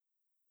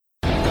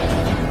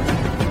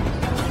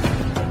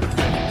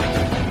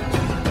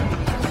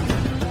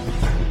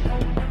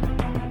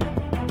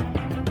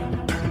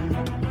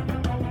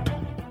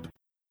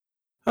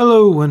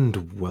Hello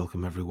and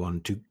welcome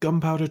everyone to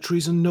Gunpowder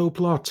Treason No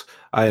Plot.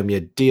 I am your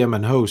DM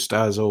and host,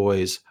 as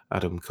always,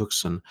 Adam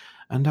Cookson,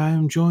 and I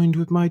am joined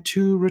with my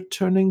two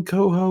returning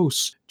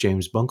co-hosts,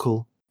 James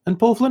Bunkle and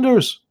Paul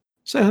Flinders.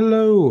 Say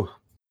hello.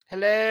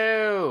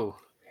 Hello.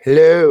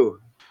 Hello.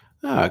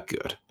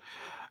 Good.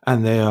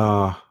 And they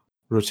are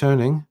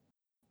returning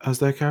as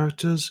their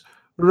characters,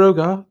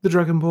 Rogar, the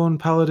Dragonborn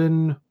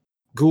Paladin,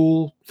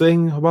 Ghoul,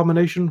 Thing,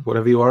 Abomination,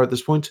 whatever you are at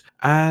this point,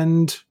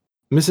 and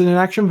Missing in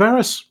Action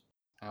Varys.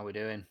 How we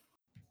doing?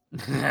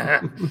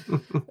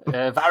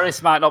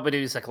 Varys might not be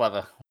doing so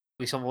clever.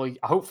 We shall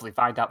hopefully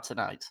find out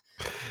tonight.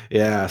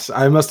 Yes,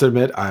 I must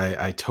admit,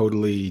 I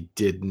totally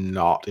did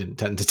not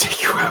intend to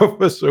take you out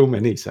for so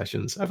many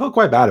sessions. I felt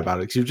quite bad about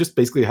it because you just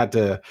basically had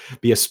to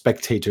be a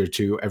spectator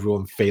to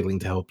everyone failing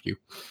to help you.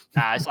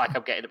 It's like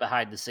I'm getting a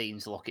behind the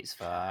scenes look. It's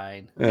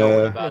fine. Don't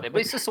worry about it.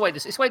 But it's just the way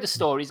it's the way the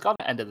story's gone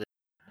at the end of the,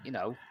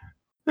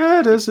 Yeah,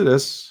 it is.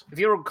 If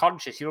you're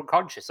unconscious, you're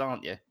unconscious,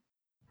 aren't you?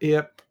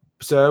 Yep.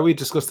 So we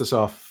discussed this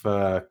off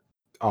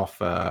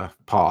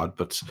pod,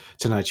 but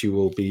tonight you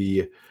will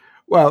be.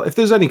 Well, if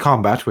there's any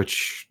combat,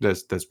 which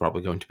there's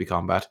probably going to be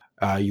combat,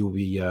 you will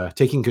be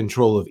taking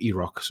control of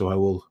Erok.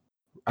 So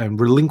I'm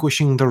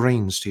relinquishing the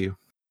reins to you.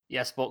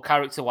 Yes, but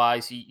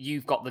character-wise,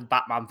 you've got the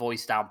Batman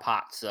voice down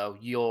pat, so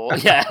you're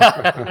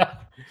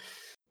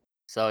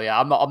So yeah,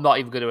 I'm not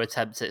even going to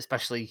attempt it,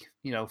 especially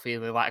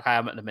feeling like I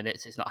am at the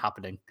minute. It's not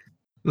happening.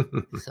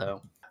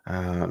 So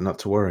not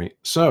to worry.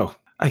 So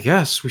I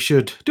guess we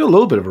should do a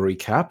little bit of a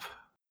recap.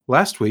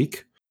 Last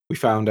week we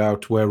found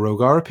out where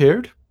Rogar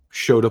appeared.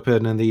 Showed up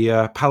in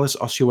the Palace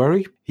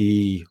Ossuary.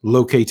 He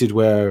located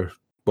where,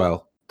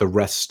 well, the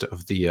rest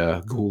of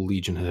the Ghoul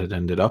Legion had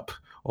ended up,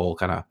 all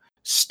kind of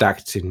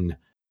stacked in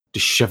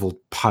disheveled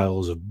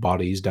piles of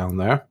bodies down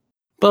there.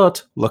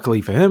 But luckily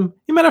for him,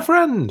 he met a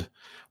friend,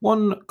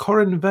 one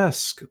Corin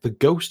Vesk, the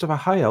ghost of a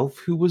high elf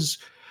who was,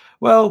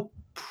 well,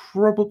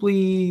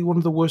 probably one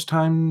of the worst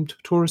timed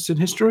tourists in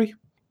history.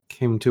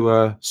 Came to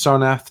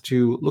Sarnath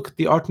to look at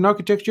the art and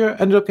architecture,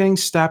 ended up getting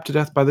stabbed to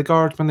death by the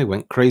guards when they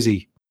went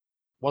crazy.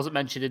 Wasn't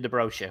mentioned in the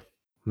brochure.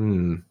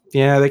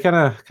 Yeah, they kind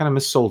of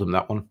missold him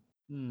that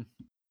one.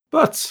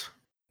 But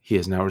he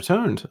has now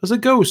returned as a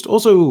ghost,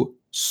 also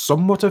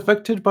somewhat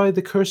affected by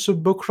the curse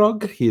of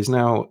Bokrug. He is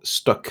now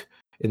stuck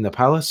in the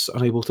palace,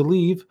 unable to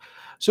leave.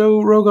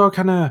 So Rogar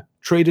kind of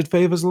traded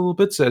favors a little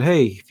bit, said,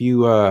 hey, if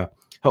you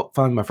help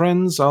find my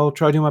friends, I'll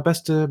try to do my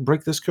best to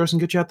break this curse and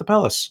get you out the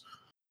palace.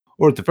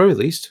 Or at the very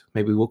least,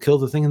 maybe we'll kill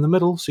the thing in the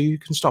middle so you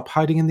can stop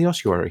hiding in the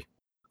ossuary.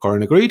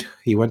 Corin agreed.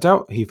 He went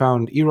out. He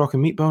found Erok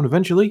and Meatbone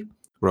eventually.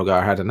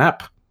 Rogar had a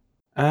nap.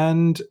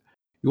 And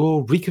you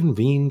all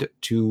reconvened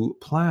to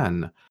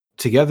plan.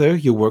 Together,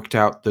 you worked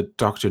out that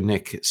Dr.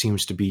 Nick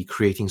seems to be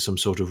creating some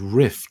sort of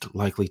rift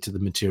likely to the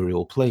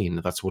material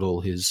plane. That's what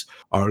all his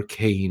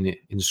arcane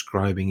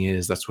inscribing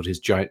is. That's what his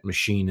giant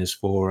machine is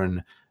for.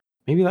 And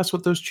maybe that's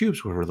what those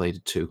tubes were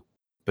related to.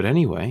 But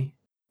anyway,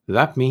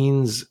 that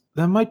means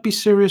there might be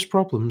serious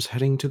problems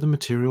heading to the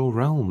material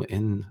realm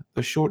in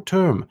the short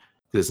term.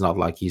 It's not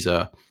like he's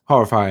a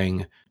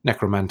horrifying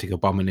necromantic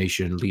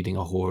abomination leading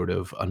a horde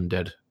of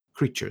undead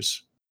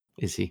creatures,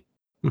 is he?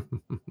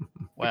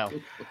 Well.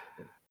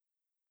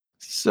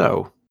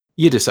 So,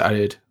 you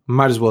decided,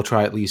 might as well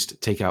try at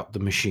least take out the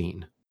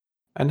machine.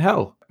 And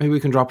hell, maybe we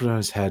can drop it on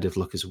his head if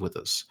luck is with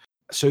us.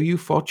 So you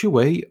fought your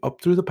way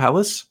up through the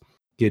palace,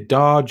 you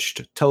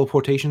dodged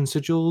teleportation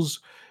sigils,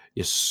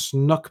 you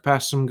snuck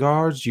past some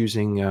guards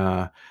using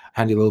a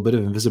handy little bit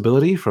of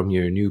invisibility from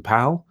your new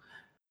pal,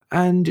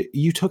 and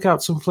you took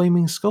out some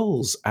flaming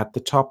skulls at the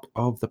top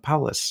of the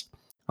palace,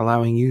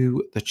 allowing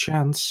you the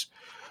chance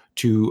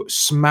to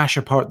smash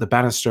apart the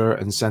banister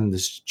and send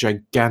this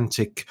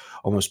gigantic,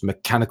 almost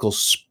mechanical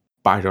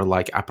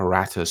spider-like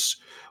apparatus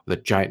with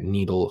a giant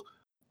needle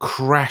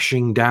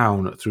crashing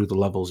down through the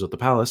levels of the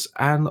palace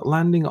and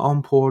landing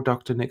on poor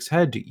Dr. Nick's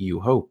head, you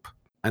hope.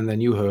 And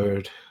then you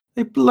heard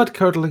a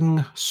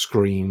blood-curdling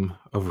scream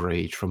of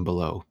rage from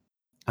below.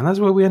 And that's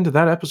where we ended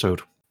that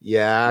episode.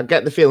 Yeah, I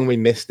get the feeling we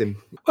missed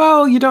him.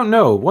 Well, you don't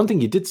know. One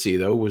thing you did see,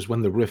 though, was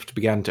when the rift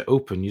began to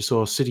open, you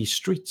saw city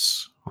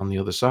streets on the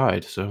other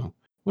side, so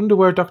wonder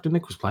where Dr.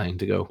 Nick was planning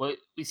to go. Well,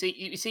 it's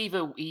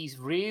either he's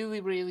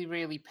really, really,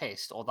 really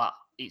pissed, or that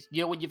it's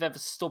when you've ever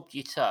stubbed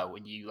your toe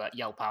and you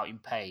yelp out in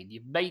pain,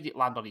 you've made it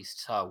land on his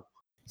toe.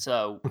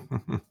 So,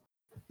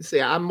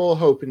 see, I'm more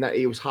hoping that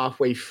he was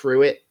halfway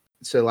through it,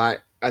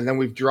 and then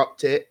we've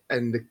dropped it,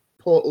 and the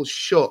portal's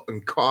shut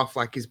and cut off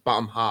like his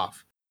bottom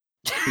half.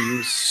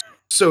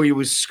 So he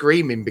was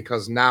screaming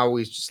because now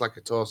he's just like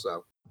a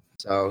torso.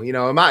 So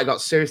I might have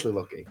got seriously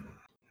lucky.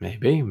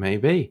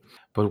 Maybe.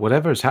 But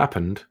whatever's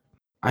happened,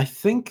 I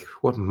think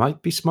what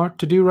might be smart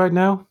to do right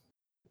now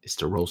is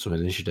to roll some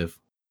initiative.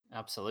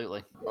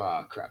 Absolutely.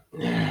 Oh, crap.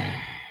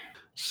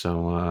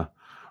 So,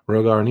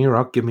 Rogar and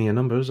Erok, give me your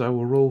numbers. I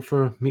will roll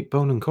for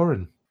Meatbone and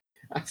Corin.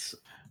 That's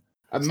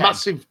a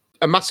massive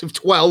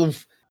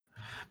 12.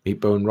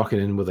 Meatbone rocking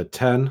in with a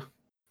 10.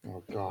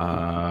 Oh,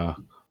 God.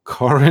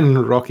 Corin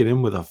rocking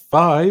in with a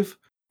 5.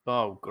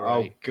 Oh, great.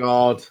 Oh,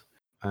 God.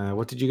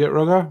 What did you get,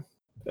 Rogar?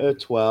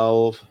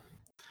 12.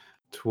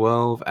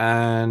 12,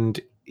 and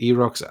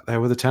Erock's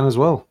there with a 10 as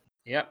well.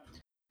 Yep.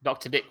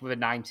 Dr. Nick with a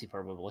 90,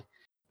 probably.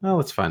 Well,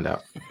 let's find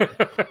out.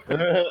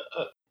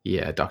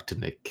 Yeah, Dr.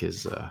 Nick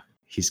is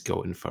he's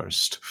going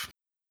first.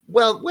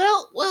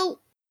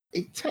 Well,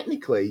 he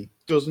technically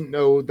doesn't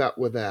know that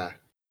we're there.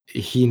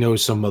 He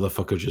knows some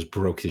motherfucker just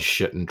broke his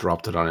shit and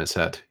dropped it on his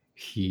head.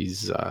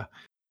 He's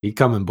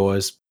coming,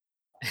 boys.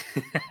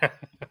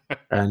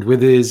 And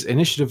with his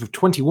initiative of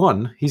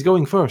 21, he's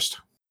going first.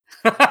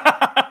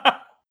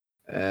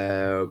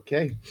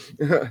 Okay.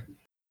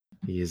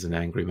 He is an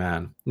angry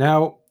man.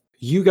 Now,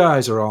 you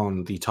guys are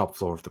on the top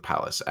floor of the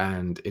palace,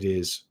 and it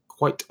is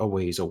quite a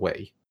ways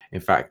away. In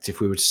fact,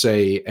 if we would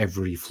say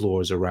every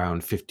floor is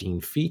around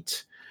 15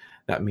 feet,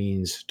 that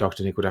means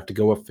Dr. Nick would have to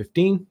go up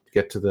 15 to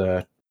get to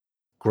the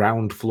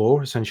ground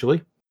floor,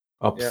 essentially,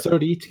 up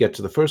 30 to get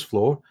to the first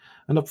floor,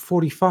 and up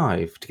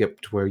 45 to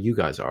get to where you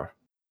guys are.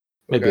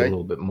 Maybe a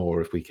little bit more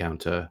if we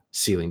count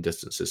ceiling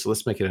distances. So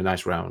let's make it a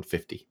nice round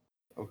 50.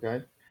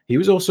 Okay. He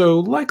was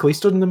also likely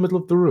stood in the middle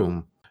of the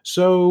room.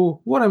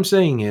 So what I'm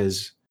saying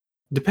is,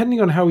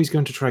 depending on how he's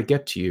going to try to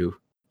get to you,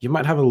 you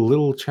might have a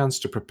little chance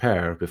to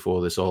prepare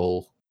before this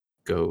all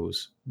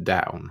goes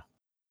down.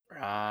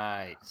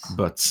 Right.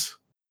 But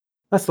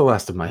that's the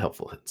last of my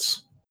helpful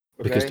hints.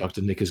 Because Okay.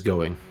 Dr. Nick is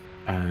going,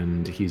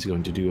 and he's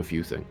going to do a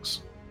few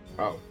things.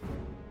 Oh.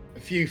 A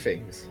few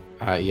things.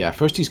 Yeah,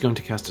 first he's going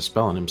to cast a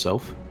spell on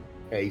himself.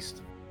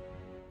 Haste.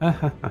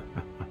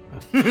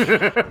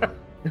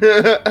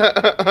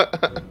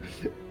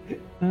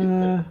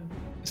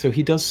 So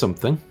he does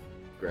something,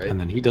 Great. and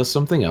then he does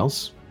something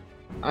else.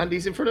 And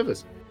he's in front of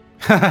us.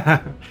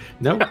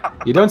 No,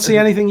 you don't see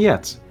anything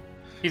yet.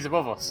 He's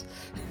above us.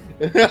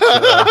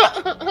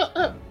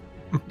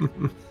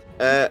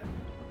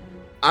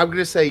 I'm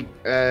gonna say,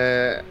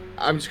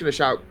 I'm just gonna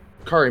shout,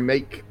 Corin,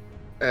 make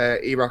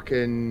Erock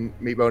and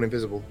Meatbone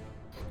invisible.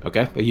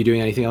 Okay, are you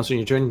doing anything else on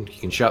your turn? You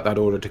can shout that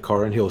order to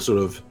Corin. He'll sort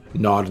of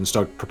nod and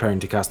start preparing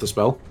to cast the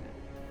spell.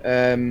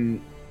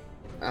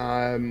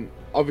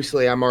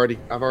 Obviously, I've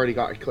already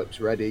got Eclipse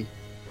ready,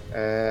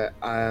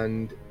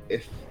 and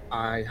if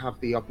I have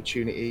the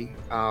opportunity,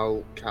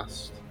 I'll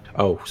cast.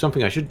 Oh,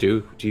 something I should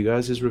do to you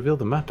guys is reveal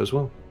the map as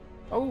well.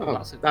 Oh,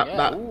 that's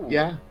a,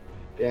 yeah.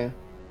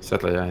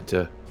 Sadly, I had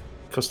to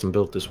custom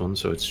build this one,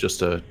 so it's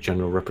just a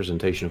general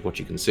representation of what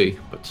you can see.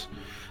 But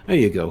there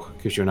you go.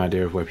 Gives you an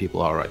idea of where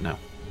people are right now.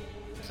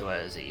 So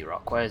where's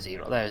Erock? Where's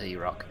Erock? There's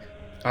Erock.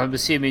 I'm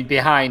assuming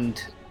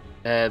behind,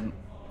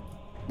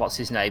 what's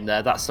his name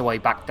there? That's the way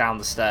back down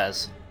the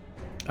stairs.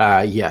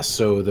 Yes,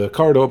 so the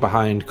corridor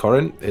behind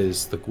Corin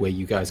is the way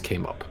you guys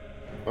came up.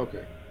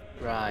 Okay.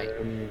 Right.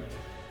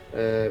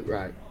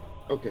 Right.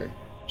 Okay.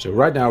 So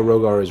right now,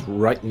 Rogar is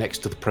right next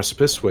to the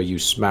precipice where you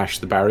smash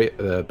the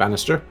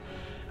banister.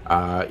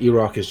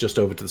 Erock is just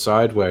over to the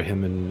side where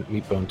him and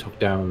Meatbone took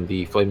down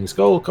the flaming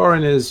skull.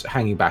 Corin is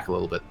hanging back a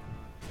little bit.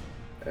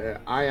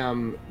 I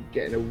am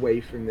getting away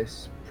from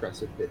this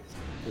precipice,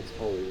 this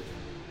hole,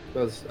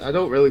 because I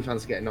don't really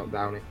fancy getting knocked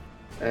down it.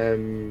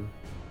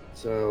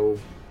 So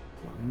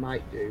what I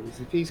might do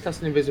is, if he's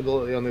casting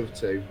invisibility on the other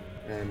two,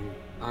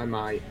 I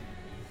might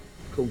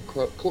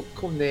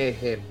come near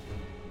him,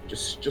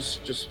 just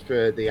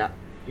for the,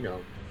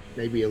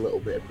 maybe a little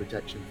bit of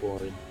protection for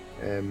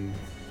him,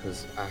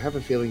 because I have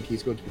a feeling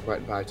he's going to be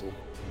quite vital.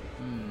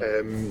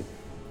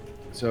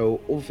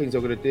 So other things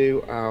I'm going to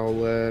do,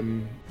 I'll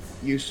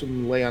use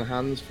some lay on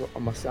hands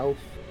on myself,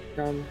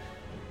 and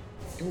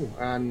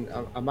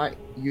I might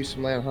use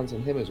some lay on hands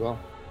on him as well.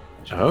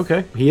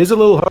 Okay, he is a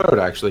little hurt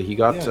actually. He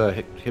got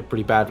hit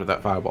pretty bad with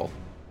that fireball.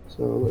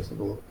 So let's have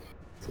a look.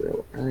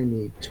 So I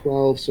need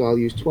 12, so I'll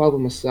use 12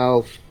 on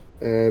myself,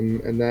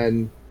 and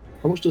then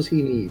how much does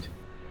he need?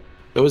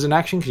 Though as an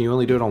action, can you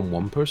only do it on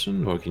one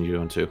person, or can you do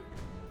it on two?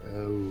 Oh,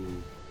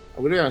 I'm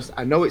gonna be honest.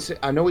 I know it's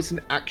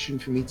an action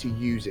for me to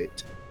use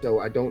it, so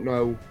I don't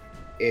know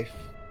if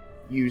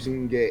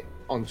using it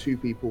on two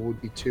people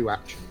would be two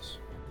actions.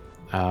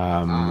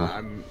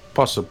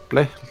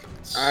 Possibly.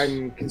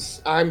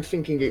 I'm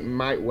thinking it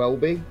might well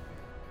be,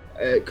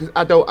 because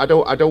I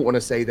don't want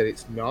to say that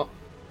it's not.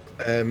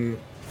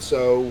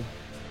 So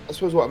I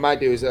suppose what I might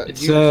do is that it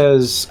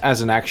says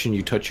as an action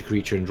you touch a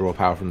creature and draw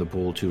power from the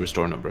ball to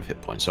restore a number of hit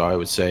points. So I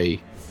would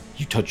say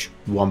you touch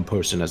one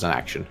person as an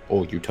action,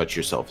 or you touch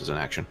yourself as an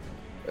action.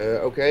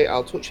 Okay,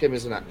 I'll touch him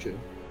as an action.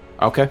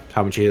 Okay,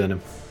 how much are you healing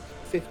him?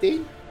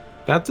 15.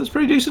 That's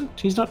pretty decent.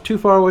 He's not too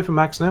far away from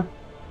max now.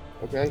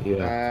 Okay.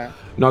 Yeah.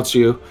 Nods to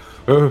you.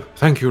 Oh,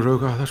 thank you,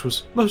 Rogar. That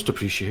was most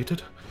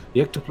appreciated.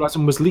 The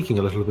ectoplasm was leaking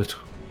a little bit.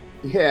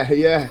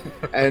 Yeah.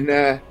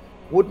 And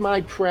would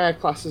my prayer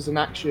class as an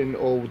action,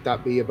 or would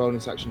that be a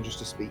bonus action just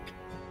to speak?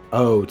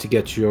 Oh, to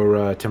get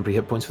your temporary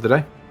hit points for the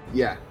day?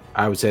 Yeah.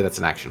 I would say that's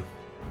an action.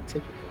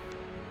 Typical.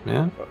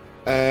 Yeah?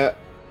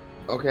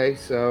 Okay,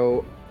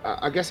 so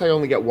I guess I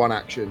only get one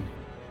action.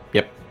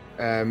 Yep.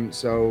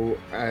 So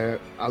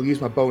I'll use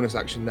my bonus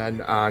action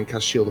then and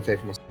cast Shield of Faith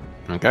on myself.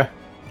 Okay.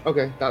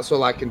 Okay, that's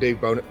all I can do.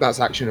 That's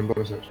action and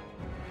bonus action.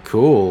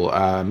 Cool.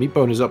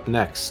 Meatbone is up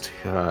next.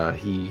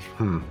 He's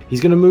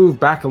going to move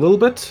back a little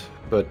bit,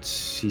 but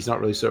he's not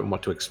really certain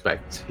what to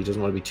expect. He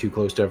doesn't want to be too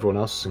close to everyone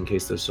else in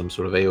case there's some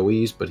sort of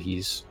AoEs, but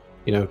he's,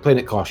 playing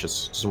it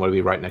cautious. Doesn't want to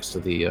be right next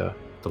to the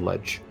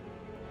ledge.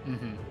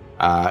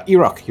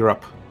 Erok, you're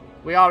up.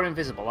 We are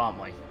invisible,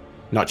 aren't we?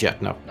 Not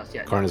yet, no. Not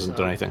yet. Karn hasn't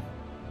done anything.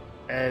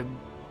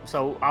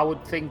 So I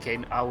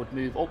would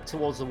move up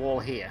towards the wall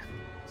here,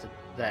 to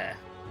there.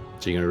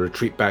 So you're going to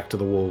retreat back to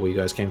the wall where you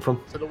guys came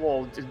from? To the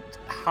wall, to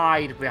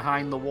hide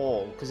behind the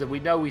wall, because we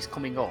know he's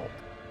coming up.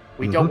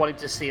 We don't want him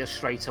to see us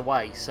straight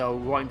away, so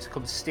we want him to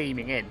come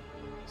steaming in.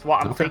 So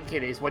what I'm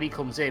thinking is, when he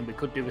comes in, we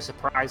could do a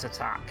surprise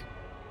attack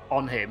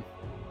on him.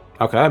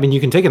 Okay, I mean,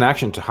 you can take an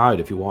action to hide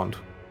if you want.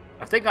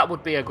 I think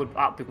that'd be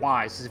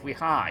wise, because if we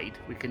hide,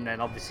 we can then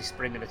obviously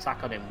spring an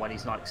attack on him when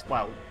he's not,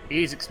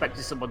 he is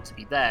expecting someone to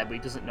be there, but he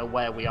doesn't know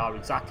where we are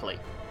exactly.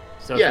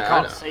 So if he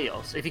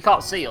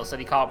can't see us, then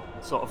he can't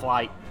sort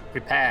of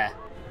prepare.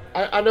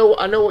 I know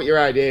what your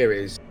idea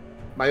is.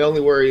 My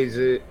only worry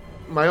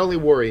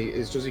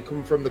is does he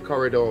come from the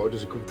corridor or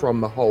does he come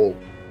from the hole?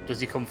 Does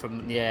he come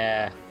from?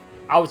 Yeah,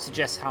 I would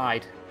suggest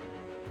hide.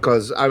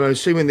 Because I'm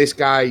assuming this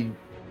guy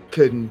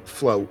can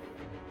float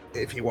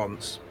if he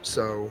wants.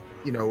 So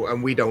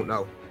and we don't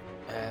know.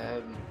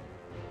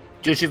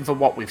 Judging from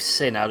what we've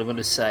seen, I'm going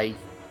to say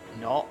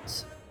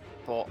not.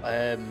 But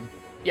I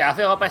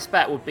feel our best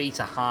bet would be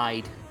to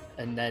hide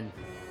and then.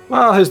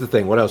 Well, here's the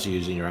thing. What else are you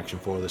using your action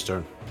for this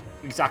turn?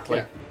 Exactly.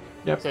 Yeah.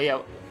 Yep.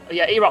 So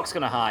Erok's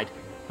going to hide.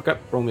 Okay,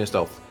 roll me a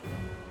stealth.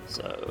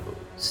 So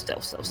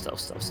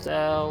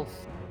stealth.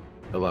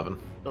 11.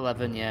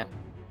 11, yeah.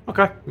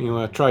 Okay,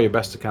 you try your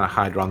best to kind of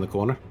hide around the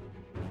corner.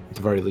 At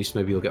the very least,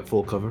 maybe you'll get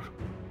full cover,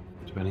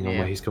 depending on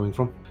where he's coming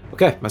from.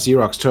 Okay, that's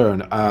Erok's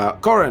turn.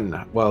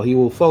 Corin, well, he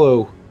will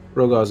follow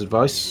Rogar's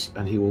advice,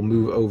 and he will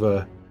move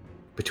over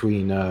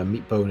between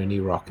Meatbone and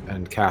Erok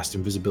and cast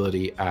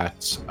invisibility at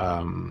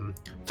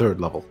 3rd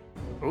level.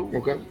 Ooh.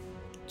 Okay.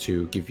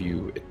 To give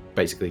you,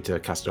 basically, to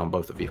cast it on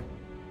both of you.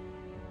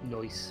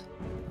 Nice.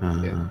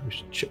 We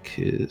should check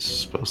his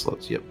spell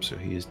slots. Yep, so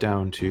he is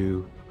down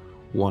to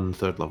 1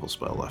 3rd level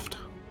spell left.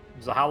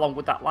 So how long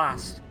would that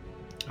last?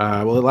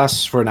 Well, it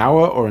lasts for an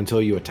hour or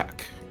until you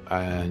attack.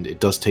 And it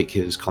does take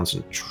his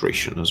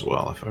concentration as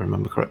well, if I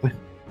remember correctly.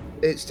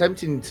 It's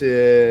tempting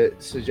to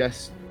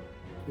suggest...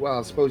 Well,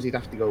 I suppose he'd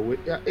have to go with...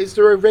 Is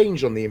there a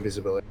range on the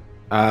invisibility?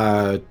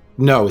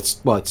 No,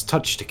 it's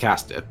touch to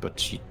cast it,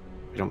 but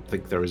I don't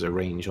think there is a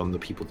range on the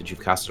people that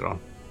you've cast it on.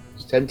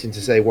 It's tempting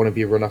to say one of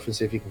you run off and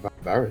see if you can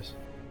find Varys.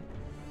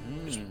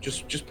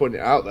 Just putting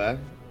it out there.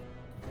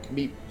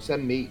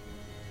 Send Meat.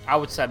 I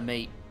would send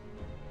Meat.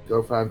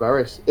 Go find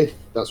Varys, if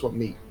that's what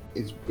Meat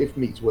is. If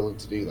Meat's willing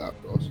to do that,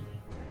 of course.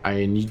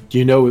 I mean,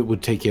 it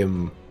would take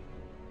him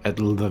at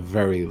the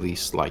very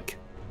least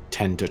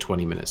 10 to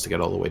 20 minutes to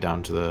get all the way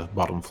down to the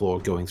bottom floor,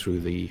 going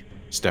through the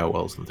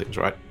stairwells and things,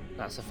 right?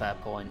 That's a fair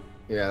point.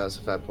 Yeah, that's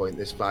a fair point.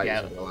 This fight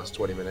is going to last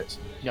 20 minutes.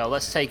 No,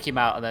 let's take him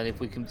out, and then if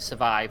we can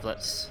survive,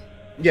 let's...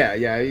 Yeah,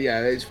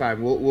 it's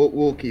fine.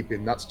 We'll keep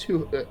him. That's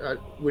too...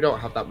 we don't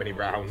have that many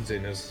rounds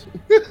in us.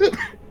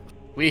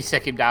 We need to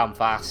take him down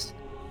fast,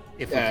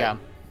 if we can.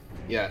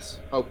 Yes,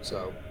 hope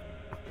so.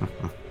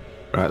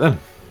 Right then.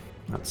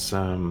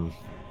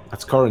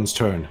 That's Corin's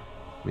turn.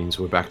 Means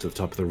we're back to the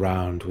top of the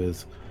round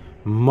with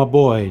my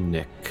boy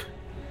Nick.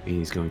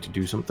 He's going to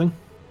do something.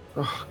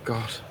 Oh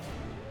God.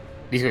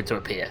 He's going to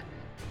appear.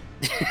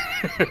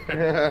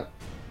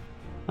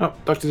 Oh,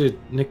 Dr.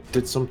 Nick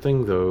did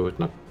something, though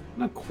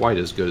not quite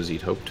as good as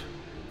he'd hoped.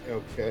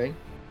 Okay.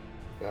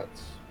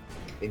 That's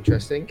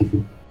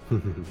interesting.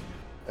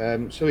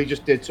 So he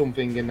just did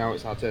something and now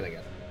it's our turn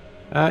again.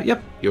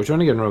 Yep, your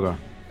turn again, Rogar.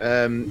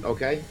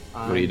 Okay.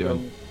 What are you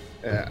doing?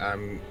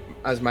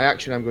 As my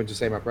action, I'm going to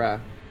say my prayer.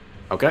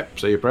 Okay,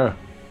 say your prayer.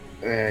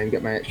 And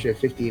get my extra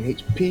 15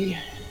 HP.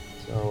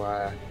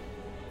 So,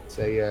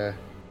 say,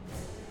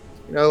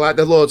 like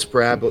the Lord's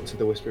Prayer, but to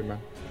the Whispering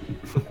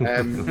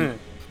Man.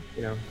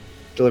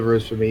 Deliver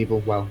us from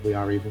evil. Well, we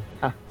are evil.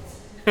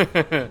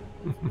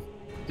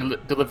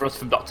 Deliver us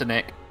from Dr.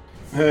 Nick.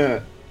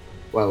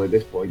 Well, at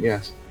this point,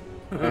 yes.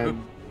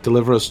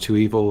 Deliver us to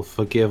evil,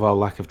 forgive our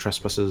lack of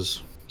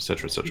trespasses,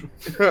 etc., etc.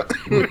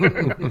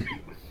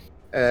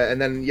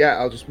 And then,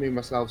 I'll just move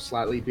myself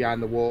slightly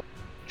behind the wall.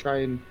 Try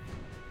and...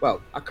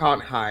 Well, I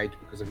can't hide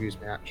because I've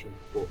used my action,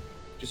 but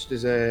just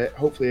as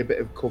hopefully a bit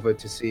of cover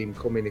to see him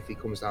come in if he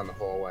comes down the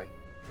hallway.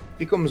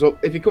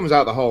 If he comes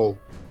out the hole,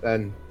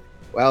 then,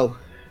 well,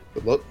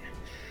 good luck.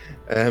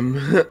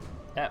 Yeah,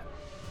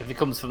 if he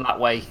comes from that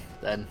way,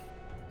 then...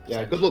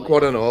 Yeah, good luck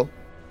one and all.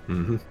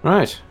 Mm-hmm.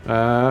 Right,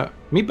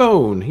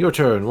 Meatbone, your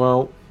turn.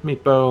 Well,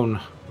 Meatbone,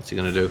 what's he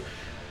going to do?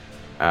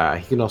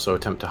 He can also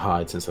attempt to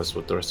hide, since that's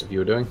what the rest of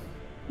you are doing.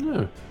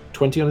 No,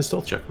 20 on his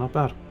stealth check, not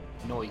bad.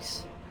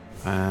 Nice.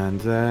 And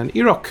then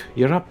Erok,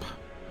 you're up.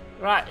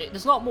 Right,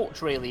 there's not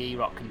much really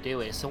Erok can do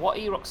here. So what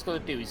Erok's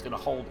going to do, he's going to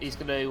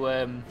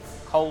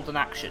hold an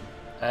action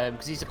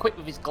because he's equipped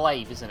with his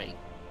glaive, isn't he?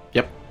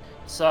 Yep.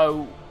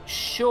 So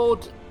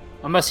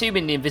I'm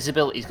assuming the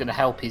invisibility is going to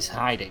help his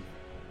hiding.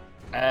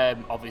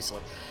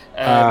 Obviously.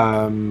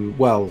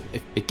 Well,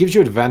 it gives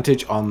you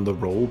advantage on the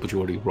roll, but you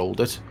already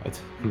rolled it.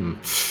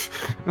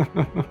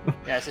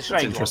 Yeah, it's a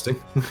strange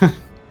interesting.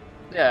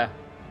 Yeah.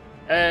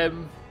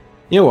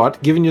 You know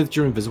what? Given that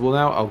you're invisible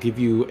now, I'll give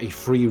you a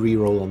free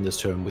reroll on this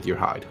turn with your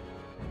hide.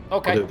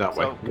 Okay. I'll do it that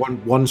way.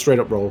 One straight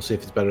up roll, see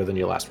if it's better than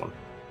your last one.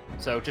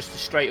 So just a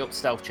straight up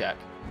stealth check.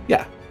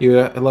 Yeah. You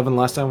got 11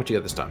 last time. What you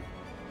get this time?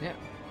 Yeah.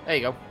 There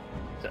you go.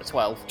 So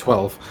 12.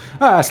 12.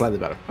 Slightly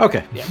better.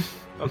 Okay. Yeah.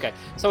 Okay.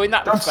 So in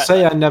that Don't respect,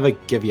 say I never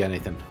give you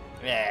anything.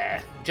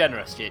 Yeah.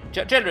 Generous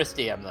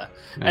DM there.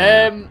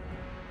 Yeah.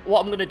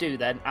 What I'm going to do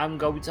then, I'm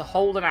going to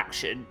hold an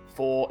action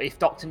for if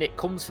Dr. Nick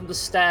comes from the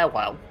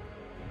stairwell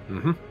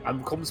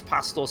and comes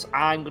past us,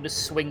 I'm going to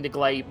swing the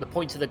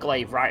point of the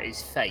glaive right at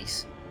his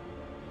face.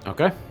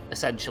 Okay.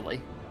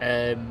 Essentially.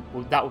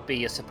 Well, that would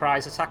be a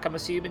surprise attack, I'm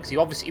assuming,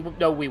 because he wouldn't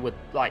know we were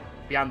like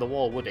behind the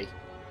wall, would he?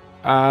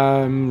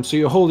 So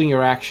you're holding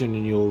your action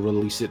and you'll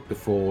release it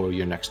before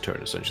your next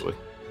turn, essentially.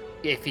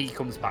 If he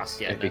comes past,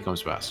 yeah. If he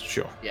comes past,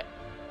 sure. Yeah.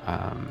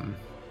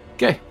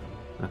 Okay.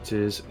 That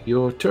is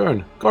your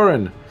turn.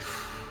 Goran.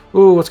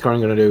 Ooh, what's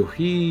Goran gonna do?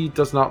 He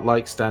does not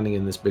like standing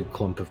in this big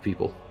clump of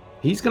people.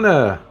 He's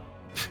gonna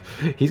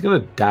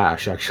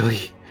dash,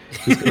 actually.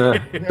 He's gonna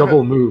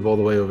double move all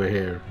the way over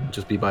here and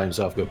just be by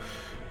himself. Go,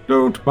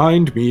 don't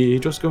mind me,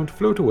 just going to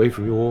float away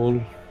from you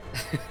all.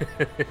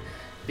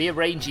 Be a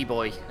rangy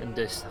boy and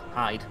just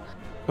hide.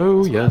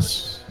 Oh,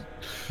 yes.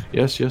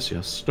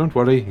 Yes. Don't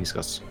worry. He's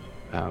got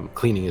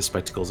cleaning his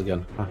spectacles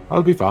again.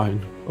 I'll be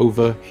fine.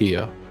 Over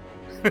here.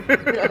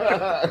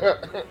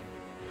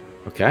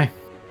 Okay.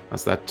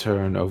 That's that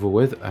turn over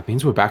with. That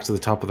means we're back to the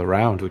top of the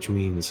round, which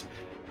means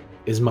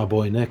is my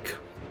boy Nick.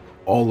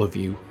 All of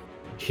you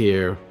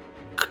hear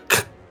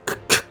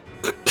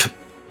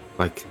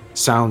like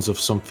sounds of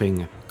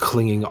something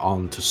clinging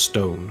on to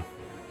stone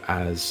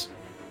as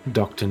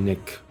Dr.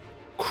 Nick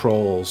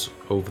crawls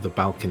over the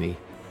balcony.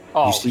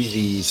 You see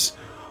these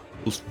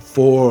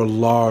 4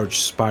 large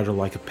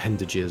spider-like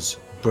appendages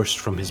burst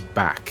from his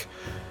back,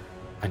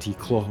 and he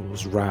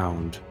claws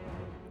round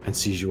and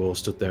sees you all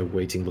stood there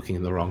waiting, looking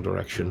in the wrong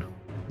direction.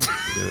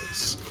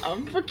 Yes.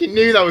 I fucking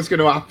knew that was going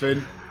to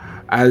happen.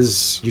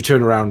 As you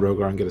turn around,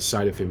 Rogar, and get a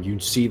sight of him, you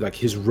see like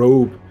his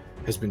robe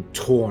has been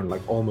torn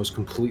like almost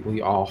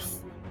completely off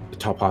the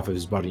top half of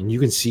his body, and you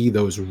can see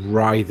those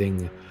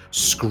writhing,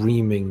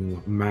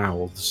 screaming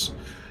mouths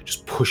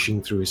just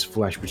pushing through his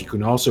flesh, but you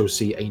can also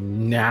see a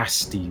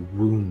nasty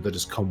wound that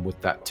has come with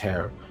that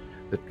tear.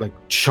 That like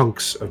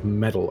chunks of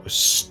metal are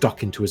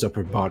stuck into his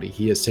upper body.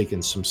 He has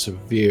taken some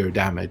severe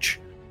damage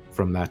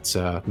from that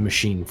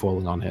machine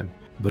falling on him,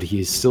 but he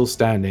is still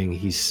standing.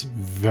 He's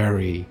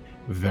very,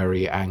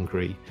 very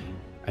angry,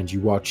 and you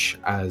watch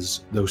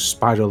as those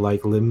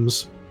spider-like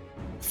limbs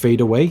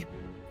fade away.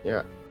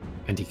 Yeah.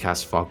 And he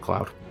casts Fog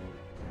Cloud.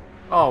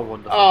 Oh,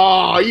 wonderful.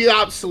 Oh, you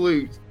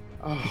absolute...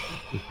 Oh.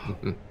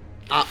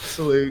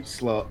 Absolute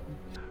slut.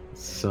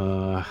 It's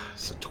a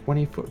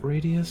 20-foot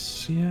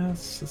radius.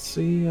 Yes. Let's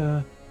see.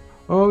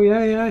 Oh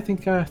yeah. I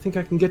think I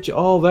can get you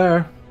all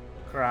there.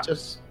 Crap.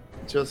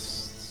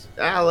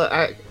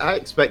 I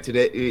expected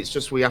it. It's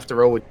just we have to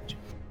roll with.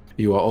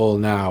 You are all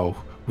now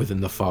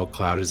within the fog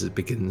cloud as it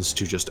begins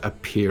to just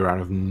appear out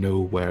of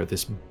nowhere.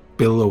 This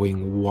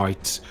billowing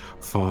white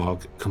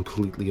fog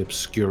completely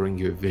obscuring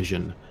your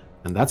vision,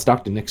 and that's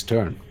Dr. Nick's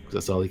turn.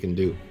 That's all he can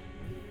do.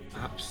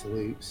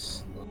 Absolute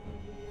slut.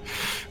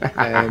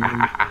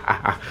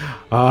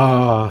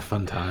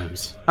 Fun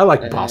times. I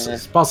like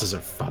bosses. Bosses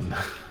are fun.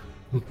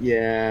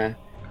 Yeah.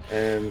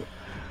 You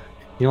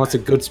know what's a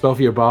good spell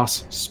for your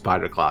boss?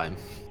 Spider Climb.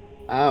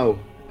 Oh,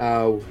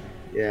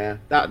 yeah.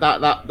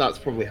 That's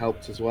probably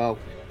helped as well.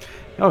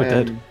 Oh,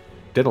 it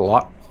did a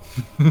lot.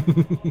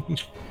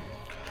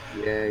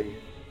 Yay.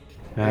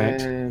 All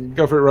right,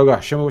 go for it,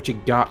 Rogar. Show me what you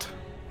got.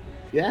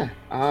 Yeah.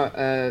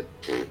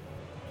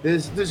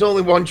 There's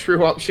only one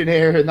true option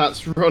here, and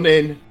that's run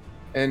in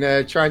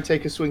and try and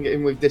take a swing at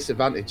him with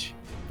disadvantage.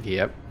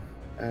 Yep.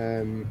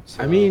 So...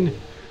 I mean,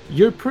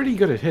 you're pretty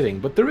good at hitting,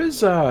 but there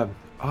is I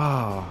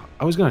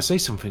was going to say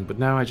something, but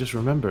now I just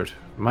remembered.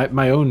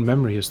 My own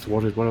memory has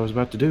thwarted what I was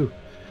about to do.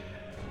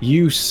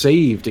 You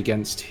saved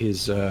against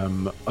his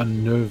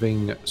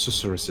unnerving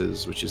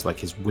susurruses, which is like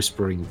his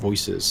whispering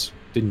voices,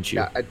 didn't you?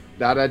 Yeah,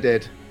 that I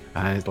did.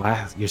 And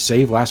your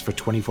save lasts for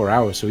 24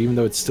 hours, so even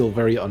though it's still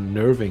very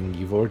unnerving,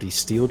 you've already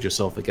steeled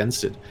yourself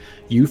against it.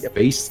 You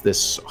faced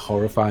this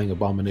horrifying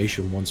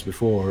abomination once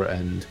before,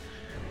 and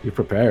you're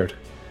prepared.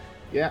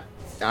 Yeah,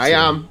 I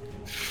am.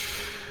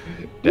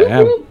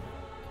 Damn. Woo-hoo!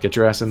 Get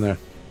your ass in there.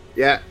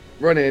 Yeah,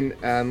 run in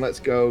and let's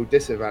go.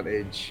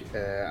 Disadvantage.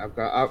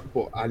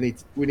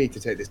 We need to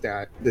take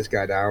this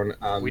guy down.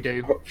 And we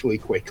do. Hopefully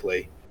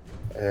quickly.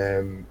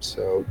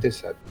 So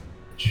disadvantage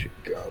should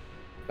go.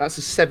 That's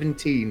a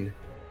 17.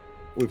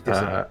 With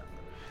disadvantage.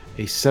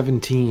 A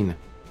 17.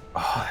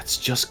 Oh, that's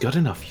just good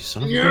enough, you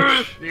son of a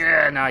bitch.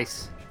 Yeah,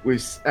 nice.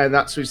 And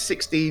that's with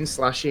 16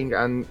 slashing,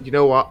 and you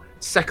know what?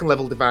 2nd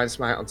level Divine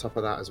Smite on top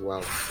of that as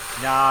well.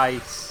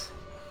 Nice.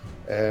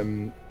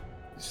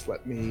 Just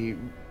let me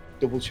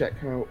double check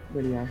how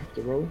many I have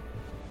to roll.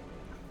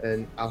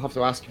 And I'll have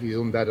to ask if he's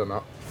undead or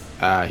not.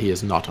 He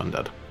is not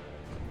undead.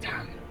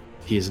 Damn.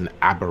 He is an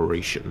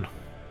aberration.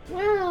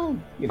 Well,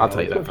 you know, I'll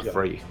tell you that for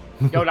free.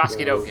 Don't ask,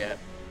 you don't get.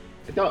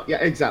 Yeah,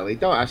 exactly.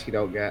 Don't ask, you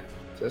don't get.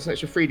 So that's an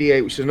extra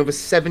 3d8, which is another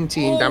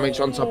 17 damage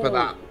on top of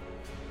that.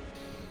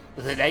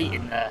 There's an 8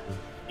 in there.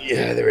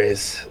 Yeah, there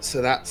is.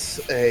 So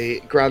that's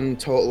a grand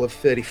total of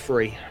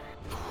 33.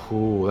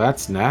 Ooh,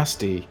 that's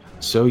nasty.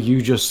 So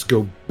you just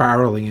go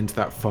barreling into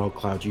that fog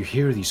cloud. You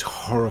hear these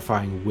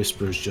horrifying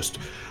whispers just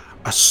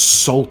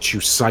assault you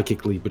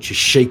psychically, but you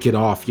shake it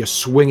off. You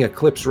swing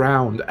Eclipse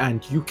round,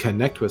 and you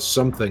connect with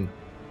something.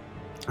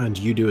 And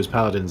you do as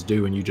paladins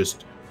do, and you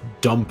just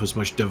dump as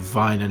much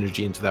divine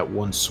energy into that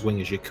one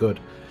swing as you could.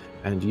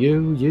 And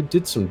you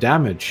did some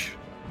damage.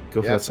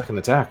 Go for that second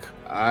attack.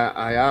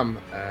 I am.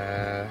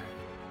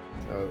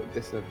 So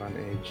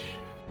disadvantage.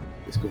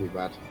 This could be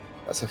bad.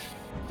 That's a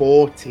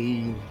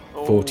 14.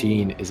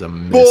 14 is a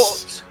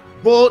miss.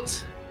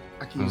 But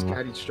I can use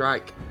Guided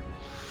Strike.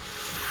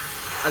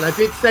 And I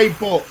did say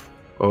but.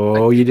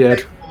 Oh, you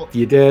did.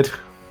 You did.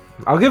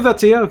 I'll give that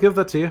to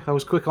you. I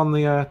was quick on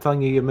the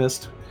telling you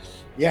missed.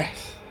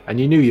 Yes. And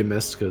you knew you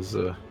missed because,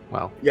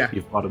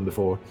 you've fought him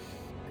before.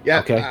 Yeah.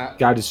 Okay,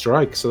 Guided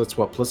Strike. So that's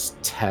what, plus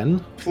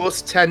 10?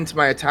 Plus 10 to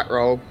my attack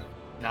roll.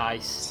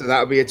 Nice. So that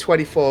would be a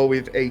 24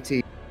 with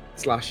 18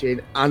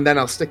 slashing. And then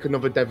I'll stick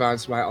another Divine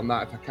Smite on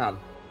that if I can.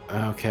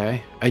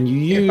 Okay. And you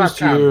used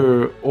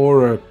your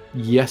aura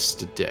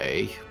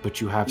yesterday,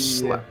 but you have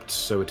slept,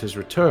 so it has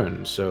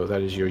returned. So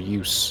that is your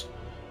use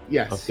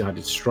of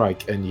Guided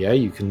Strike. And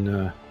you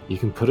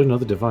can put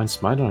another Divine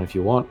Smite on if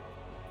you want.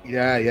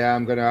 Yeah,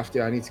 I'm gonna have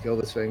to. I need to kill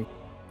this thing.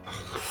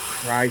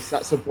 Christ,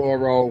 that's a bow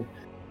roll.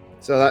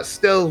 So that's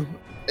still,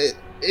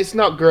 it's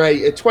not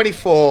great. A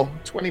 24.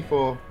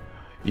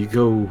 You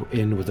go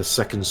in with a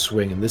second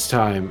swing, and this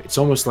time it's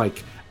almost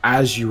like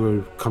as you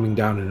were coming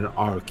down in an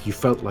arc, you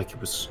felt like it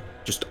was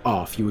just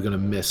off. You were gonna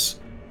miss,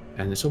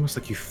 and it's almost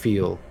like you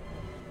feel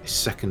a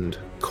second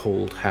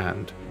cold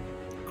hand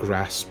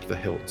grasp the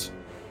hilt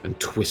and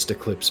twist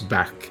Eclipse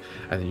back,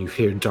 and then you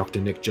hear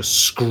Dr. Nick just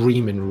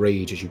scream in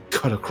rage as you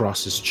cut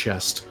across his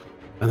chest.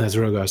 And there's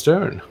Rogar's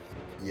turn.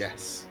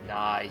 Yes.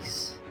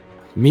 Nice.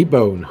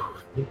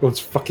 Meatbone's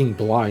fucking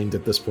blind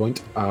at this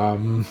point.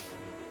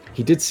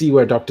 He did see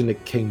where Dr.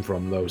 Nick came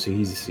from, though, so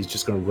he's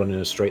just going to run in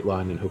a straight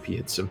line and hope he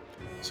hits him.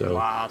 So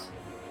Glad.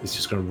 He's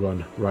just going to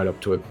run right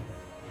up to him.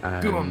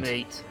 And go on,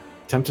 mate.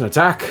 Attempt an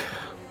attack.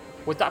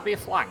 Would that be a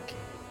flank?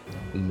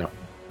 No.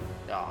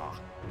 Ah.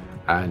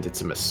 And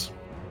it's a miss.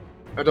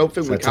 I don't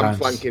think we can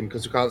flank him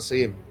because we can't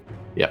see him.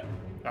 Yeah.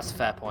 That's a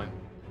fair point.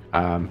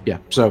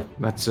 So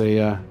that's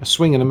a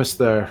swing and a miss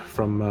there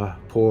from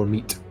poor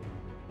Meat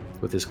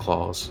with his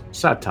claws.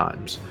 Sad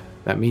times.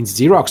 That means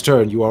Xeroc's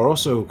turn. You are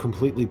also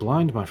completely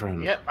blind, my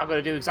friend. Yep, I'm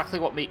going to do exactly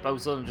what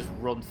Meatbone's done and just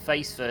run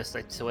face first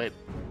into it.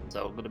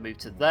 So I'm going to move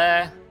to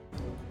there.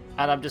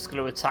 And I'm just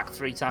going to attack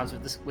 3 times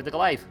with the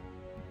glaive.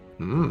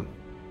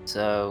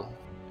 So,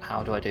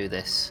 how do I do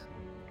this?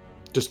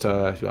 Just,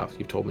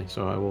 you've told me,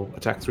 so I will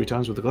attack 3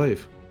 times with the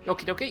glaive.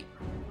 Okie dokie.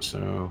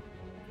 So,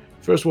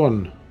 first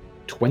one,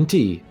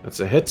 20. That's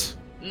a hit.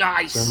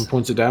 Nice. 7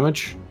 points of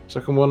damage.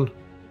 Second one,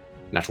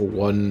 natural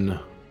 1.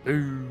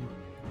 Ooh.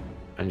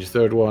 And your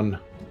third one,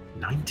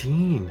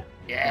 19.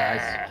 Yeah.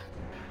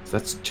 Nice. So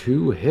that's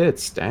 2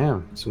 hits.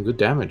 Damn, some good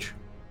damage.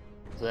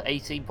 So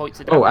 18 points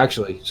of damage. Oh,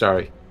 actually,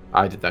 sorry.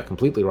 I did that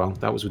completely wrong.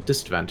 That was with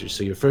disadvantage.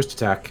 So your first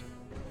attack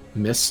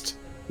missed.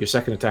 Your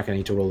second attack, I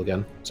need to roll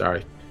again.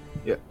 Sorry.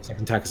 Yeah.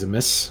 Second attack is a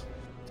miss.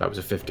 That was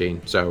a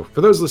 15. So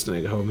for those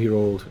listening at home, he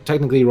rolled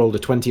a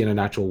 20 and a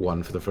natural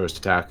 1 for the first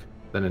attack,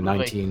 then a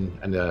 19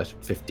 and a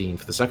 15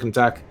 for the second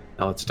attack.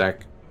 Now let's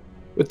attack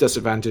with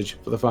disadvantage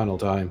for the final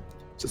time.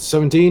 So it's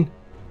 17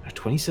 and a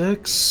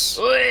 26.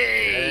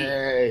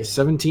 Hey.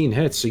 17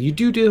 hits. So you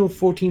do deal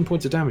 14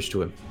 points of damage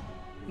to him.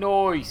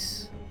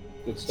 Nice.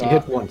 Good So start. you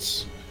hit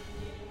once.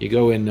 You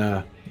go in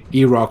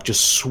Erock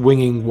just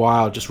swinging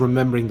wild, just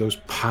remembering those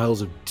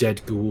piles of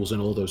dead ghouls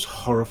and all those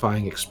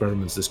horrifying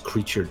experiments this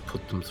creature had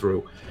put them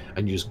through.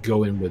 And you just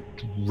go in with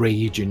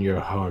rage in your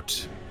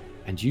heart.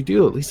 And you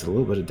deal at least a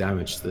little bit of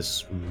damage to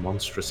this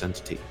monstrous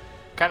entity.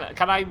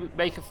 Can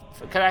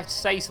I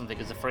say something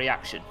as a free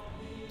action?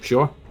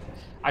 Sure.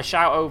 I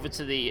shout over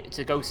to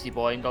Ghosty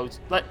Boy and go,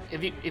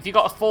 if you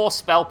got a force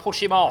spell,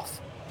 push him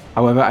off.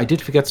 However, I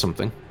did forget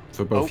something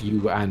for both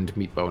you and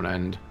Meatbone,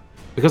 and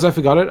because I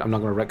forgot it, I'm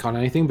not going to retcon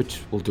anything, but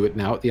we'll do it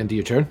now at the end of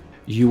your turn.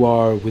 You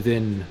are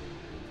within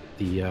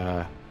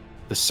the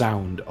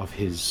sound of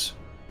his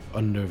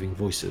unnerving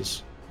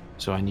voices,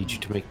 so I need you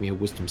to make me a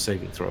wisdom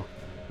saving throw.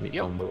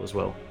 Meatbone will as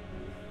well.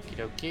 Okie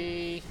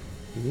dokie.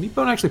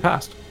 Meatbone actually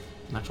passed.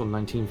 Natural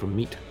 19 from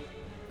Meat.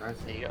 There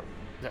you go.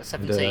 That's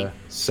 17. And,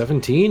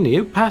 17,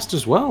 you passed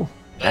as well.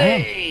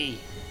 Hey!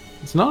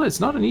 It's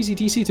not an easy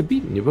DC to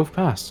beat, and you both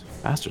passed.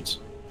 Bastards.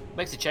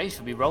 Makes a change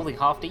for me rolling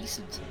half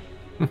decent.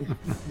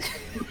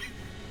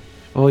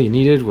 All you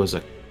needed was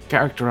a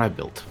character I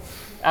built.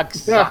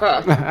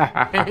 Exactly.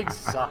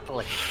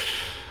 Exactly.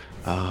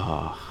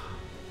 Oh,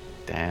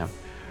 damn.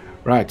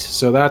 Right,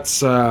 so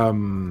that's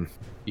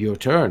your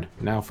turn.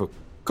 Now for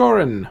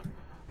Corin.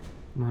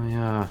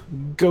 My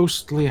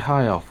ghostly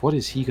high elf. What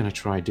is he going to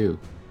try do?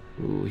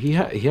 Ooh, he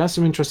has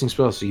some interesting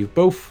spells. So you've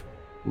both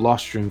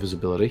lost your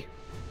invisibility.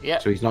 Yeah.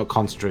 So he's not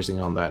concentrating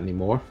on that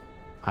anymore.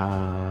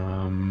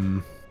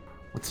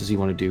 What does he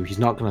want to do? He's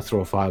not going to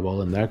throw a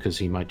fireball in there because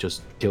he might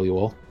just kill you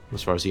all,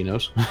 as far as he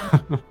knows.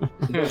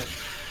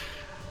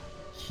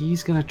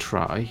 He's going to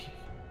try.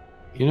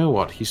 You know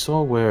what? He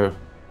saw where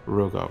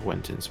Rogar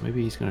went in, so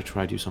maybe he's going to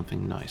try to do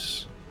something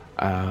nice.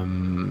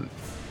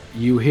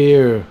 You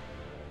hear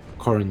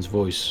Corin's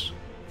voice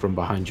from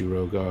behind you,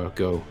 Rogar,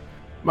 go,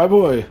 "My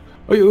boy,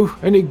 are you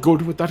any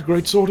good with that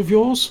great sword of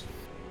yours?"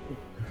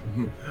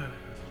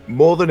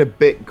 More than a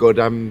bit good.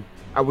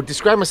 I would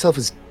describe myself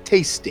as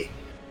tasty.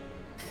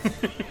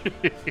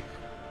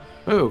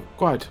 Oh,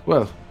 quite.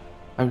 Well,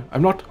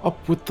 I'm not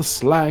up with the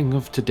slang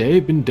of today,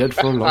 been dead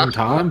for a long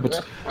time,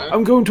 but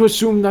I'm going to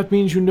assume that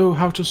means you know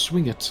how to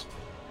swing it.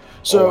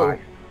 So,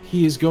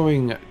 he is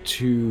going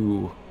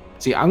to...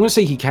 See, I'm going to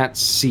say he can't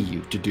see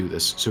you to do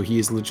this, so he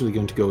is literally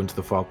going to go into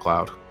the fog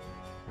cloud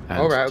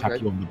and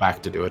tap you on the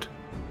back to do it.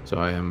 So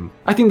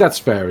I think that's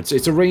fair.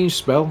 It's a ranged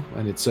spell,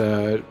 and it's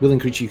a willing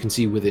creature you can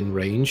see within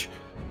range.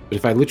 But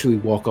if I literally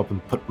walk up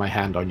and put my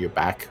hand on your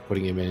back,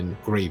 putting him in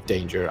grave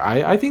danger,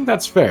 I think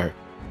that's fair.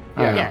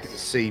 Yeah, you can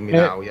see me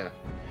now, yeah.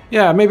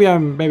 Yeah, maybe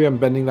I'm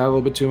bending that a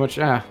little bit too much.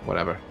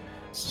 Whatever.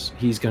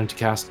 He's going to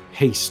cast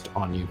haste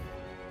on you.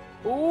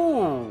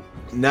 Ooh.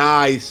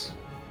 Nice.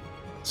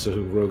 So,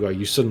 Rogar,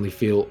 you suddenly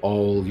feel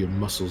all your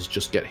muscles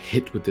just get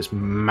hit with this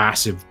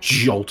massive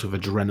jolt of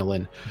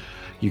adrenaline.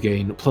 You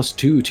gain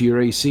 +2 to your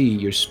AC.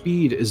 Your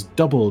speed is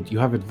doubled. You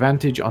have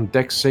advantage on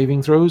dex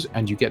saving throws,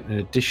 and you get an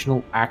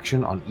additional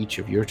action on each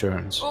of your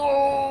turns.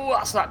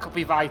 Oh, that could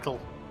be vital.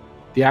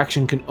 The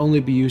action can only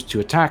be used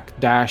to attack,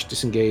 dash,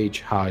 disengage,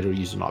 hide, or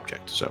use an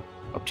object. So,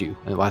 up to you.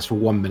 And it lasts for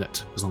 1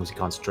 minute, as long as he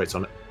concentrates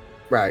on it.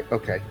 Right,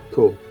 okay,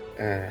 cool.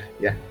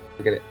 Yeah,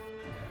 I get it.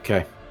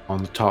 Okay,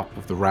 on the top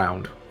of the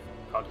round.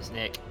 God, it's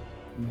Nick.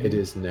 It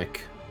is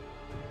Nick.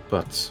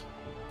 But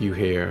you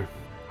hear...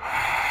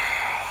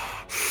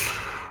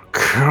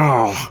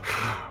 "Kill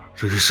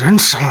these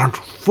insolent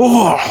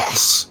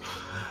fools!"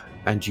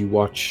 And you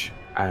watch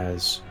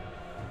as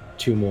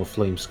 2 more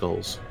flame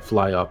skulls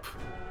fly up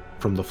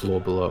from the floor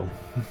below.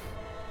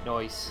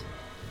 Nice.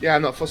 Yeah,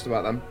 I'm not fussed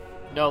about them.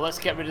 No, let's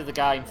get rid of the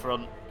guy in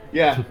front.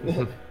 Yeah.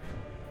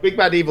 Big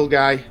bad evil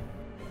guy.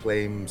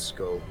 Flame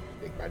skull.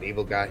 Big bad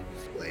evil guy.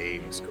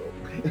 Flame skull.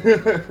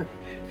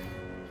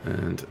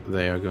 And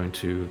they are going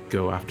to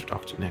go after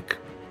Dr. Nick.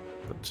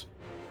 But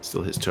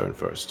still his turn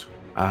first.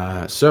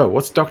 So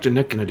what's Dr.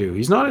 Nick gonna do?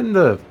 He's not in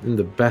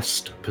the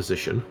best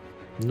position.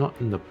 Not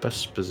in the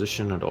best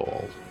position at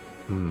all.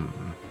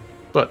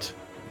 But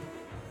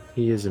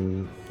he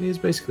is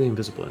basically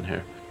invisible in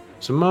here.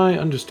 So my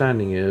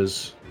understanding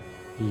is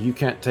you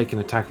can't take an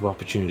attack of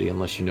opportunity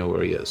unless you know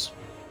where he is.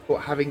 But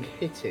having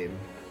hit him,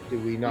 do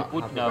we not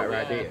have a better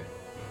idea?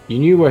 You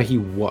knew where he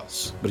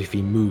was, but if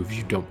he moves,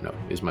 you don't know,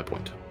 is my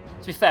point.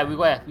 To be fair, we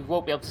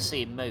won't be able to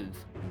see him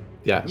move.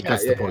 Yeah,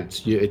 that's the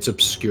point. It's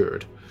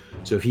obscured.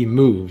 So if he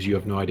moves, you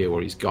have no idea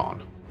where he's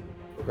gone.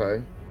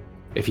 Okay.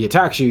 If he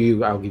attacks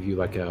you, I'll give you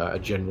like a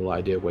general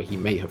idea where he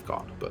may have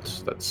gone,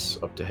 but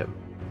that's up to him.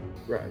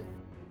 Right.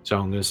 So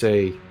I'm going to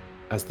say,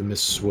 as the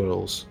mist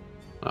swirls,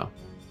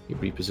 he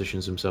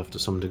repositions himself to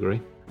some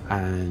degree,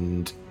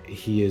 and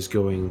he is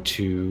going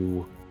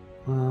to,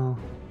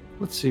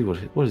 let's see,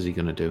 what is he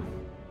going to do?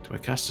 Do I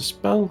cast a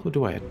spell or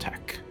do I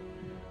attack?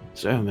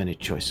 So many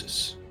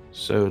choices,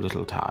 so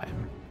little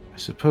time. I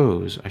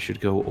suppose I should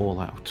go all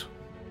out.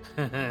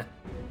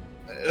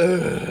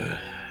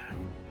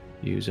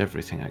 Use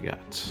everything I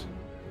got.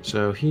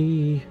 So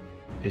he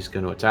is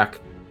going to attack,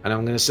 and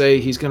I'm going to say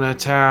he's going to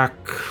attack...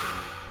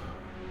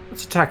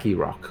 Let's attack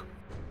E-Rock.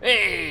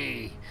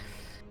 Hey!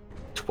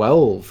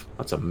 12.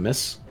 That's a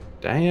miss.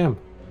 Damn.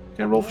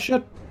 Can't roll for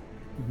shit.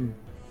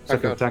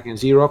 Second attack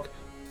against E-Rock.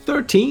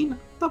 13?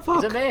 The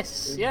fuck? It's a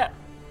miss, yeah.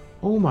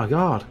 Oh my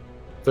god.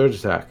 Third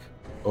attack.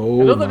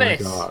 Oh Another my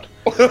miss. God.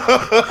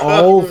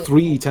 All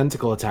 3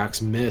 tentacle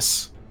attacks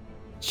miss.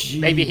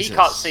 Jesus. Maybe he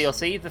can't see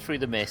us either through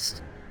the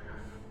mist.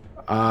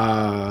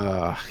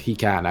 He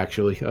can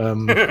actually.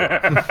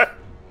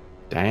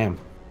 Damn.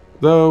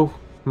 Though,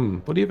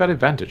 what do you have at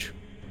advantage?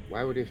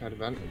 Why would he have had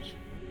advantage?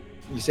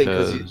 You say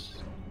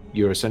because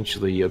you're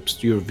essentially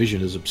your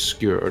vision is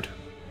obscured.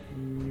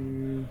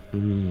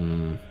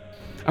 I'm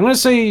gonna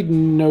say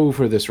no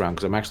for this round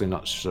because I'm actually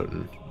not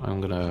certain.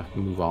 I'm gonna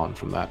move on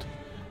from that.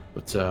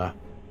 But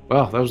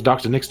well, that was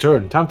Dr. Nick's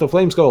turn. Time for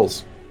Flame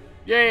Skulls.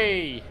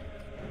 Yay!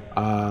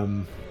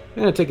 I'm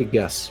gonna take a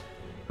guess,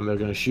 and they're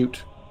gonna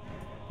shoot.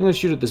 I'm gonna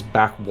shoot at this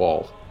back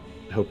wall.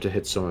 I hope to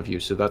hit some of you.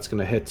 So that's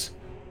gonna hit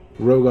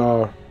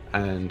Rogar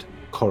and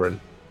Corin.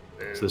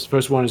 So this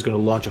first one is gonna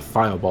launch a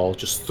fireball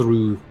just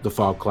through the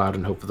fog cloud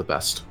and hope for the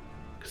best,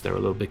 because they're a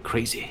little bit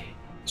crazy.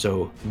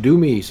 So do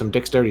me some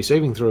dexterity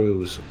saving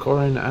throws,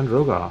 Corin and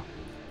Rogar.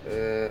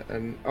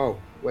 And oh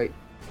wait,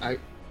 I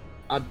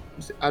add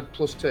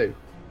 +2.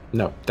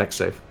 No, dex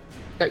save.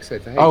 Dex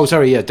save for haste. Oh,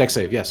 sorry, yeah, dex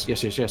save. Yes,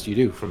 you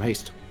do, from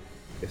haste.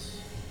 Yes.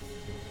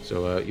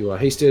 So you are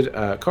hasted.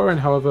 Corin,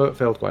 however,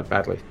 failed quite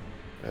badly.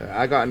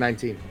 I got a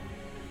 19.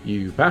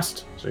 You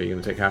passed, so you're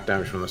going to take half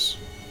damage from this.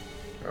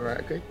 All right,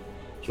 okay.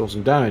 Let's roll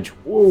some damage.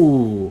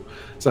 Whoa!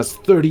 So that's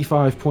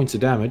 35 points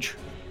of damage.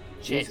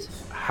 Shit.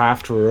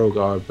 Half to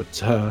Rogar,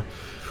 but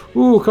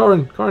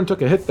Corin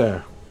took a hit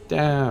there.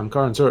 Damn,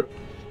 Corin's hurt.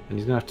 And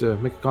he's going to have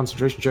to make a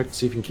concentration check to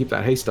see if he can keep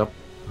that haste up.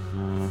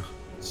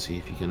 Let's see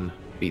if he can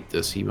beat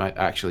this. He might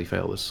actually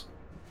fail this.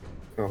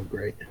 Oh,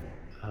 great.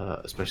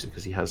 Especially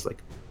because he has,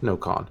 like, no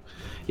con.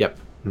 Yep.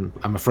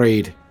 I'm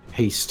afraid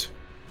haste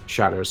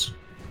shatters.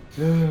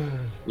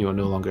 You are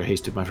no longer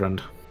hasted, my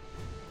friend.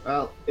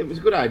 Well, it was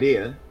a good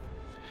idea.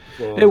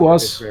 It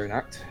was.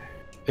 Act.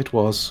 It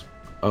was.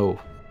 Oh.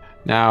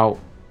 Now,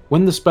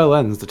 when the spell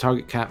ends, the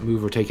target can't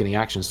move or take any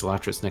actions till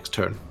after its next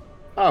turn.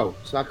 Oh,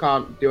 so I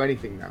can't do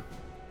anything now.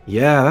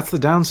 Yeah, that's the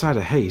downside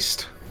of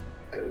haste.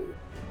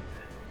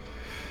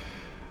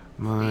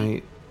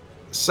 My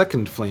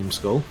second Flame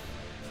Skull,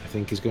 I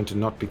think, is going to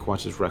not be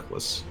quite as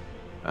reckless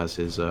as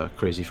his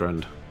crazy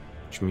friend.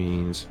 Which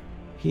means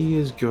he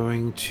is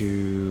going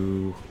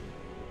to...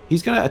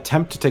 He's going to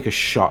attempt to take a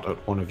shot at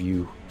one of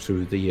you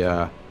through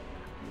the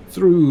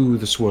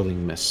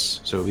swirling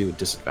mist. So it'll be with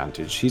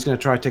disadvantage. He's going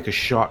to try to take a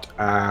shot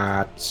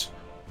at...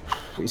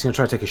 He's going to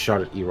try to take a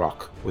shot at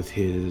Erock with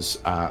his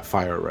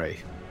fire ray.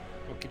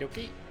 Okie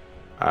dokie.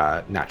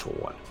 Natural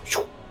one.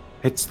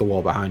 Hits the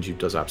wall behind you,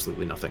 does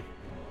absolutely nothing.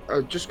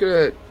 I'm just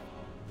going to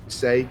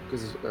say,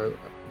 because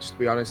just to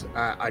be honest,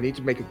 I need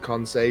to make a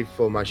con save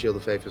for my Shield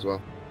of Faith as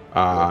well.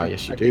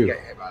 Yes, you do. Get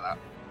hit by that.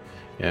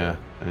 Yeah,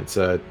 and it's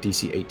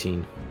DC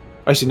 18.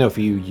 Actually, no,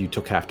 for you, you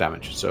took half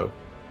damage, so...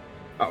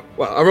 Oh,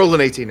 well, I rolled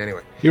an 18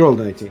 anyway. You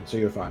rolled an 18, so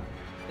you're fine.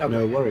 Okay.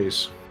 No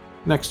worries.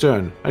 Next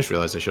turn. I just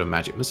realized I should have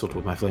magic missiled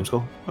with my flame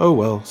skull. Oh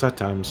well, sad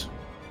times.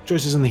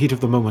 Choices in the heat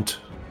of the moment.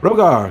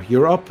 Rogar,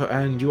 you're up,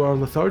 and you are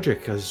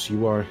lethargic as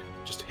you are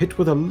just hit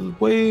with a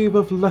wave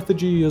of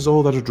lethargy as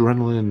all that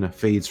adrenaline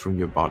fades from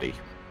your body.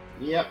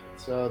 Yep,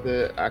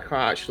 so I can't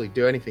actually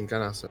do anything,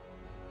 can I? So...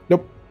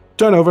 Nope.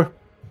 Turn over.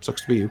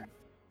 Sucks to be you.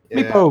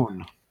 Yeah.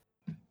 Meatbone.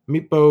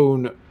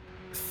 Meatbone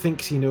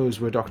thinks he knows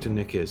where Dr.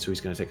 Nick is, so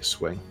he's going to take a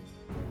swing.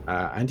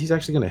 And he's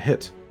actually going to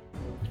hit.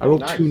 I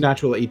rolled nice. 2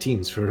 natural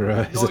 18s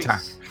for his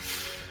attack.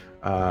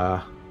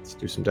 Let's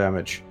do some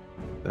damage.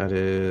 That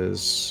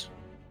is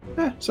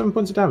 7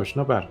 points of damage.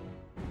 Not bad.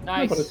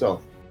 Nice. Not bad at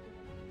all.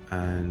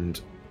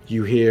 And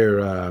you hear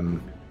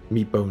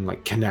Meatbone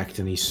like connect,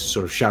 and he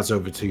sort of shouts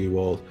over to you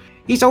all,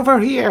 "He's over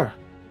here,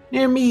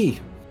 near me!"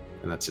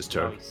 And that's his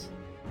turn. Nice.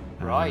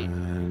 Right.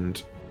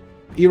 And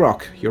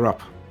Erock, you're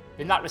up.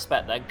 In that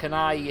respect, then, can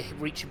I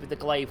reach with the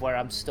glaive where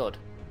I'm stood?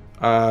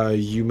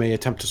 You may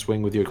attempt to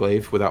swing with your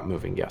glaive without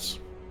moving, yes.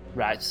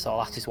 Right, so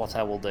that is what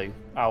I will do.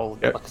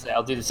 Like I say,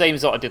 I'll do the same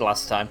as what I did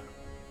last time.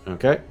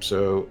 Okay,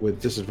 so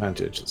with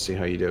disadvantage, let's see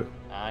how you do.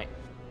 Alright.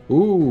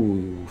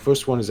 Ooh,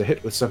 first one is a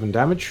hit with 7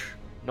 damage.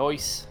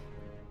 Nice.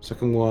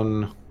 Second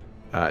one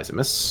is a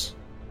miss.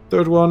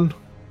 Third one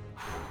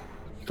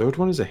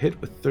is a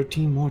hit with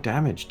 13 more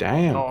damage.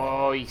 Damn.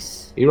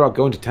 Nice. Erock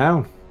going to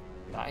town.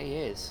 That he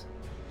is.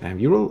 Damn,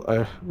 you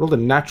rolled a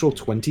natural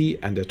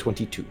 20 and a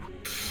 22.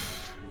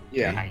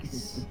 Yeah.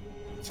 Nice.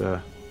 So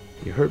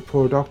you hurt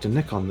poor Dr.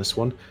 Nick on this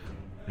one,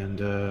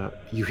 and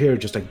you hear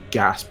just a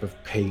gasp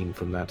of pain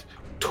from that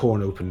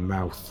torn open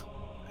mouth.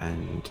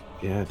 And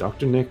yeah,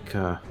 Dr. Nick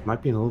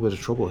might be in a little bit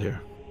of trouble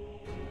here.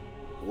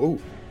 Whoa.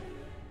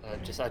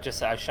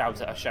 I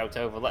shout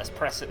over. Let's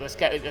press it. Let's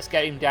get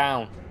him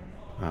down.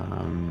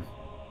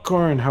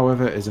 Corin,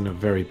 however, is in a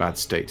very bad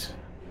state,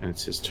 and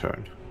it's his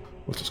turn.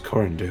 What does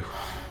Corin do?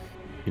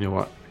 You know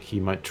what? He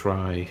might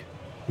try.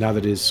 Now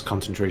that his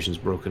concentration's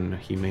broken,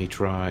 he may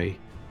try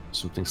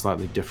something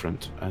slightly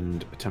different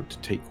and attempt to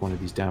take one of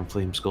these damn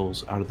flame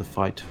skulls out of the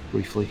fight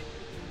briefly.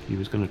 He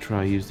was going to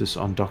try use this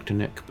on Dr.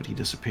 Nick, but he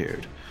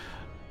disappeared.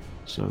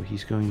 So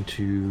he's going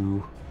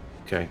to...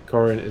 Okay,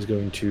 Corin is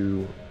going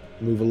to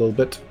move a little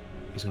bit.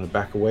 He's going to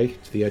back away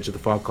to the edge of the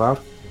fog cloud,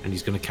 and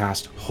he's going to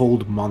cast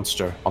Hold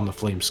Monster on the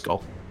flame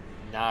skull.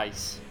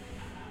 Nice.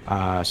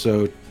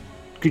 So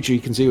creature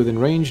you can see within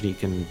range, and you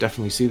can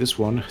definitely see this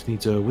one,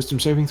 needs a wisdom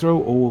saving throw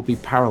or will be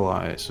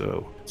paralyzed.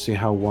 So let's see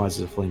how wise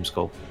is a flame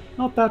skull.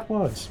 Not that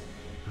wise.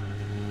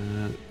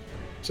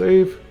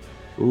 Save.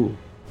 Ooh,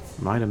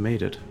 might have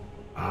made it.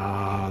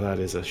 That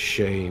is a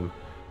shame.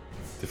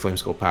 The flame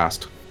skull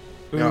passed.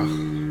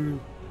 Oh.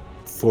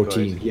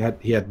 14.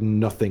 He had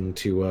nothing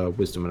to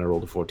wisdom, and I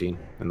rolled a 14,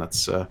 and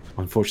that's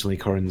unfortunately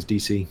Corin's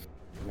DC.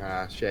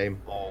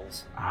 Shame.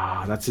 Balls.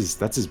 That's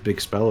his big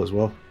spell as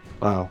well.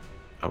 Wow.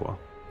 Oh well.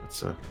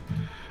 It's a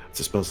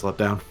spell slot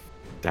down.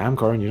 Damn,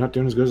 Corin, you're not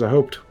doing as good as I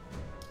hoped.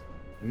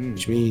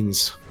 Which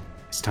means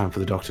it's time for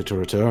the doctor to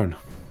return.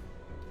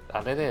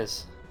 And it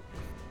is.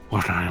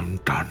 When I am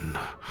done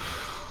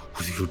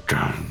with you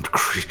damned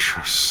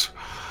creatures,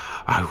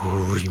 I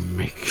will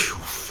remake you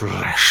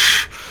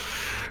flesh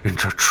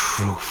into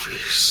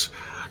trophies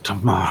to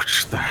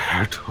march the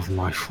head of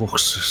my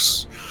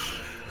forces.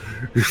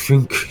 You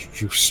think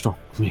you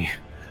stopped me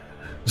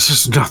This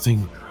is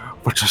nothing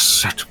but a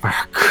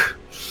setback.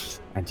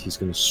 And he's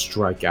going to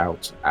strike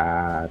out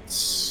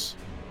at...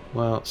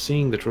 Well,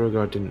 seeing that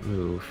Rogar didn't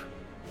move,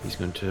 he's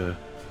going to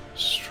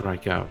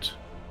strike out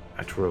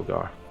at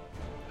Rogar.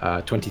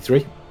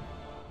 23.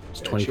 It's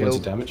 20 points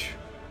of damage.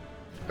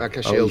 Like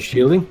a shield.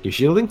 Oh, you're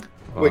shielding?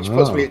 Which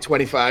puts me at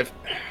 25.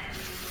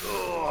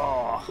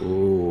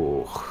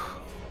 Ooh.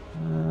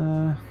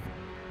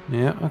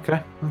 Yeah,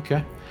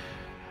 okay.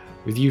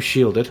 With you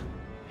shielded,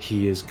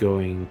 he is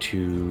going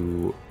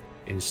to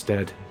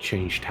instead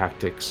change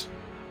tactics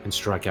and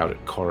strike out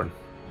at Corrin.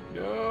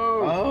 No.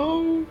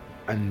 Oh.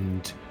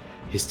 And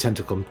his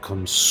tentacle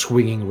comes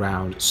swinging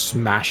round,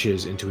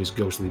 smashes into his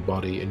ghostly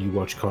body, and you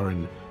watch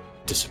Corrin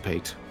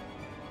dissipate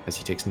as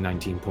he takes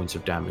 19 points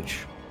of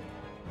damage.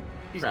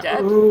 He's dead.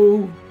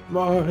 Oh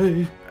my!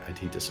 And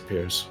he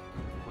disappears.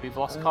 We've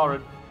lost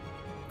Corrin.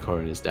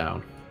 Corrin is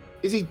down.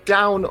 Is he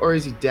down or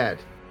is he dead?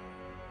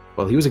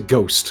 Well, he was a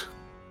ghost.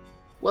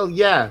 Well,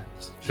 yeah.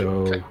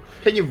 So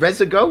can you res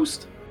a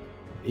ghost?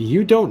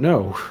 You don't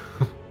know.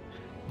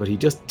 But he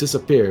just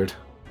disappeared.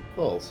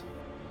 Balls.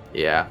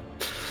 Yeah.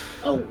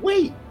 Oh,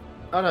 wait.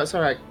 Oh, no, it's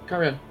alright.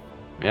 Carry on.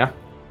 Yeah?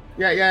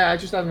 Yeah, I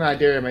just had an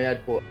idea in my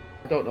head, but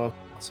I don't know.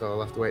 So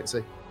I'll have to wait and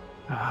see.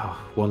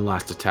 Oh, one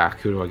last attack.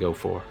 Who do I go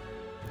for?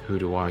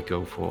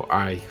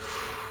 I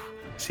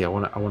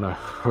want to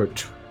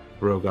hurt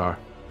Rogar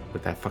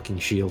with that fucking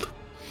shield.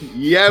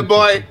 Yeah,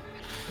 boy.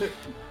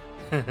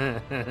 I'm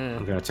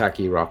going to attack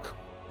E-Rock.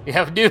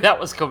 Yeah, I knew that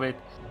was coming.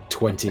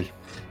 20.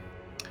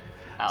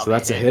 So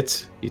that's a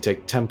hit. You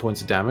take 10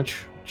 points of damage,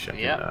 which I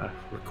can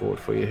record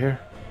for you here.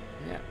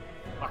 Yeah.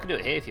 I can do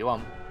it here if you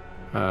want.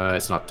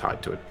 It's not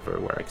tied to it for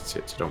where I can see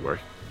it, so don't worry.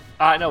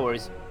 Alright, no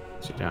worries.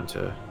 So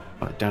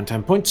down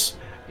 10 points.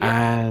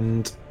 Yeah.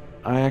 And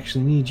I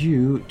actually need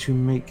you to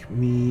make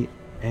me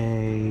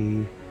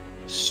a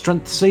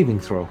strength saving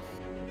throw.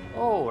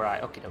 Oh,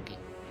 right. Okie dokie.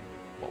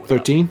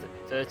 13?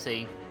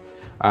 13.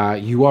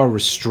 You are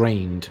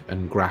restrained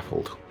and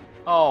grappled.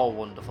 Oh,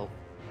 wonderful.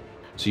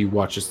 So you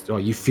watch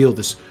you feel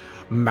this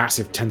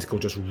massive tentacle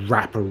just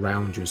wrap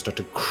around you and start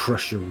to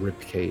crush your rib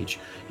cage.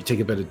 You take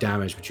a bit of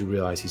damage, but you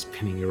realize he's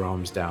pinning your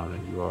arms down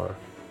and you are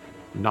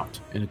not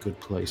in a good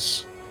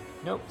place.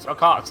 Nope, so I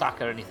can't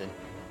attack or anything.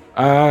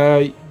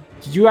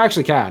 You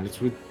actually can.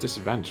 It's with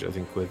disadvantage, I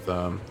think. With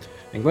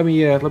let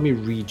me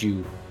read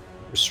you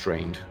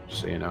restrained,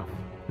 just so you know.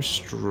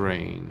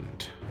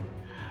 Restrained.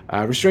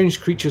 Restrained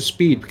creature's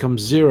speed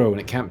becomes 0 and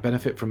it can't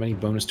benefit from any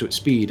bonus to its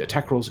speed.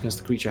 Attack rolls against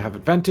the creature have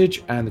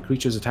advantage, and the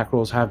creature's attack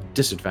rolls have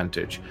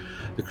disadvantage.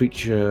 The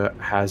creature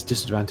has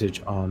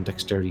disadvantage on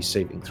dexterity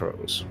saving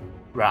throws.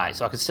 Right,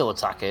 so I can still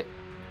attack it.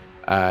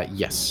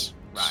 Yes.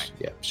 Right.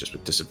 Yeah, it's just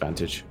with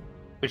disadvantage.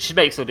 Which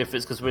makes no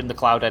difference because we're in the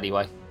cloud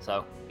anyway,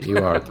 so... You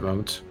are at the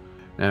moment.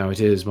 Now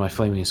it is my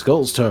Flaming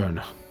Skull's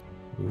turn.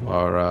 Who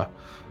are,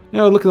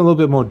 looking a little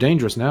bit more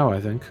dangerous now, I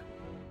think.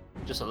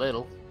 Just a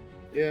little.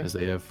 Yeah. As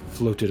they have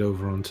floated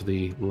over onto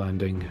the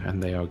landing,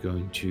 and they are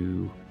going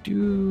to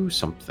do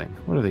something.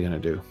 What are they going to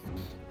do?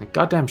 The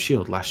goddamn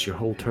shield lasts your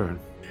whole turn.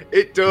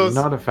 It does.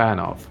 I'm not a fan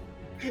of.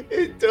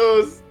 It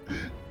does.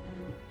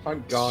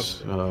 Thank God.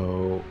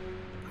 So,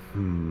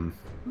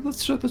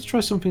 let's try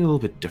something a little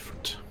bit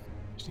different.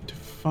 Just need to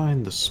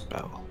find the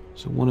spell.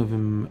 So one of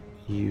them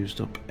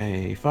used up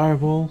a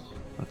fireball.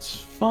 That's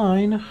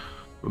fine.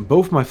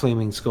 Both my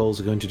Flaming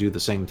Skulls are going to do the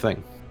same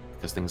thing,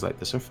 because things like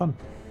this are fun.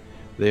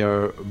 They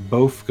are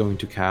both going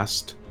to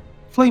cast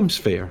Flame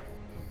Sphere.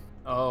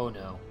 Oh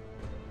no.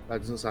 That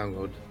doesn't sound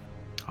good.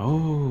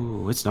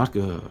 Oh, it's not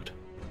good.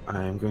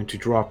 I am going to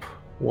drop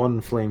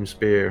one Flame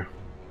Spear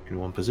in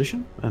one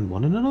position and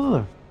one in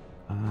another.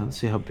 Let's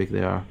see how big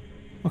they are.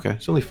 Okay,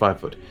 it's only 5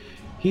 foot.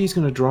 He's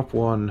going to drop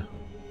one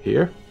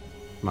here.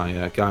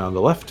 My guy on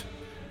the left.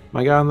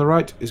 My guy on the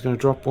right is going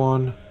to drop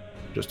one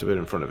just a bit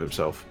in front of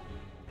himself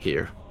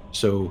here.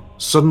 So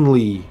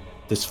suddenly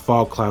this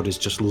fog cloud is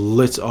just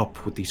lit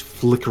up with these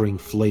flickering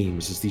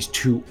flames as these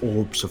two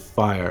orbs of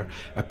fire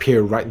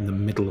appear right in the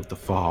middle of the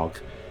fog.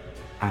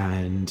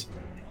 And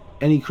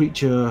any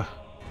creature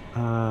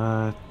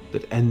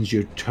that ends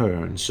your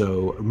turn.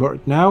 So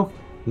now,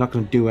 not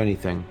going to do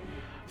anything.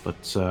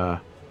 But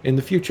in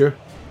the future,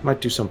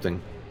 might do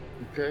something.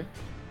 Okay.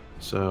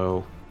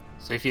 So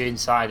if you're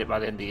inside it by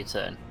the end of your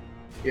turn?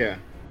 Yeah.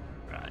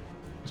 Right.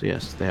 So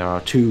yes, there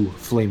are two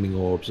flaming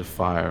orbs of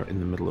fire in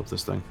the middle of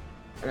this thing.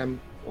 And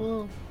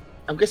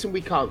I'm guessing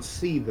we can't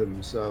see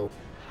them, so...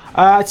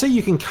 I'd say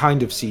you can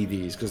kind of see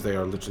these, because they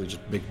are literally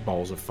just big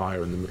balls of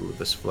fire in the middle of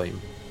this flame.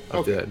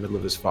 The middle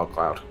of this fog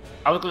cloud.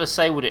 I was going to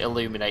say, would it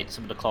illuminate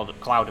some of the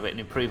cloud a bit and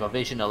improve our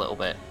vision a little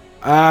bit?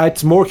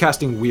 It's more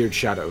casting weird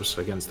shadows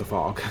against the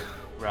fog.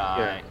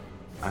 Right.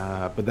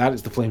 Yeah. But that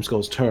is the Flame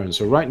Skull's turn.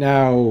 So right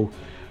now,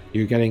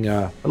 you're getting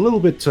a little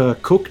bit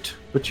cooked,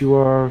 but you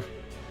are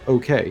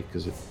okay,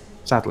 because it,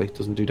 sadly,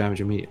 doesn't do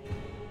damage immediately.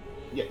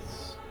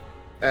 Yes.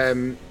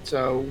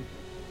 So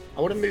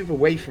I want to move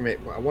away from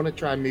it, but I want to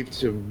try and move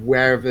to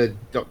wherever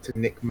Dr.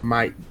 Nick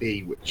might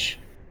be, which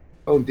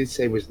Owen did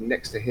say was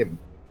next to him.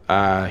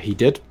 He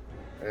did.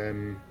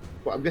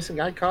 but I'm guessing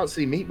I can't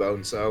see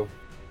Meatbone, so...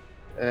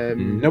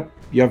 Nope,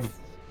 you have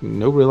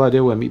no real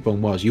idea where Meatbone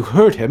was. You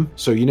heard him,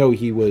 so you know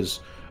he was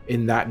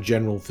in that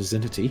general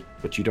vicinity,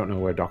 but you don't know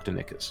where Dr.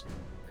 Nick is.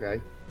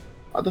 Okay.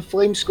 Are the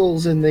flame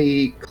skulls in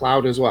the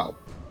cloud as well?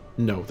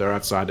 No, they're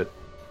outside it.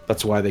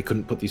 That's why they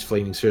couldn't put these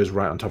flaming spheres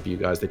right on top of you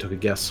guys. They took a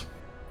guess.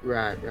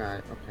 Right,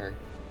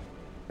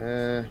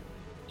 okay.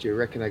 Do you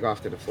reckon I go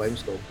after the flame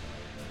skull?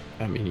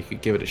 I mean, you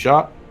could give it a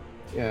shot.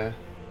 Yeah.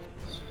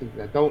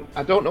 I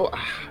don't know.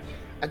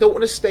 I don't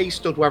want to stay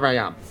stood where I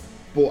am,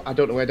 but I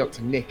don't know where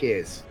Dr. Nick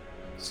is.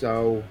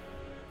 So,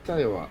 tell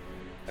you what.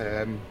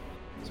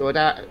 So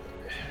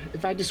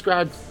if I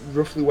described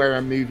roughly where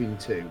I'm moving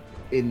to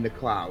in the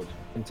cloud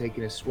and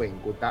taking a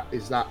swing,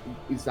 is that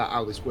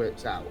how this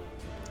works out?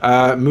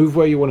 Move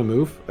where you want to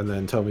move, and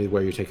then tell me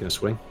where you're taking a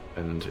swing.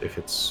 And if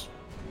it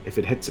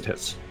hits, it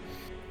hits.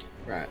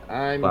 Right.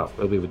 Well,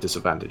 it'll be with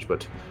disadvantage,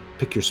 but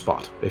pick your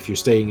spot. If you're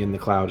staying in the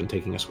cloud and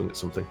taking a swing at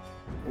something.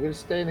 I'm going to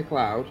stay in the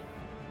cloud.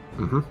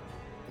 Mm-hmm.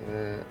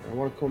 I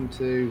want to come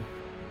to,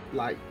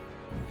 like,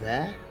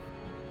 there.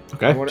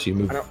 Okay, so you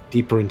move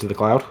deeper into the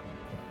cloud.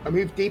 I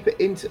move deeper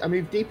into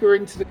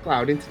the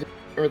cloud, into the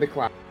center of the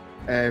cloud.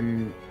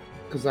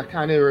 Because I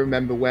kind of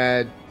remember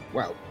where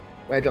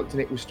Dr.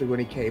 Nick was stood when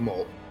he came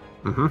up.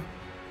 Mm-hmm.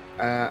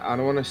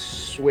 And I want to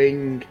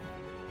swing,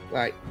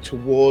 like,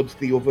 towards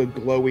the other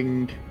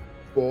glowing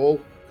ball,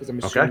 because I'm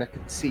assuming I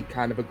can see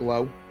kind of a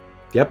glow.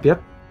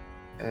 Yep.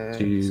 So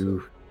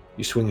you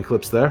swing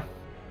Eclipse there?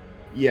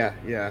 Yeah.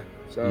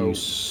 So you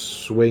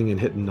swing and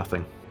hit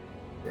nothing.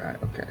 Right,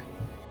 okay.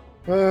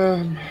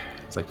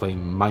 It's like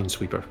playing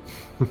Minesweeper.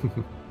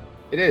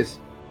 It is.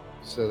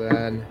 So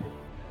then,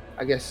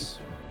 I guess,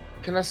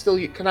 can I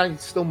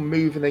still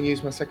move and then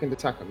use my second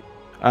attack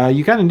on?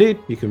 You can indeed.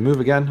 You can move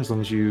again as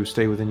long as you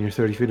stay within your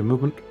 30 feet of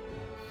movement.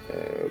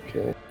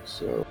 Okay,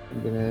 so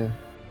I'm gonna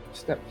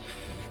step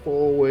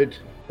forward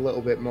a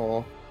little bit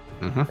more.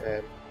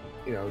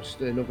 Mm-hmm.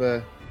 Just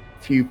another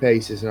few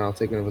paces, and I'll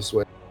take another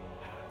swing.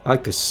 I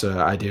like this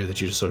idea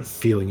that you're just sort of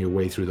feeling your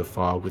way through the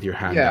fog with your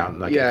hand down,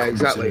 like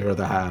exactly. In your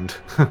other hand.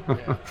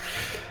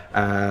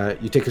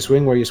 You take a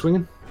swing. Where are you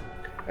swinging?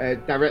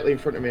 Directly in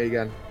front of me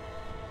again.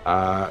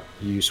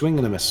 You swing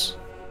and a miss.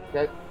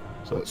 Okay.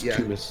 So it's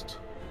 2 missed.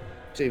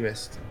 2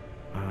 missed.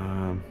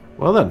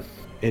 Well then,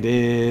 it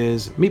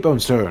is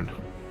Meatbone's turn.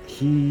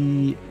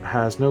 He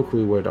has no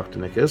clue where Dr.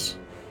 Nick is,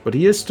 but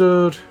he is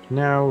stood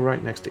now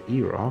right next to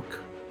E-Rock.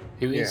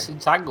 Who is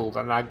entangled,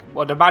 and I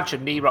would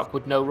imagine E-Rock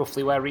would know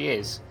roughly where he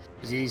is,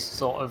 because he's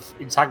sort of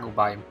entangled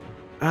by him.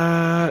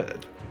 I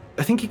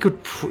think he could.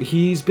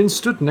 He's been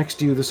stood next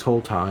to you this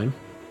whole time.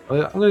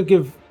 I'm going to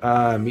give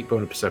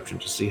Meatbone a perception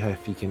to see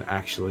if he can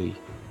actually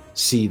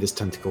see this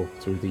tentacle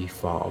through the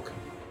fog.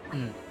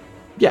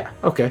 Yeah,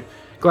 okay.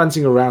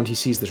 Glancing around, he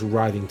sees this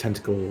writhing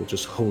tentacle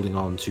just holding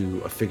on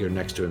to a figure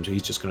next to him, so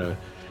he's just going to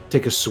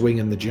take a swing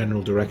in the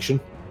general direction.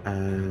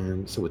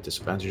 And so with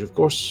disadvantage, of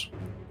course,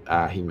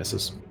 he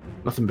misses.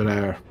 Nothing but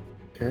air.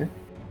 Okay.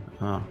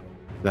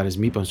 That is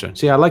Meatbone's turn.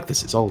 See, I like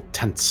this. It's all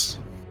tense.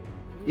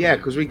 Yeah,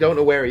 because we don't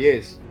know where he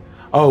is.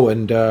 Oh,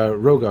 and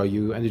Rogar,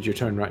 you ended your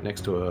turn right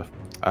next to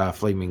a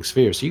flaming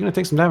sphere, so you're going to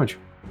take some damage.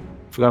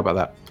 Forgot about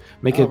that.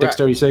 Make a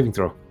dexterity saving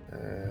throw.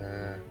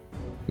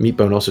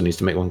 Meatbone also needs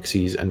to make one because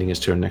he's ending his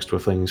turn next to a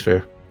flaming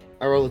sphere.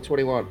 I rolled a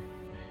 21.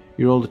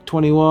 You rolled a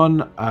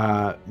 21.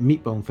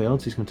 Meatbone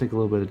failed, so he's going to take a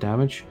little bit of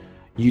damage.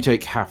 You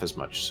take half as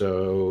much,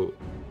 so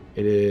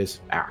it is...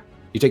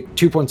 You take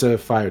 2 points of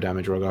fire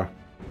damage, Rogar.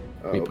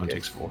 Meatbone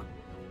takes 4.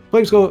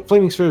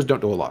 Flaming spheres don't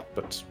do a lot,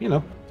 but,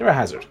 they're a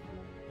hazard.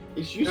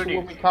 It's useful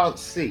when we can't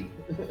see.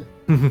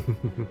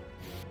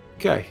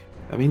 Okay,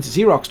 that means it's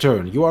E-Rock's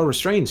turn. You are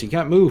restrained, so you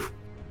can't move.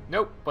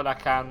 Nope, but I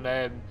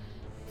can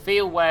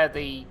feel where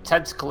the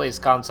tentacle is,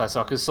 can't I?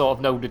 So I can sort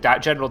of know the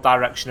general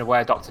direction of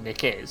where Dr.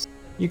 Nick is.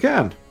 You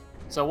can.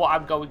 So what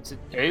I'm going to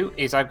do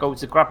is I'm going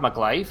to grab my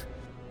glaive.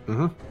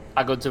 Mm-hmm.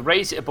 I'm going to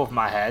raise it above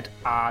my head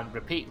and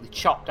repeatedly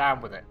chop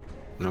down with it.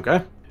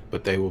 Okay,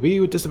 but they will be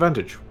with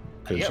disadvantage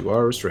because you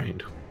are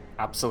restrained.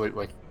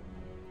 Absolutely.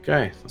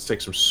 Okay, let's take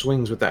some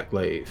swings with that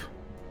glaive.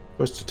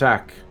 First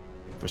attack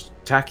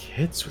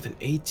hits with an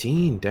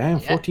 18. Damn,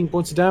 14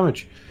 points of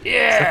damage.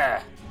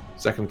 Yeah!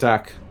 Second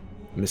attack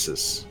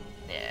misses.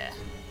 Yeah.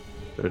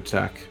 Third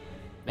attack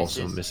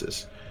also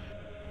misses.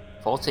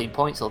 14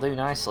 points will do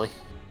nicely.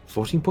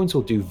 14 points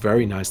will do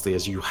very nicely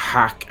as you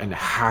hack and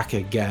hack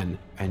again,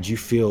 and you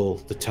feel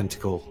the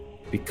tentacle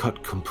be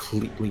cut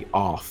completely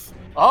off.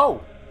 Oh!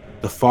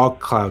 The fog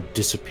cloud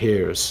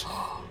disappears,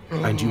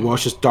 and you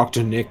watch as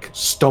Dr. Nick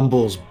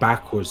stumbles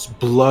backwards,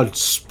 blood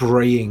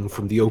spraying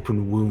from the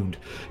open wound.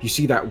 You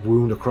see that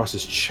wound across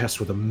his chest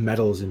where the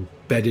metal is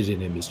embedded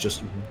in him is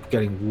just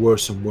getting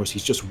worse and worse.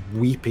 He's just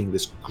weeping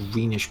this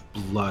greenish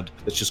blood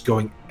that's just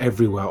going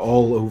everywhere,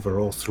 all over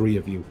all three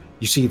of you.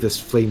 You see this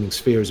flaming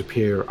spheres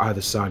appear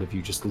either side of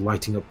you, just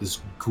lighting up this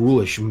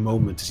ghoulish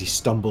moment as he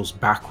stumbles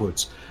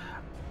backwards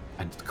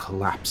and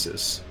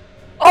collapses.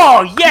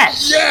 Oh,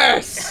 yes!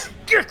 Yes!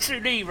 Get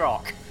to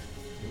E-Rock!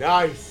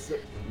 Nice.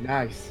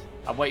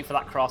 I'm waiting for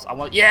that cross.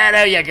 Yeah,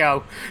 there you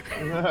go.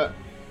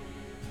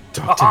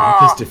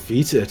 Dr. Nick is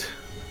defeated.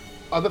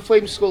 Are the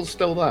flame skulls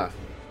still there?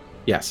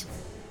 Yes.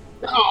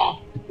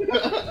 Oh!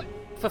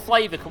 For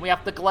flavour, can we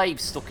have the glaive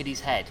stuck in his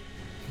head?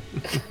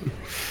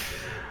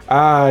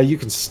 You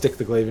can stick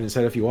the glaive in his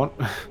head if you want.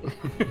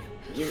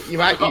 You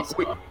might.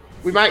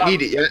 We might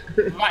need it yet.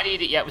 We might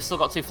need it yet. We've still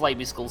got 2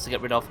 flaming skulls to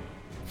get rid of.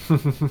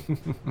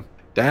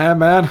 Damn,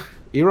 man.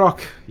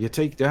 Erok, you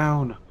take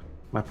down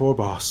my poor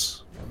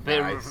boss.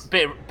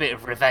 Bit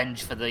of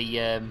revenge for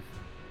the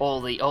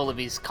all of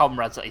his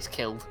comrades that he's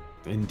killed.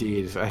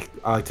 Indeed. I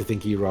like to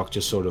think Erok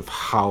just sort of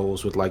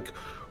howls with like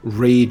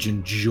rage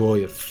and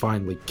joy at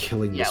finally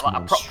killing this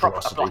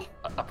monstrosity.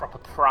 A proper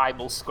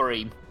primal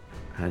scream.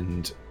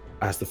 And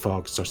as the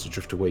fog starts to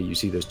drift away, you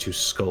see those 2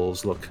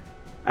 skulls look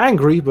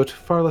angry, but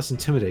far less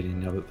intimidating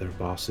now that their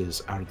boss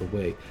is out of the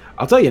way.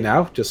 I'll tell you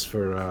now, just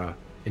for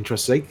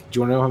interest's sake, do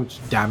you want to know how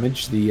much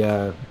damage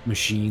the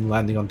machine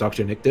landing on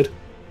Dr. Nick did?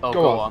 Oh,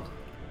 go on.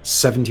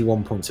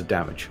 71 points of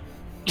damage.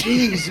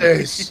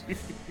 Jesus!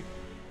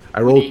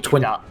 I rolled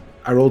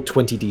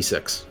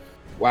 20d6.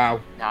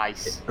 Wow.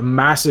 Nice. A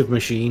massive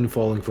machine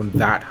falling from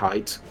that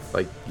height.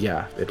 Like,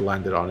 yeah, it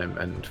landed on him,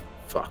 and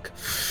fuck.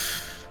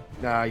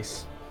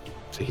 Nice.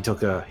 So he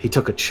took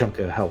a chunk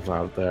of health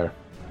out there.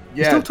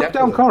 Yeah, he still took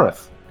down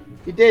Korath.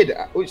 He did,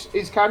 which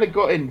is kind of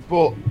gutting,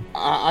 but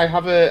I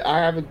have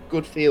a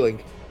good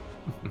feeling.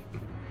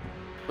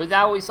 But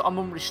now he's on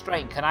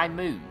unrestrained. Can I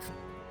move?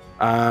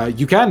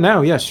 You can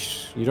now.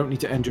 Yes, you don't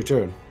need to end your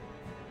turn.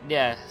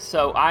 Yeah.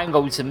 So I'm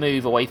going to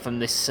move away from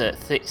this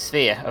thick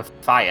sphere of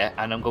fire,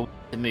 and I'm going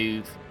to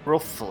move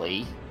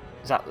roughly.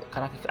 Is that?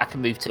 I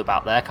can move to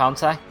about there,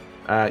 can't I?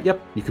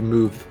 Yep, you can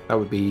move. That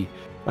would be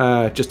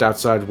just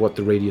outside of what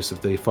the radius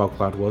of the fog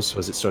cloud was. So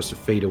as it starts to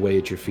fade away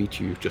at your feet,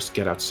 you just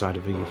get outside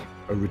of the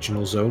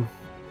original zone.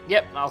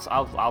 Yep,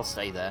 I'll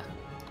stay there.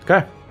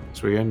 Okay,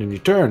 so you're ending your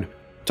turn.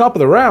 Top of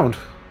the round,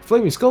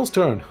 Flaming Skull's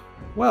turn.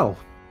 Well,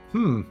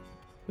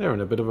 they're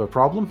in a bit of a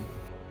problem.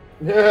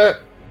 Their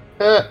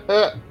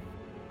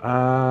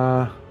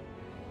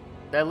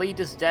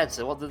leader's dead,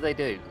 so what do they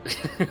do?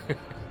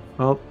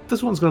 Well,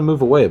 this one's going to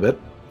move away a bit,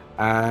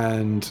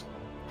 and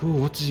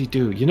what does he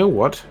do? You know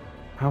what?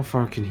 How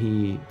far can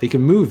he? They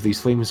can move these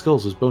Flaming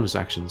Skulls as bonus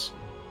actions.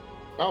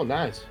 Oh,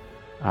 nice.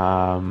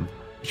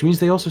 Which means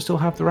they also still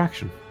have their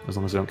action, as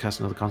long as they don't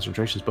cast another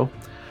concentration spell.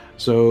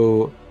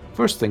 So,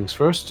 first things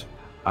first,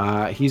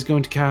 he's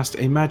going to cast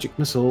a magic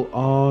missile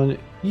on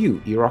you,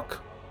 Erok.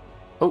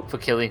 Oh, for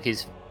killing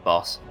his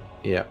boss.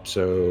 Yeah,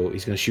 so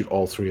he's going to shoot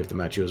all 3 of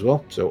them at you as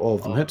well. So all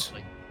of them hit.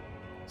 Lovely.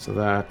 So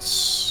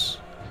that's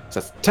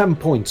 10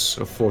 points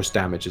of force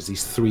damage as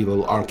these 3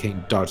 little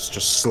arcane darts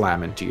just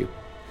slam into you.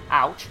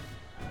 Ouch.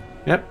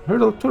 Yep,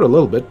 hurt a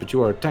little bit, but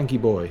you are a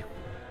tanky boy.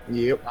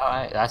 Yep.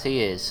 Alright, that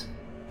he is.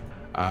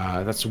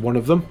 That's one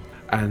of them.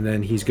 And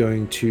then he's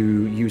going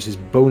to use his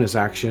bonus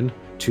action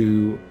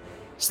to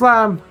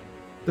slam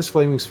this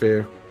flaming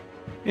sphere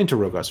into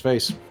Rogar's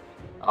face.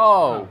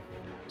 Oh.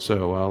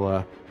 So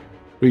I'll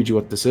read you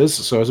what this is.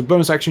 So as a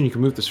bonus action, you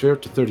can move the sphere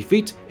up to 30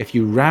 feet. If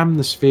you ram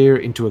the sphere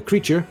into a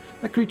creature,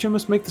 that creature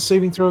must make the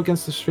saving throw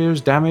against the sphere's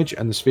damage,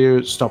 and the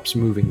sphere stops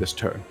moving this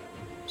turn.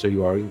 So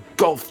you are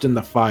engulfed in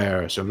the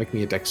fire, so make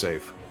me a dex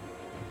save.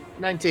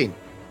 19.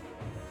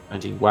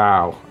 19.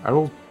 Wow. I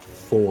rolled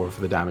 4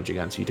 for the damage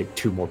again, so you take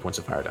 2 more points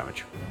of fire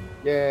damage.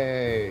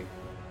 Yay.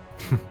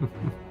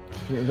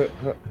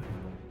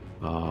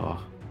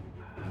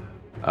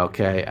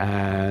 Okay,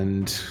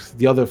 and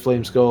the other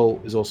Flame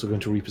Skull is also going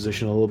to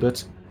reposition a little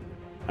bit,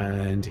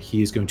 and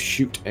he is going to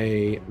shoot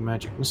a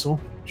magic missile,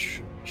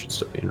 which he should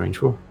still be in range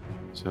for.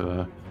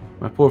 So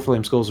my poor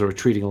Flame Skulls are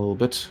retreating a little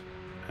bit,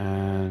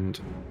 and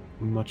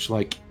much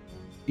like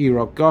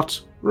Erok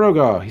got,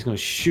 Rogar, he's going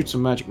to shoot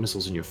some magic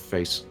missiles in your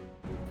face.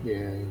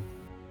 Yay.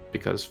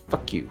 Because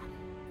fuck you.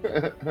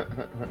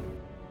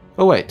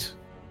 Oh wait.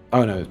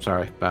 Oh no,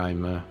 sorry,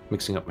 I'm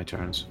mixing up my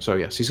turns. So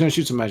yes, he's going to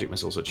shoot some magic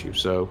missiles at you,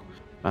 so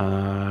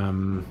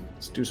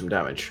let's do some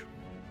damage.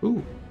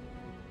 Ooh.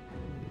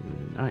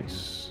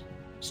 Nice.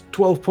 It's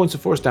 12 points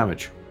of force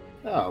damage.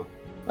 Oh,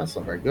 that's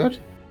not very good.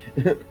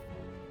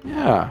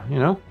 Yeah,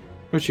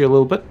 hurt you a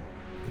little bit.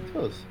 It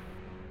does.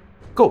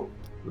 Cool.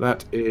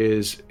 That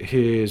is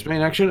his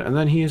main action, and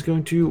then he is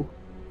going to...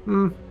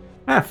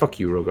 fuck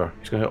you, Rogar.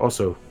 He's going to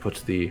also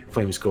put the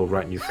Flaming Skull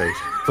right in your face.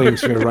 Flaming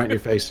Sphere right in your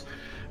face.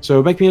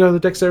 So make me another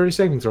dexterity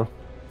saving throw.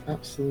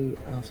 Absolute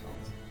assholes.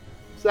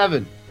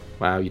 7.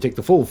 Wow, you take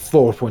the full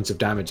 4 points of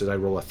damage as I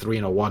roll a 3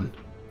 and a 1.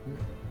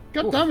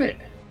 God damn it.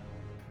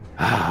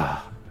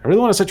 I really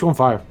want to set you on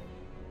fire.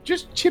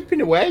 Just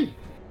chipping away.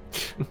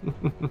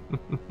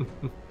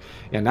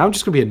 Yeah, now I'm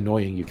just going to be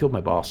annoying. You killed my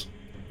boss.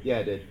 Yeah,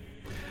 I did.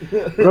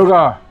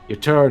 Rogar, your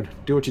turn.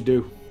 Do what you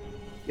do.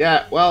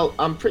 Yeah, well,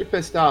 I'm pretty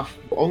pissed off.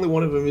 But only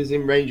one of them is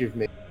in range of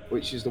me,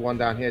 which is the one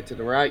down here to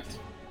the right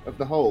of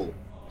the hole.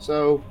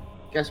 So,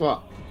 guess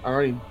what? I'm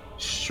running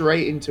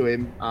straight into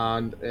him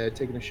and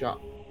taking a shot.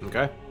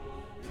 Okay.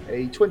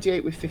 A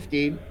 28 with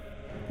 15.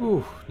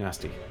 Ooh,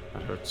 nasty.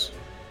 That hurts.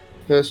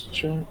 First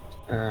shot.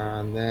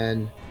 And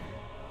then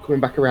Coming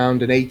back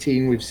around an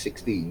 18 with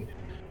 16.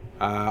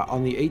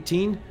 On the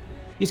 18,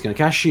 he's going to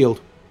cast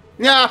shield.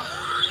 Yeah.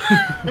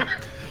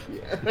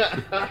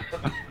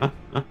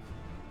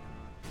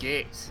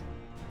 Get.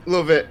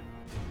 Love it.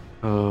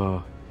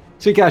 So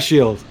you cast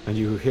shield, and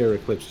you hear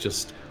Eclipse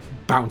just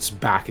bounce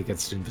back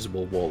against an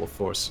invisible wall of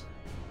force.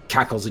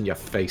 Cackles in your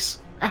face.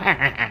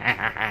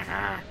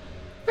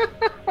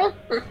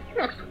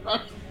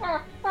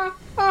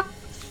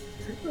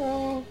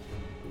 Oh,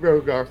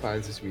 Rogar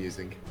finds this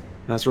amusing.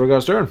 That's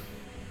Rogar's turn.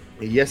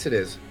 Yes, it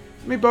is.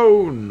 Me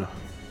bone.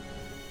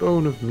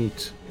 Bone of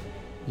meat.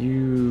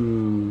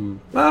 You...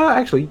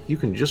 actually, you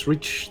can just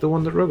reach the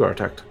one that Rogar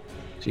attacked.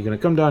 So you're going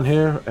to come down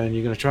here, and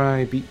you're going to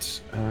try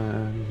beat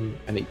an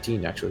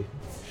 18, actually.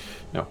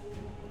 No.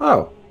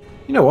 Oh,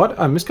 you know what?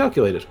 I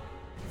miscalculated.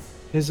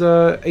 His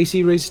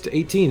AC raised to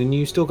 18, and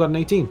you still got an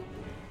 18.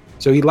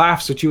 So he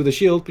laughs at you with a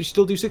shield, but you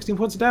still do 16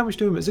 points of damage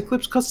to him as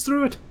Eclipse cuts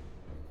through it.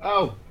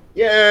 Oh,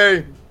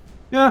 yay!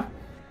 Yeah.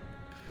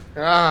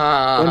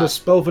 Ah. And a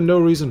spell for no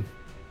reason.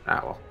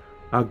 Ah, well.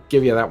 I'll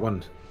give you that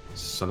one,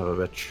 son of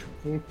a bitch.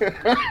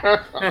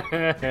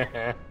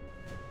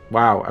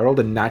 Wow, I rolled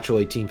a natural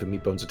 18 for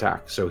Meatbone's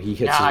attack, so he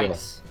hits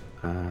as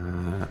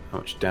well. How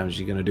much damage is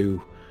he going to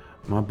do?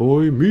 My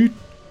boy Meat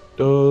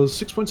does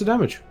 6 points of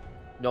damage.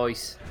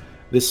 Nice.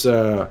 This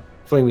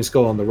flaming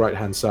skull on the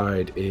right-hand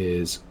side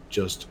is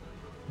just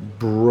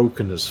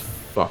broken as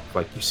fuck.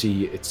 Like, you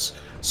see its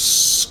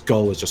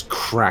skull is just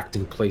cracked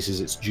in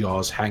places, its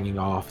jaws hanging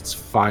off, its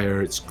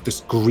fire, it's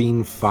this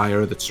green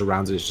fire that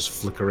surrounds it is just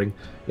flickering.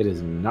 It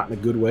is not in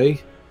a good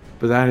way.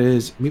 But that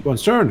is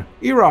Meatbone's turn.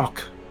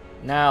 Erock!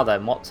 Now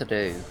then, what to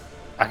do?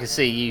 I can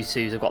see you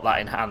two have got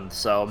that in hand,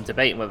 so I'm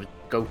debating whether to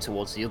go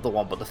towards the other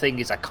one, but the thing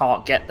is I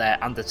can't get there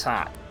and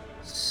attack.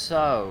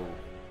 So...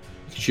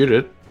 You can shoot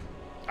it.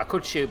 I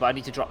could shoot, but I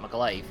need to drop my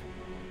glaive.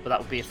 But that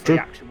would be a free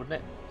action,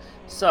 wouldn't it?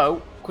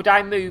 So, could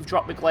I move,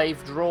 drop my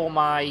glaive, draw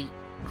my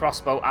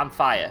crossbow, and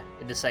fire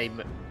in the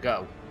same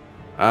go?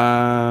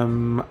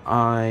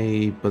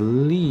 I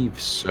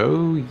believe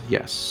so,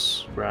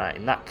 yes. Right,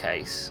 in that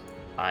case,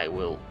 I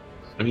will...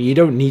 I mean, you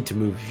don't need to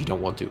move if you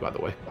don't want to, by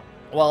the way.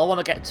 Well, I want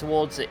to get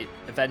towards it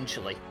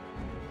eventually.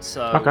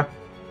 So, okay.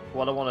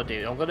 What I want to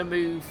do, I'm going to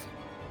move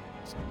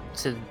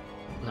to...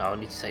 No, I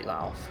need to take that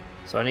off.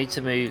 So I need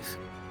to move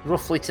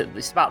roughly to...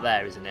 It's about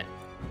there, isn't it?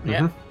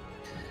 Yeah.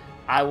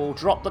 I will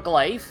drop the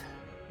glaive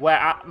where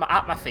at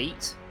my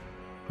feet.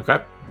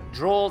 Okay.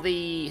 Draw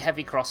the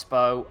heavy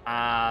crossbow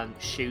and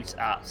shoot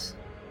at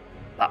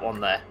that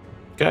one there.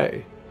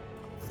 Okay.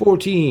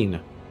 14.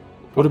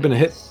 Would have been a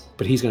hit,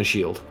 but he's going to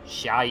shield.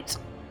 Shite.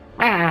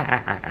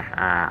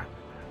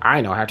 I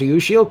know how to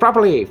use shield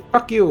properly.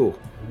 Fuck you.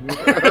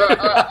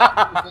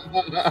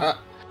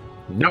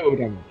 No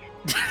damage.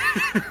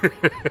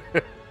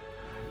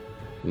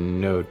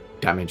 No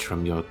damage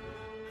from your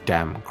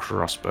damn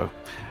crossbow.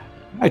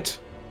 Right.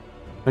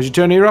 How's your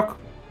turn, Erock?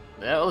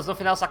 Well, there's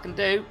nothing else I can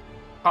do.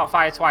 Can't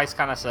fire twice,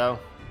 can I, so?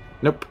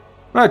 Nope.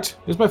 Right,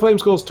 it's my Flame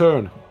Skull's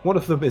turn. One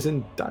of them is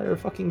in dire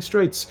fucking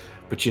straits.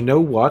 But you know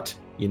what?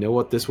 You know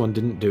what this one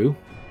didn't do?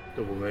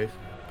 Double move.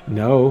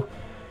 No.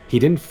 He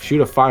didn't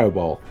shoot a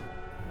fireball.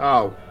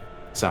 Oh.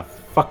 So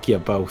fuck you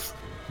both.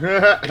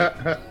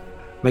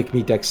 Make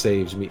me dex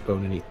saves,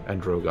 Meatbone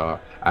and Rogar,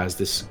 as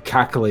this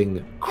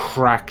cackling,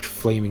 cracked,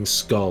 flaming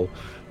skull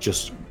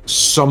just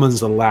summons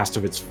the last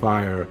of its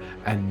fire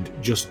and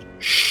just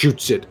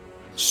shoots it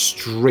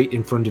straight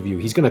in front of you.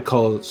 He's going to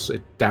cause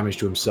damage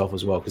to himself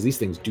as well, because these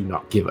things do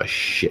not give a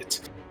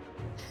shit.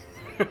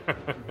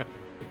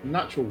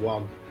 Natural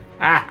one.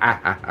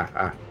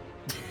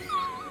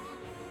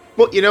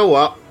 But you know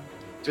what?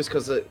 Just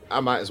because I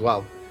might as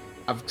well.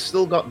 I've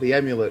still got the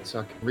amulet, so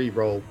I can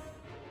re-roll.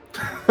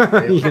 You're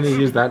going to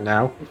use that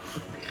now?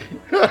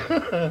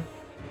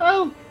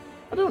 Well,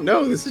 I don't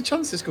know. There's a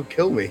chance this could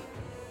kill me.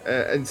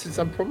 And since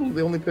I'm probably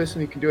the only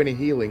person who can do any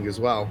healing as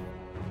well.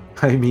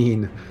 I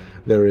mean,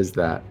 there is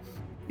that.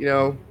 You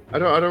know, I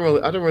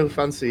don't really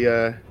fancy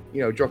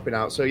dropping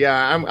out. So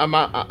yeah,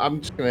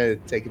 I'm just gonna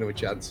take another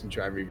chance and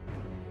try and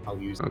I'll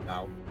use it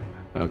now.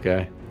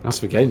 Okay. That's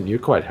forgetting you're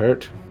quite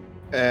hurt.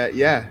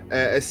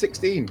 A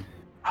 16.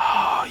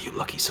 Oh, you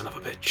lucky son of a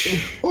bitch.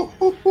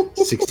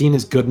 16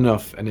 is good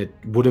enough, and it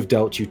would have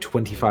dealt you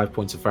 25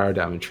 points of fire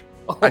damage.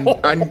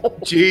 And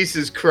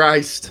Jesus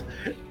Christ.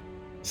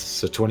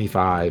 So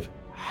 25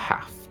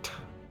 halved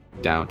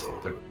down to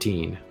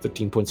 13.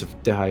 13 points of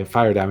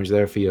fire damage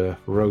there for you,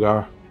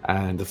 Rogar.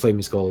 And the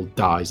Flaming Skull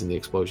dies in the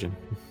explosion.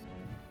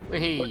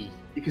 Whee.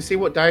 You can see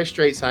what dire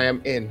straits I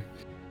am in.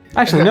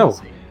 Actually, no.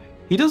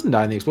 He doesn't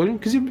die in the explosion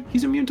because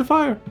he's immune to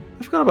fire.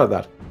 I forgot about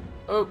that.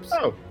 Oops.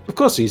 Oh. Of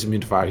course he's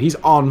immune to fire. He's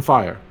on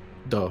fire.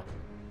 Duh.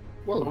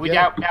 Well, we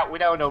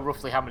don't know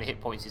roughly how many hit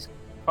points he's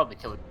probably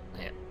killing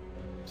hit.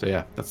 So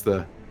yeah, that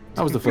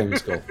was the Flaming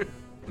Skull.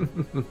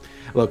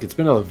 Look, it's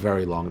been a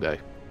very long day.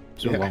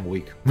 It's been a long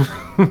week.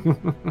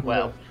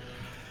 Well.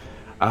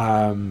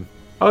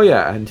 Oh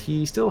yeah, and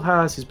he still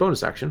has his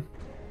bonus action.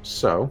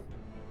 So,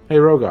 hey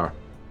Rogar.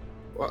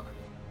 What?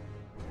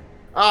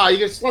 Ah, you're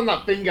gonna slam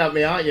that thing at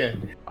me, aren't you?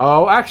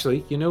 Oh,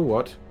 actually, you know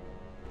what?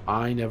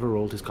 I never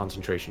rolled his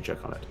concentration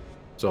check on it.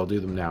 So I'll do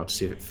them now to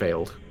see if it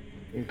failed.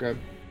 Okay.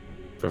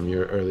 From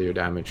your earlier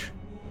damage.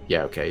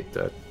 Yeah, okay.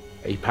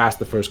 He passed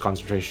the first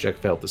concentration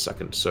check, failed the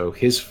second. So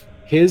his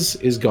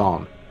is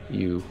gone.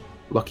 You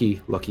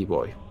lucky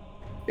boy.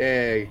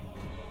 Yay.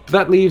 But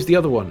that leaves the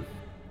other one.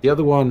 The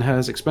other one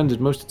has expended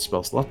most of its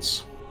spell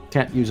slots.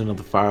 Can't use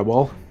another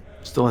fireball.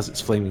 Still has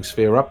its flaming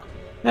sphere up.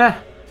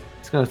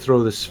 It's going to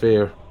throw the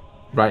sphere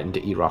right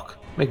into E-Rock.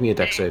 Make me a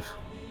dex save.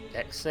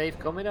 Dex save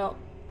coming up.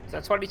 Is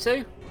that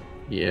 22?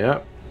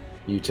 Yeah.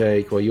 You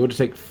take, well, you ought to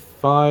take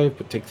 5,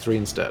 but take 3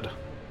 instead.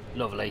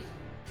 Lovely.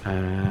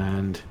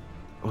 And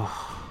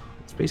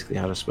it's basically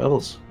out of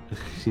spells.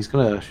 He's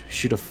going to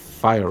shoot a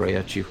fire ray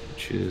at you,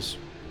 which is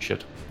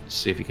shit. Let's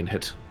see if he can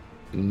hit.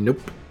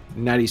 Nope.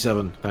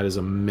 97. That is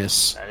a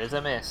miss. That is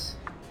a miss.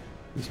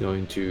 He's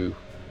going to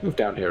move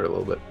down here a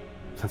little bit.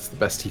 That's the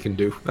best he can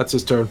do. That's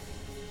his turn.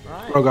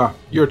 Right. Rogar,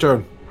 your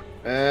turn.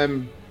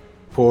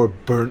 Poor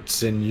burnt,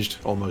 singed,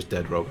 almost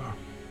dead Rogar.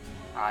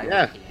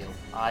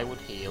 I would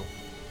heal.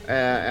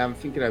 I'm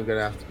thinking I'm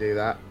gonna have to do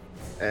that.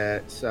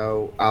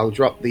 So I'll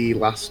drop the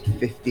last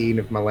 15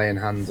 of my laying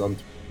hands on.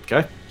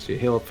 Okay, so you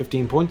heal up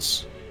 15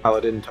 points.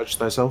 Paladin, touch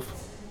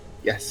thyself.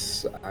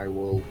 Yes, I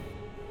will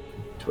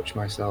touch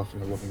myself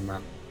in a loving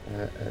man.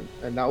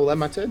 And that will end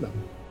my turn, though.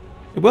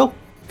 It will.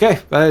 Okay,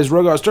 that is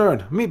Rogar's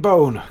turn.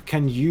 Meatbone,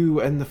 can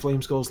you end the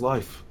Flameskull's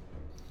life?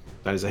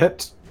 That is a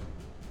hit.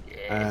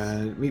 Yes.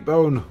 And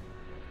Meatbone,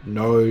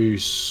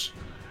 nice.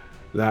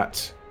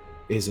 That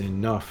is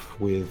enough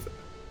with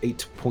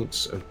 8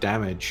 points of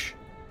damage.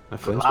 The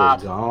Flameskull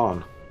is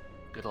gone.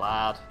 Good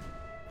lad.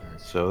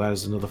 So that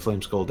is another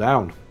Flameskull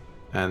down.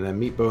 And then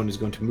Meatbone is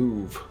going to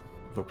move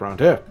up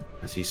around here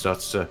as he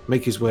starts to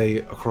make his way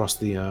across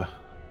the,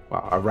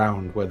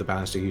 around where the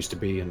banister used to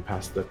be and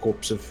past the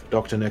corpse of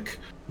Dr. Nick.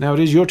 Now it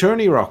is your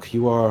turn, E-Rock.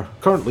 You are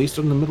currently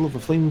stood in the middle of a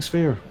flaming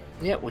sphere.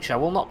 Yeah, which I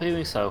will not be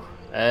doing so.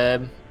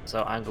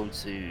 So I'm going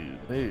to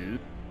move.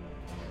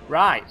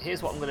 Right,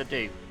 here's what I'm going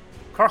to do.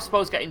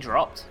 Crossbow's getting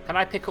dropped. Can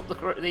I pick up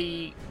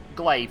the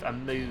glaive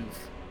and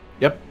move?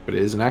 Yep, but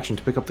it is an action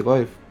to pick up the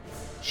glaive.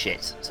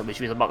 Shit, so which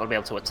means I'm not going to be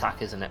able to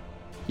attack, isn't it?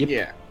 Yep.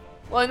 Yeah.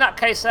 Well, in that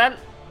case then,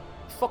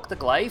 fuck the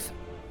glaive.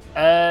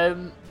 But I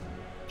am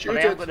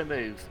going to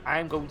move. I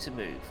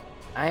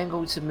am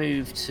going to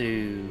move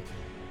to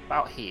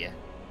about here,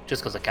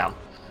 just because I can.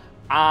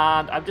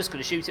 And I'm just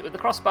going to shoot it with the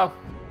crossbow.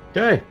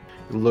 Okay.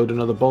 Load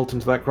another bolt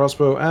into that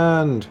crossbow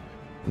and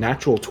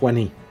natural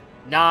 20.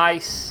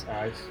 Nice.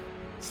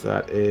 So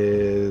that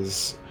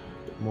is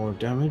a bit more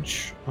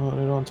damage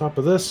on top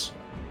of this.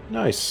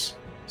 Nice.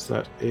 So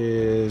that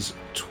is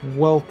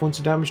 12 points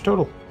of damage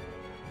total.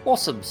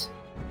 Awesomes.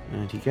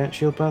 And he can't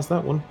shield past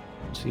that one.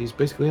 So he's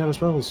basically out of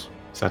spells.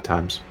 Sad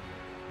times.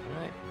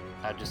 Right.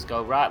 I just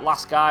go, right,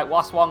 last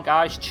one,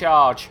 guys,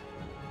 charge.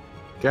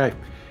 Okay.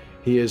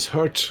 He is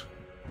hurt.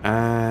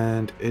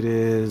 And it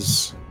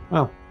is,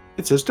 well,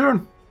 it's his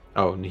turn.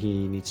 Oh, and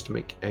he needs to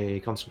make a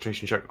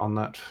concentration check on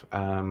that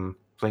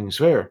flaming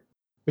sphere,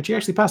 which he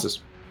actually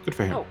passes. Good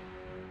for him. Oh.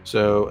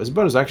 So, as a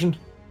bonus action,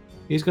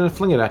 he's going to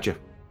fling it at you.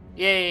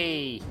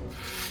 Yay!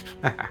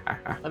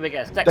 Let me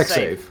guess. Dex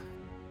save.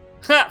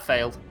 That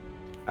failed.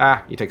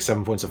 You take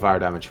 7 points of fire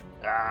damage.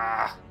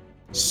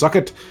 Suck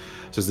it.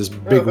 So this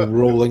big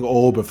rolling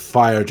orb of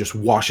fire just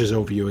washes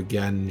over you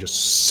again,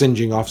 just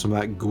singeing off some of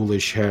that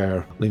ghoulish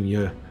hair, leaving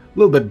you a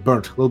little bit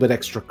burnt, a little bit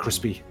extra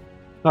crispy.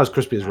 Not as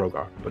crispy as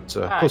Rogar, but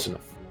close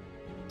enough.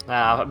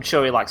 I'm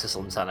sure he likes a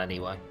suntan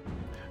anyway.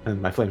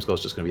 And my Flameskull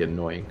is just going to be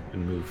annoying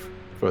and move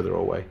further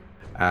away.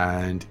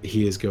 And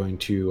he is going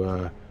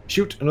to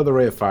shoot another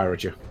ray of fire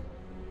at you.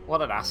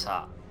 What an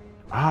asshat.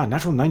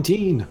 Natural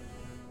 19.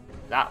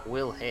 That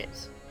will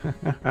hit.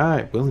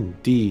 It will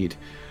indeed.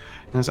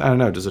 I don't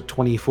know, does a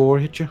 24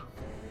 hit you?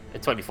 A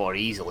 24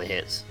 easily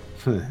hits.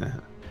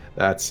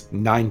 That's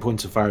 9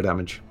 points of fire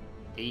damage.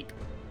 Deep.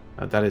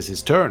 That is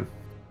his turn.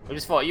 I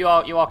just thought you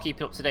are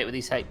keeping up to date with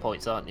these hate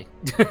points, aren't you?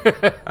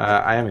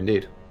 I am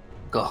indeed.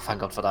 God,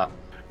 thank God for that.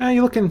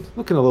 You're looking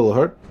a little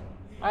hurt.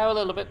 I am a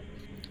little bit.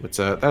 But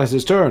that is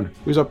his turn.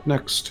 Who's up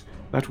next?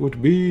 That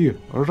would be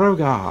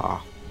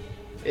Rogar.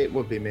 It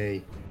would be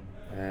me.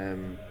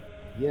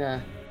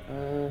 Yeah.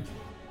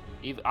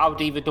 I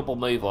would either double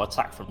move or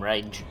attack from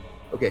range.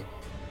 Okay.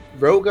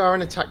 Rogar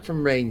and attack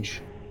from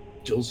range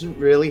doesn't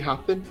really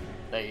happen.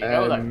 There you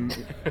go then.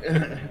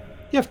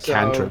 You have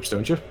cantrips,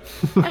 don't you?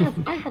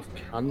 I have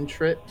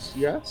cantrips,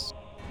 yes.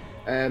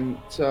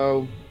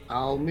 So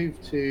I'm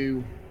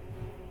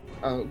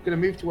gonna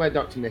move to where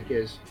Dr. Nick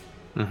is.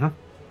 Mm-hmm.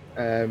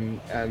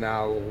 And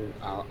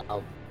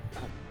I'll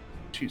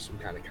shoot some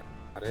kind of cat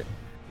at it.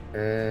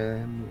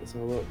 Let's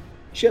have a look.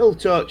 Chill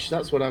touch,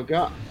 that's what I've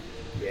got.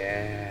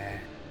 Yeah.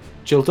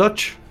 Chill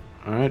touch.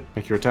 Alright,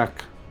 make your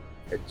attack.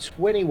 A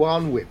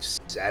 21 with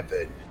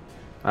 7.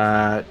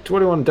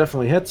 21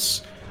 definitely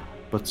hits,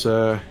 but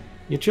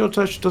your chill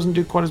touch doesn't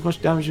do quite as much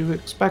damage as you would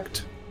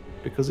expect,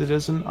 because it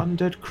is an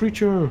undead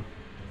creature.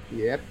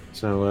 Yep.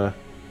 So, a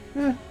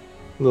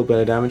little bit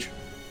of damage.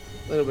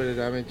 A little bit of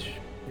damage.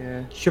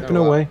 Yeah. Chipping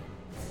away.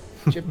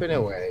 Chipping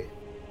away.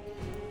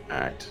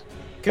 Alright.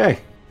 Okay.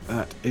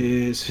 That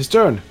is his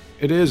turn.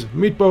 It is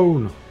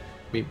Meatbone.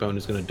 Meatbone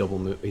is going to double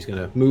move. He's going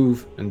to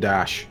move and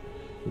dash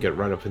and get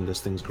right up in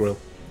this thing's grill.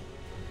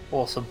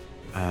 Awesome.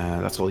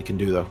 That's all he can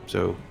do, though.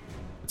 So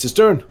it's his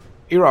turn.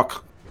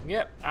 Erock.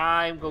 Yep,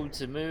 I'm going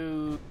to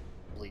move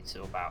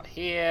to about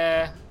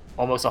here,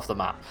 almost off the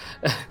map.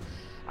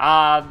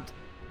 And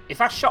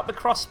if I shot the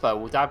crossbow,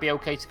 would I be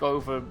okay to go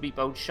over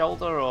Meatbone's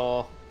shoulder,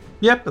 or?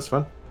 Yep, that's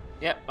fine.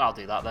 Yep, I'll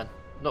do that then.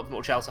 Not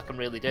much else I can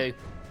really do.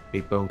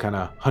 Meatbone kind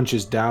of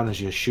hunches down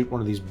as you shoot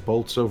one of these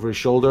bolts over his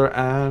shoulder,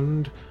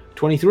 and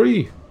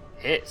 23.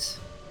 Hits.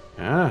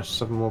 Yeah,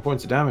 7 more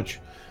points of damage.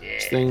 Yeah.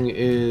 This thing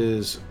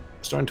is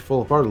starting to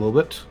fall apart a little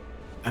bit,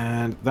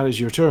 and that is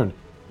your turn.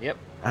 Yep.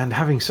 And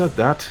having said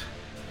that,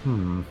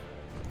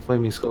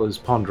 Flaming Skull is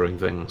pondering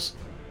things.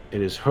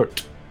 It is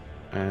hurt,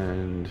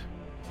 and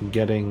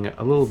getting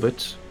a little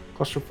bit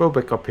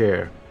claustrophobic up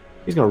here.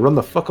 He's going to run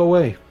the fuck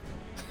away.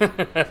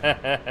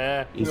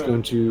 He's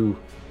going to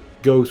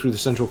go through the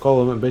central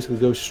column and basically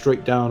go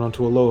straight down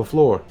onto a lower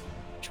floor,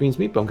 which means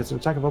Meatbone gets an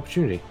attack of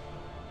opportunity.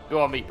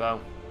 Go on, Meatbone.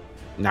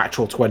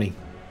 Natural 20.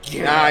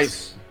 Yes.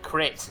 Nice.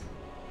 Crit.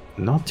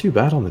 Not too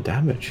bad on the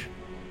damage.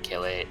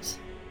 Kill it.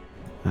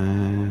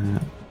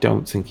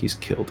 Don't think he's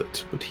killed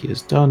it, but he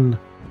has done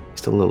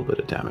just a little bit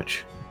of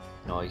damage.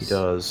 Nice. He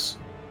does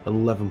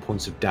 11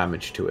 points of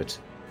damage to it.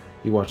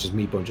 You watch as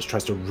Meatbone just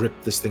tries to rip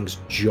this thing's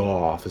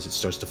jaw off as it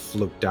starts to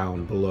float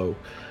down below.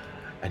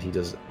 And he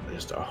does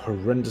just a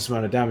horrendous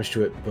amount of damage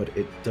to it, but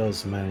it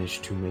does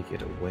manage to make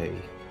it away.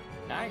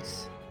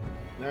 Nice.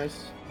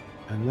 Nice.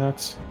 And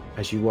that's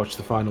as you watch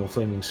the final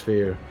flaming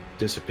sphere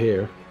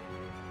disappear,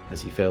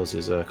 as he fails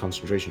his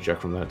concentration check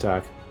from that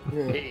attack.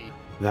 Hey.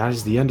 That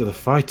is the end of the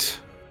fight.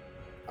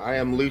 I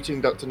am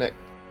looting Dr. Nick.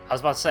 I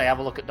was about to say, have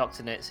a look at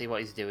Dr. Nick, see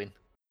what he's doing.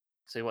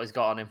 See what he's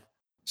got on him.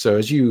 So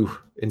as you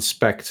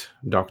inspect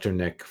Dr.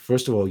 Nick,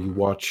 first of all, you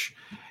watch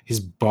his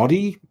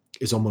body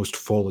is almost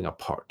falling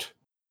apart.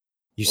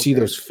 You see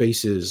those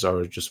faces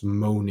are just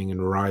moaning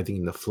and writhing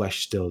in the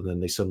flesh still, and then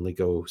they suddenly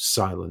go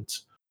silent,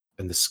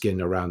 and the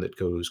skin around it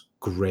goes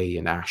grey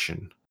and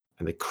ashen,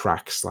 and they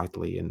crack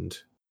slightly and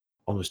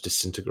almost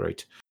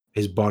disintegrate.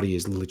 His body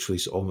is literally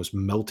almost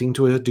melting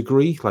to a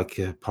degree, like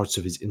parts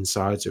of his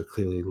insides are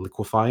clearly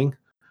liquefying.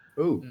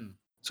 Ooh.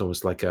 It's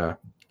almost like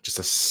just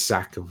a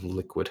sack of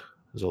liquid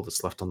is all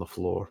that's left on the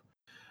floor.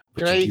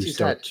 But Can I you eat do his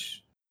start,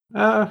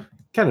 head?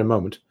 Can in a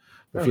moment.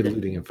 If you're Okay.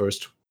 looting him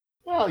first.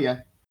 Well,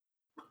 yeah.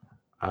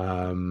 If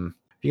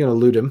you're going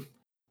to loot him,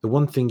 the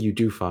one thing you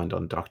do find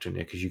on Dr.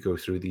 Nick is you go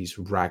through these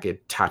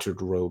ragged,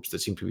 tattered robes that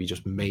seem to be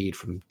just made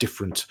from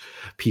different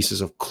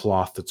pieces of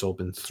cloth that's all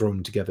been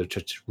thrown together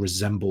to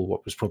resemble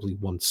what was probably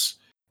once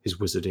his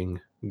wizarding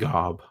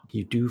garb.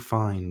 You do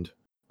find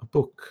a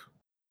book.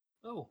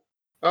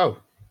 Oh.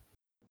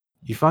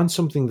 You find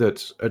something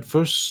that, at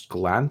first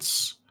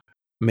glance,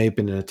 may have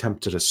been an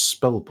attempt at a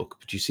spell book,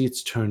 but you see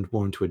it's turned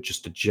more into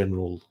just a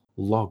general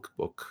log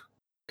book.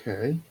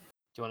 Okay. Do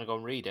you want to go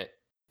and read it?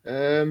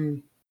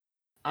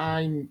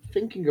 I'm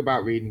thinking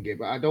about reading it,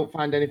 but I don't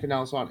find anything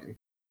else on him.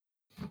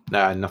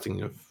 Nah,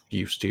 nothing of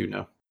use to you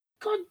now.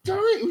 God damn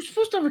it! He was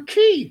supposed to have a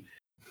key.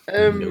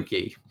 No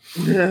key.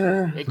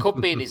 It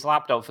could be in his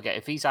lab, don't forget.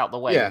 If he's out the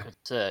way, Yeah. we can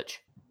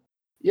search.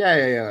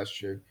 Yeah, that's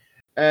true.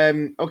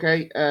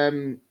 Okay.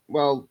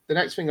 Well, the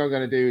next thing I'm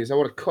going to do is I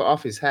want to cut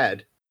off his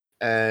head,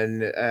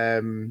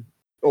 and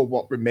or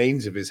what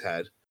remains of his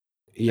head.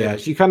 Yeah,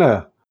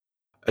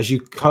 as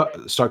you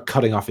start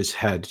cutting off his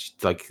head,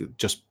 like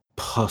just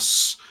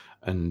pus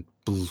and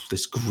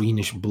this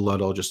greenish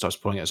blood all just starts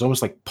pouring out. It's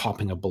almost like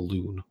popping a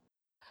balloon.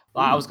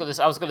 I was gonna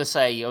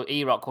say,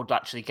 Erock would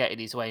actually get in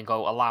his way and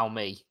go, "Allow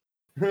me,"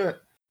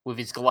 with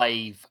his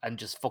glaive, and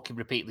just fucking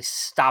repeatedly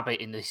stab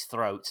it in his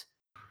throat.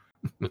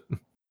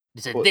 He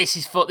said, "This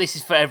is for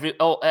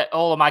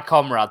all of my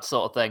comrades,"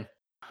 sort of thing.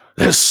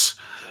 This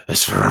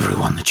is for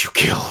everyone that you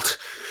killed,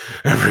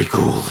 every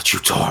ghoul that you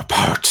tore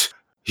apart.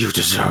 You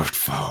deserved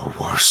far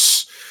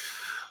worse,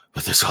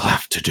 but this'll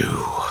have to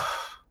do.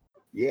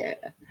 Yeah.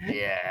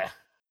 Yeah.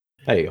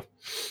 There you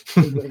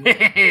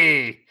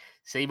go.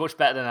 See, much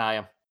better than I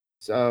am.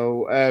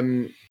 So,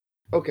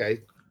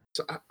 okay.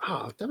 So,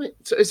 damn it.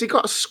 So, has he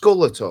got a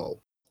skull at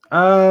all?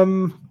 A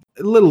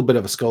little bit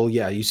of a skull,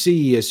 yeah. You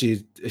see,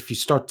 if you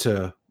start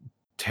to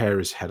tear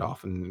his head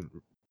off, and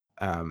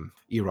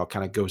Erock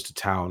kind of goes to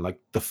town, like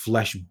the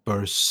flesh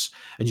bursts,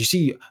 and you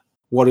see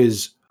what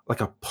is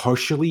like a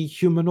partially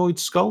humanoid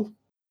skull.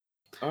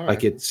 All Like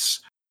right.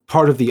 it's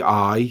part of the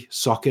eye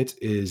socket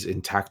is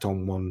intact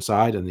on one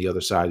side, and the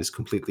other side is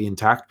completely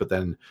intact. But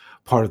then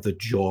part of the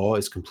jaw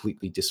is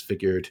completely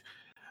disfigured.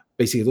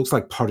 Basically, it looks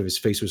like part of his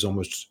face was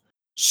almost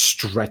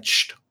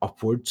stretched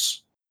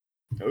upwards,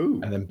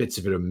 Ooh. and then bits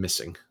of it are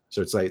missing.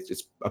 So it's like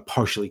it's a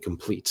partially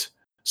complete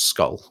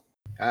skull.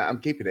 I'm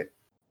keeping it.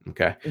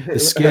 Okay, the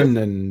skin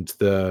and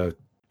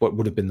what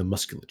would have been the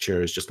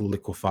musculature is just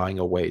liquefying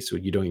away, so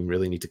you don't even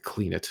really need to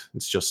clean it.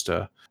 It's just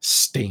a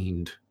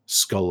stained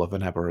skull of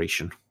an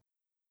aberration.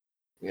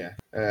 Yeah.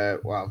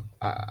 Well,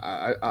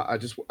 I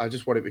just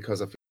want it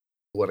because I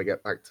want to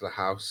get back to the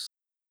house.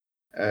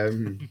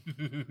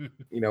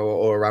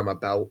 Or around my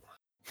belt.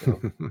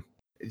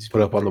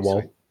 Put up on the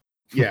wall. Sweet.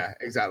 Yeah,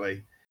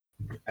 exactly.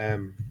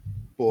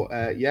 But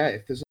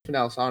if there's nothing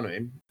else on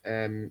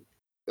him,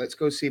 let's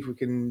go see if we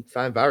can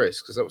find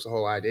Varys, because that was the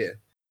whole idea.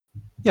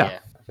 Yeah.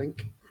 I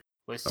think.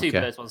 Well, it's two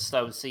birds, one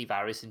stone. See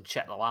Varys and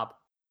check the lab.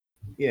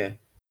 Yeah.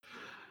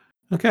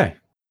 Okay.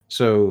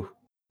 So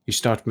you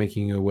start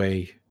making your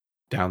way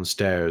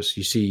downstairs.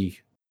 You see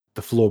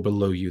the floor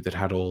below you that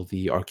had all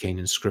the arcane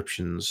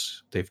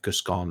inscriptions. They've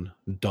just gone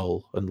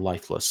dull and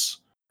lifeless.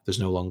 There's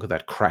no longer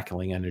that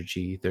crackling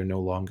energy. They're no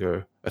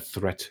longer a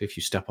threat if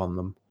you step on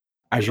them.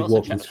 As you're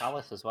walking, check the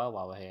palace as well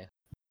while we're here.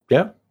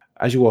 Yeah.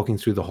 As you're walking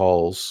through the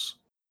halls,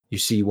 you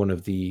see one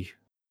of the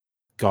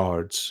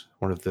guards,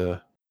 one of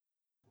the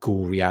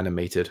ghoul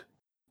reanimated,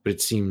 but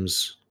it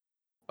seems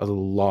a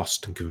little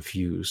lost and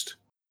confused,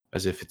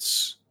 as if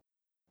it's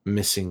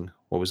missing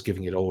what was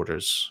giving it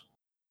orders.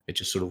 It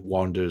just sort of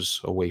wanders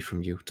away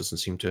from you, doesn't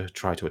seem to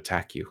try to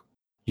attack you.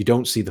 You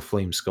don't see the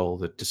flame skull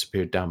that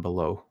disappeared down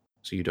below,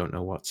 so you don't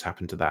know what's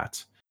happened to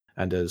that.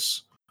 And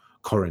as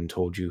Corin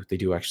told you, they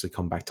do actually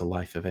come back to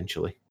life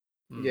eventually.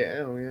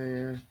 Yeah,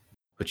 yeah.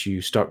 But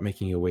you start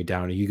making your way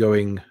down. Are you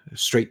going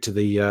straight to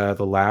the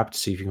lab to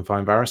see if you can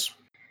find Varys?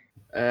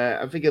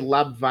 I'm thinking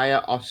lab via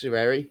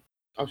ossuary.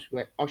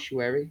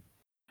 Ossuary.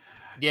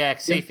 Yeah,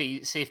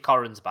 see if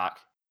Corin's back.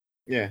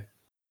 Yeah.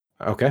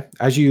 Okay.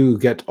 As you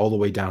get all the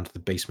way down to the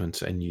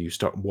basement and you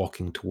start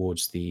walking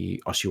towards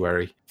the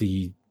ossuary,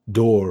 the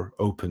door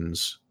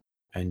opens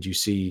and you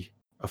see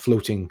a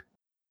floating...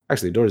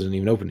 Actually, the door isn't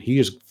even open. He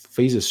just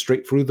phases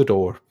straight through the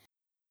door.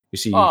 You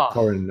see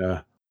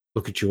Corin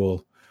look at you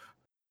all.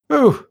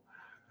 Oh,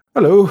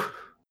 hello.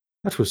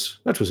 That was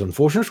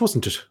unfortunate,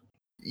 wasn't it?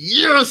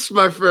 Yes,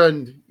 my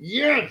friend.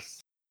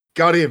 Yes.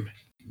 Got him.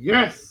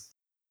 Yes.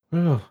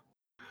 Well,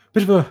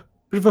 bit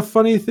of a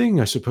funny thing,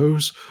 I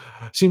suppose.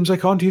 Seems I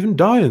can't even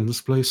die in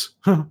this place.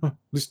 At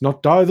least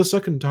not die the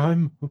second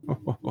time.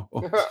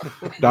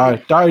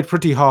 Died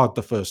pretty hard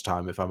the first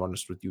time, if I'm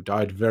honest with you.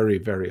 Died very,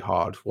 very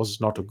hard.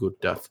 Was not a good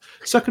death.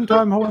 Second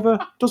time, however,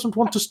 doesn't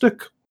want to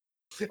stick.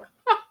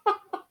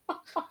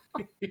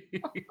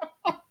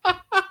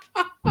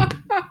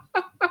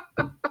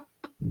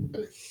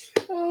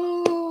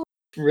 Oh,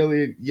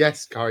 brilliant.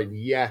 Yes, Corin.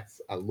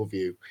 Yes, I love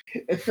you.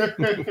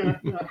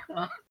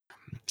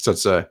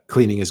 Starts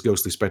cleaning his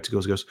ghostly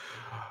spectacles. Goes,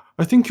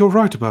 I think you're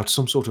right about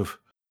some sort of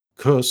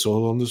curse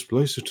all on this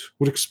place. It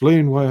would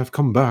explain why I've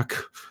come back.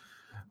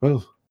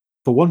 Well,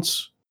 for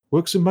once,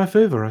 works in my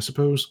favor, I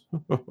suppose.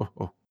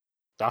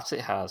 That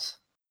it has.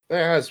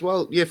 It has.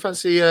 Well, you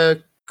fancy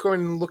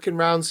going looking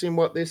around, seeing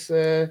what this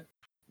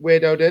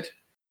weirdo did?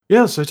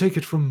 Yes, I take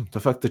it from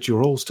the fact that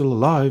you're all still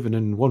alive and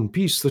in one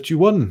piece that you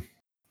won.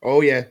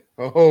 Oh, yeah.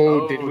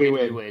 Oh, did we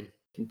win?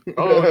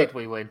 Oh, did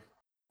we win?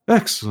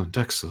 Excellent,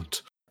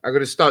 excellent. I'm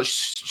going to start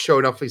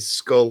showing off his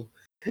skull.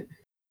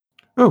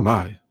 Oh,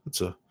 my. It's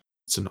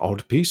an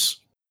odd piece.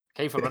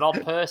 Came from an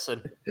odd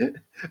person.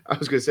 I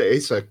was going to say,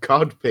 it's a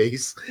cod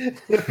piece.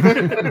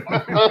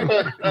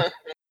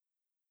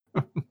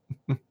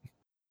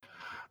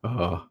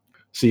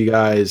 So you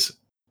guys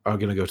are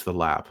going to go to the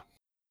lab.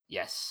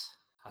 Yes.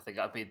 I think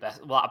that'd be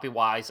best. Well, that'd be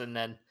wise. And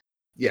then,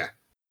 yeah,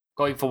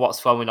 going for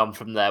what's going on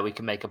from there, we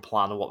can make a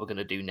plan of what we're going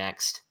to do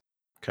next.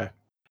 Okay.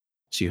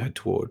 So you head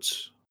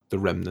towards the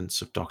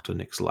remnants of Dr.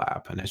 Nick's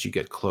lab, and as you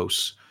get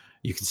close,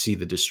 you can see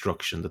the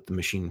destruction that the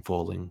machine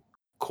falling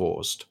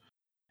caused.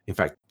 In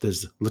fact,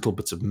 there's little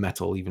bits of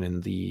metal even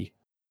in the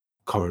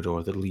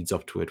corridor that leads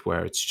up to it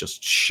where it's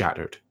just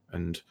shattered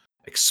and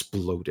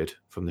exploded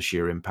from the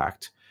sheer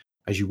impact.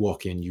 As you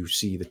walk in, you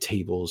see the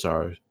tables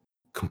are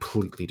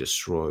completely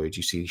destroyed.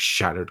 You see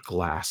shattered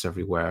glass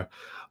everywhere,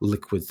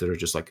 liquids that are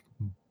just like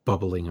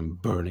bubbling and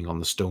burning on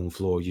the stone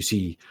floor. You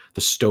see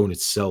the stone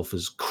itself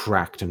is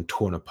cracked and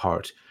torn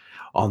apart.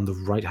 On the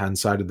right-hand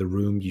side of the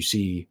room, you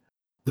see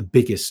the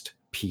biggest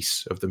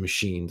piece of the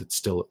machine that's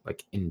still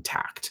like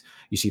intact.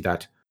 You see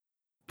that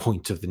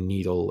point of the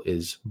needle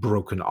is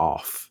broken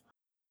off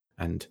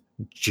and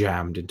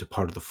jammed into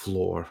part of the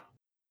floor.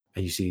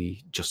 And you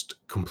see just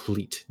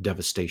complete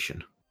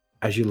devastation.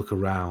 As you look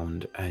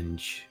around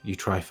and you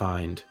try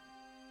find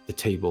the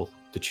table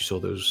that you saw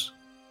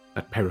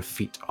that pair of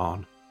feet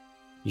on,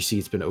 you see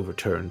it's been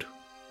overturned.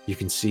 You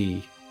can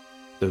see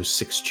those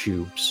 6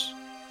 tubes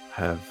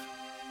have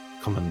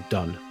come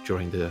undone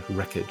during the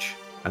wreckage,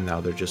 and now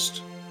they're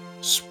just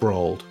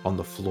sprawled on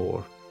the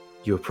floor.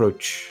 You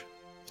approach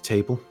the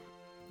table,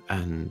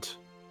 and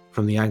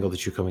from the angle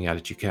that you're coming at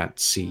it, you can't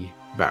see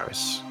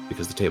Varys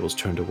because the table's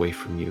turned away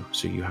from you,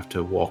 so you have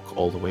to walk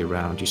all the way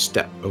around. You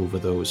step over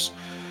those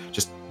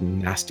just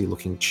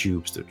nasty-looking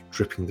tubes that are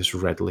dripping this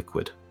red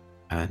liquid,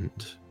 and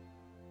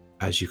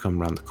as you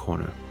come around the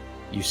corner,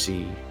 you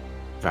see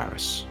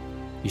Varys.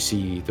 You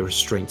see the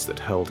restraints that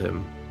held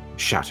him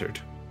shattered,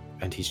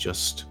 and he's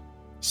just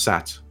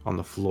sat on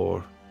the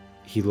floor.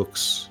 He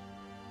looks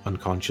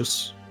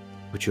unconscious,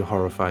 but you're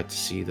horrified to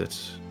see that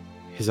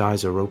his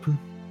eyes are open,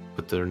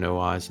 but there are no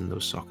eyes in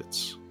those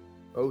sockets.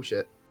 Oh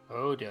shit.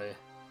 Oh dear.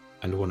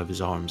 And one of his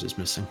arms is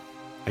missing.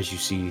 As you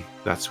see,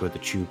 that's where the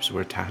tubes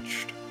were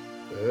attached.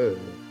 Oh.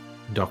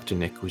 Dr.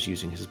 Nick was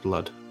using his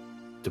blood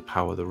to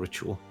power the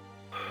ritual.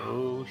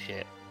 Oh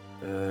shit.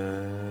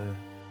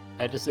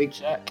 Medicine Big-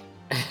 check.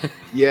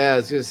 Yeah, I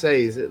was gonna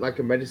say, is it like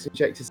a medicine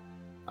check? To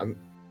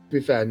be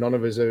fair, none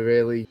of us are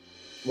really.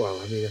 Well,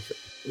 I mean,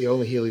 the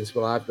only healing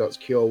spell I've got is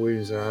Cure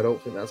Wounds, and I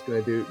don't think that's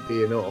going to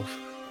be enough.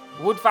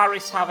 Would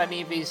Varys have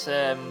any of his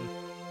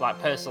like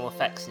personal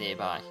effects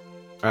nearby?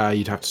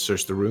 You'd have to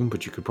search the room,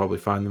 but you could probably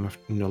find them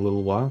in a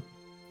little while.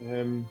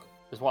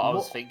 Because what I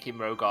was thinking,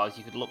 Rogar, is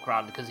you could look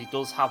around because he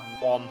does have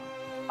one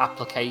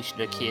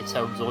application of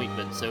Keatone's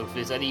ointment. So if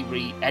there's any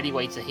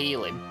way to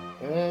heal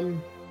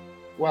him,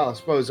 well, I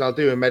suppose I'll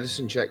do a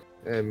medicine check.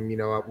 I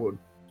would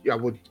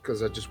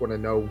because I just want to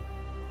know,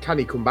 can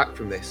he come back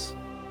from this?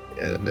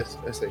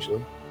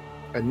 Essentially,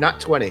 a nat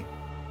 20.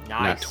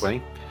 Nice. Nat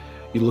 20.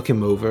 You look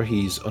him over.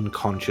 He's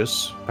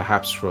unconscious,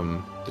 perhaps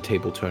from the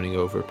table turning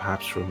over,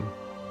 perhaps from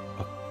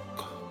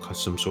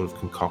some sort of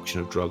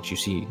concoction of drugs. You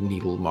see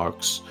needle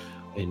marks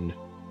in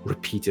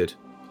repeated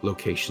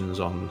locations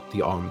on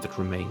the arm that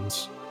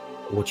remains.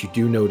 What you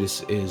do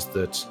notice is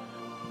that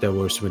there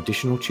were some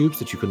additional tubes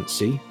that you couldn't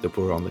see that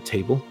were on the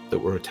table that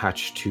were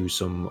attached to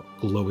some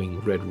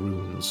glowing red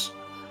runes,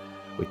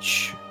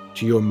 which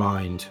to your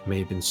mind may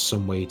have been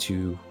some way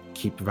to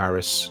keep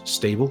Varys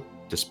stable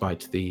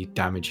despite the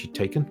damage he'd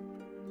taken,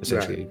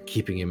 essentially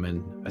keeping him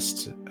in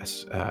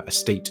a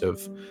state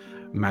of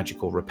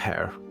magical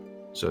repair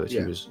so that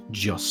he was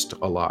just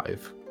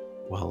alive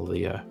while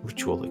the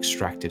ritual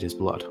extracted his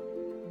blood.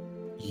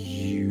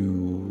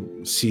 You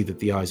see that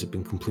the eyes have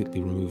been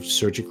completely removed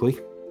surgically.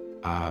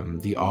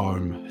 The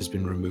arm has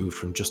been removed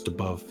from just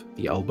above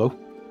the elbow.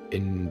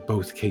 In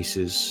both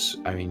cases,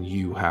 I mean,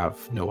 you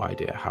have no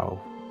idea how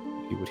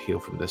you would heal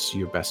from this.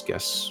 Your best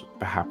guess,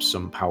 perhaps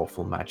some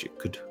powerful magic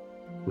could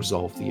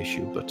resolve the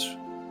issue, but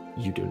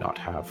you do not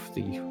have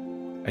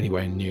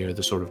anywhere near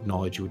the sort of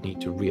knowledge you would need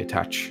to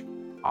reattach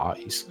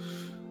eyes.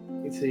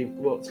 You see,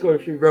 what's going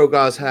through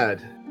Rogar's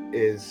head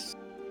is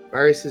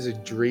Varys is a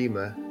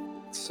dreamer,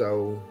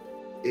 so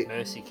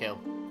Mercy kill.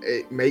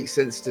 It makes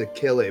sense to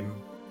kill him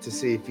to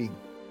see if he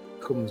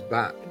comes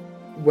back.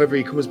 Whether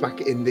he comes back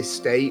in this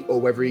state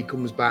or whether he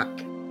comes back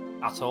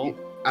at all,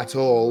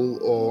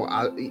 or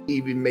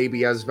even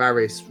maybe as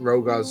Varys,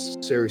 Rogar's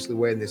seriously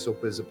weighing this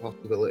up as a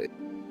possibility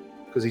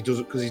because he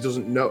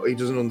doesn't know, he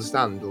doesn't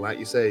understand. Like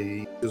you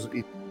say,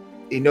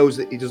 he knows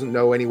that he doesn't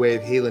know any way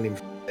of healing him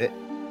from it.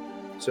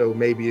 So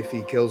maybe if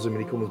he kills him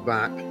and he comes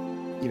back,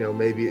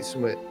 maybe it's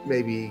something.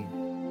 Maybe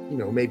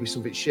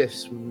something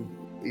shifts.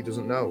 He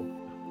doesn't know.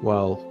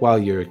 Well, while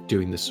you're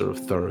doing this sort of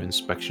thorough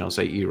inspection, I'll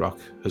say Eroch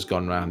has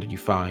gone around and you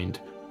find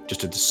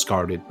just a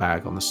discarded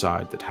bag on the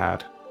side that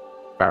had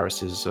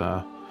Varys's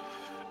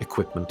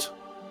equipment.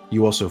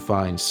 You also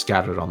find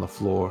scattered on the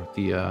floor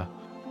the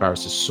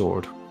Varys's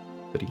sword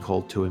that he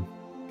called to him.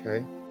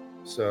 Okay,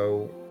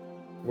 so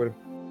I'm going to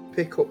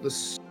pick up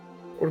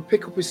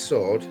his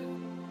sword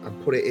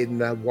and put it in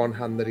the one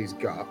hand that he's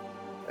got,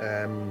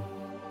 and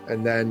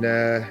then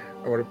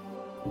I'm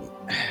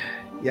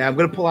going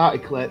to pull out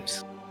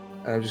Eclipse.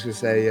 And I'm just going to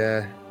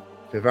say,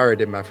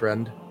 Vivaridin, my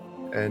friend,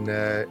 and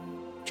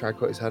try and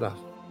cut his head off.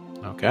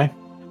 Okay.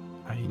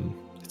 I mean,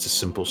 it's a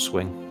simple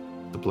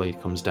swing. The blade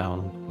comes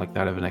down like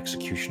that of an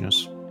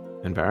executioner's.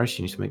 And Varys,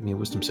 you need to make me a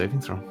wisdom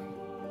saving throw.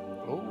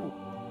 Oh,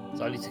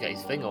 so I need to get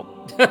his thing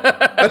up.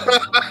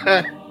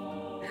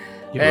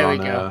 There we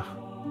go.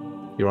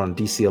 You're on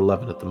DC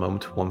 11 at the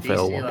moment. One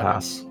fail, one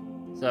pass.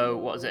 So,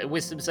 what is it? A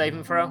wisdom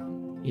saving throw?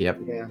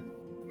 Yep. Yeah.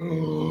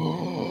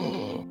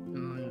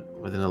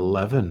 With an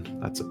 11,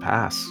 that's a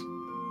pass.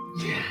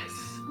 Yes.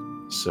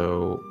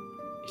 So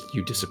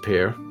you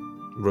disappear.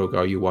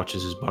 Rogar, you watch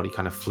as his body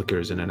kind of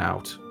flickers in and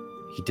out.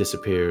 He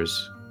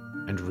disappears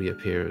and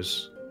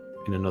reappears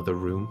in another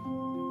room.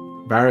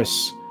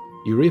 Varys,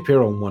 you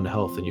reappear on 1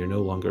 health and you're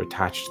no longer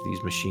attached to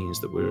these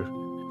machines that were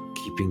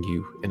keeping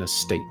you in a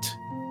state.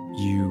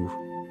 You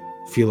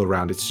feel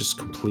around, it's just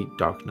complete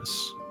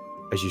darkness.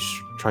 As you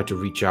try to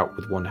reach out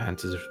with one hand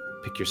to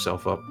pick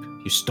yourself up,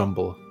 you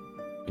stumble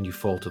and you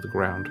fall to the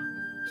ground.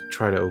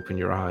 Try to open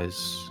your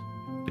eyes,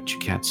 but you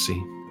can't see.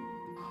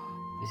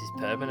 This is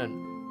permanent.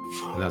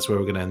 And that's where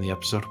we're going to end the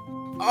episode.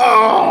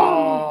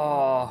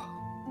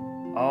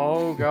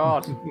 Oh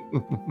God.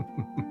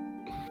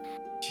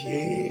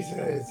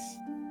 Jesus.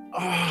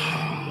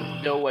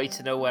 No way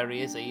to know where he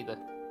is either.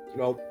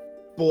 No,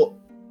 but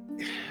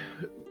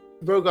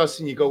Rogar's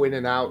seen you go in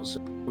and out, so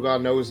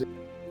Rogar knows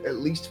at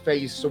least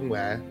Faye's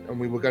somewhere, and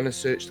we were going to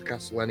search the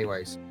castle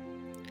anyways.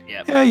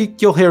 Yep. Yeah,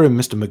 you'll hear him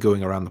Mr.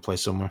 Magooing around the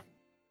place somewhere.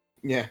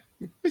 Yeah.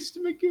 Mr.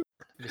 Magoo.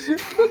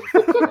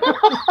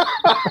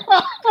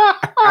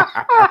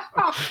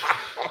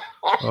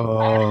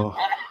 Oh.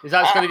 Is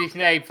that going to be his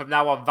name from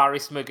now on,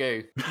 Varys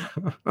Magoo?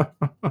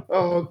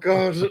 Oh,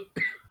 God.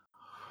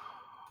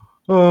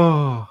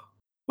 Oh.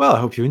 Well, I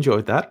hope you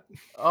enjoyed that.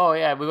 Oh,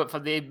 yeah. We went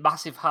from the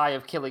massive high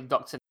of killing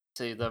Dr.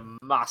 to the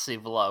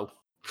massive low.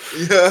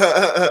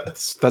 Yeah.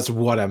 That's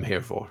what I'm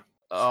here for.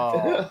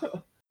 Oh.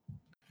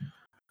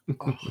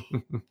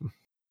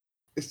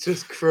 It's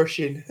just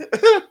crushing.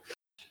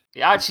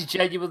 It actually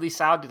genuinely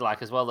sounded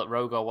like as well that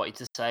Rogar wanted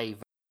to say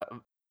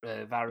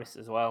Varys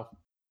as well.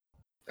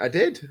 I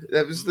did.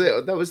 That was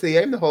the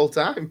aim the whole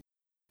time.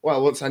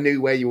 Well, once I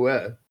knew where you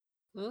were.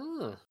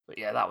 But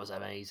yeah, that was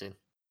amazing.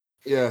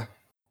 Yeah.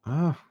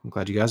 Oh, I'm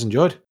glad you guys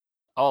enjoyed.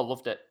 Oh,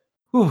 loved it.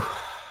 Whew.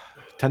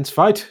 Tense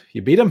fight.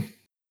 You beat him.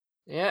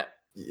 Yeah.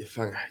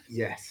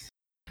 Yes.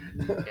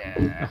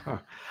 Yeah.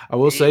 I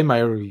will say my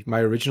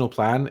original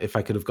plan, if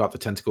I could have got the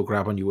tentacle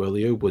grab on you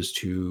earlier, was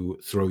to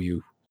throw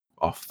you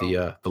off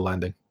the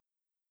landing.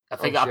 I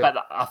think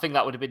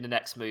that would have been the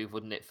next move,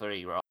 wouldn't it, for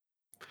E-Rock?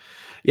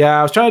 Yeah,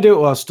 I was trying to do it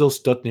while I was still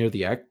stood near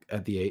the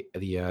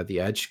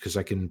edge because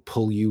I can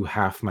pull you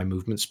half my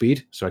movement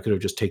speed, so I could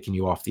have just taken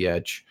you off the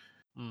edge.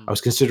 I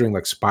was considering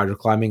like spider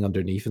climbing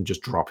underneath and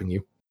just dropping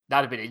you.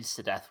 That'd have been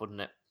insta death,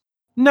 wouldn't it?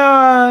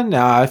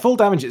 No. Full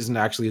damage isn't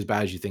actually as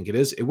bad as you think it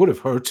is. It would have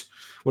hurt.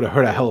 Would have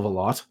hurt a hell of a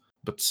lot,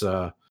 but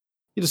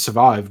you'd have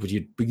survived. But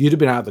you'd have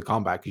been out of the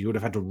combat because you would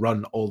have had to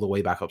run all the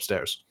way back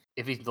upstairs.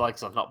 If his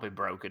legs have not been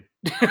broken.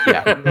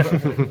 Yeah.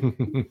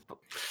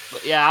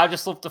 But yeah, I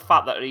just love the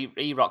fact that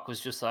E-Rock was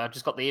just. I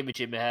just got the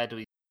image in my head.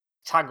 He's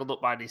tangled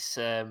up by this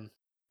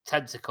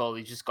tentacle.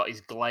 He's just got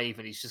his glaive,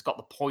 and he's just got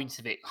the point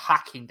of it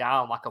hacking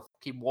down like a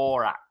fucking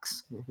war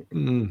axe.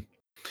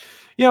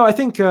 Yeah, I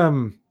think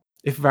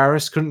if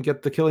Varys couldn't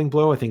get the killing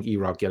blow, I think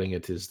E-Rock getting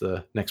it is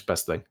the next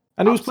best thing.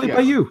 And it was played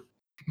by you.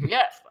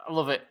 Yeah, I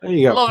love it. There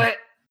you go.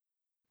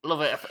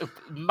 Love it. A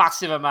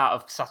massive amount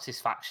of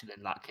satisfaction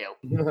in that kill.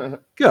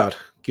 Good.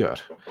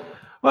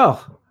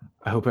 Well,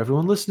 I hope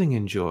everyone listening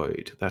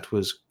enjoyed. That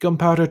was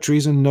Gunpowder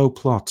Treason No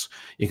Plot.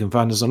 You can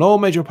find us on all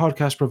major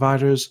podcast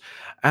providers.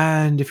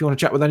 And if you want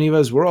to chat with any of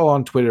us, we're all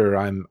on Twitter.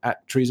 I'm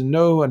at Treason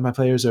No, and my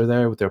players are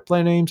there with their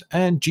player names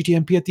and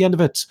GTMP at the end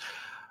of it.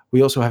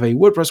 We also have a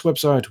WordPress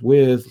website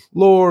with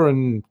lore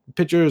and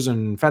pictures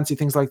and fancy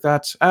things like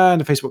that,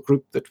 and a Facebook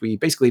group that we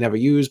basically never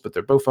use, but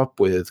they're both up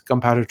with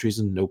Gunpowder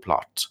Treason No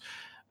Plot.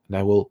 And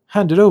I will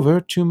hand it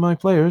over to my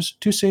players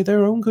to say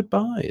their own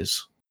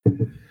goodbyes.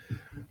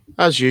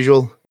 As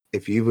usual,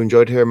 if you've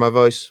enjoyed hearing my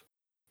voice,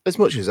 as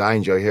much as I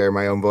enjoy hearing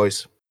my own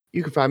voice,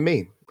 you can find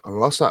me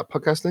on Lost Art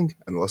Podcasting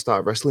and Lost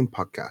Art Wrestling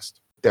Podcast.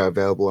 They're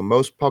available on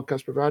most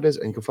podcast providers,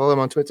 and you can follow them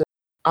on Twitter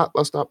at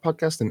Lost Art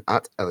Podcast and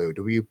at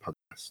LOW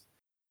Podcast.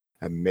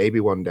 And maybe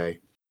one day,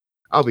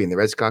 I'll be in the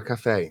Red Scar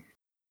Cafe,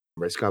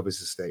 Red Scar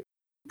Business Estate,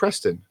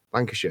 Preston,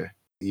 Lancashire,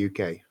 the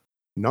UK.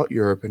 Not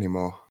Europe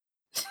anymore.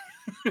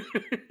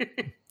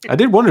 I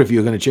did wonder if you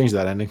were going to change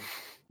that ending.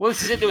 Well,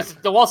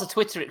 there was a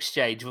Twitter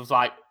exchange. It was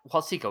like,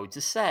 what's he going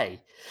to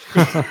say?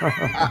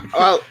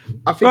 I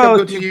think I'm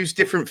going to use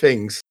different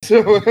things.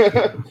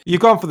 You've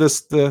gone for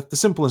this the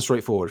simple and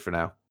straightforward for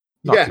now.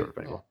 Not Europe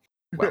anymore.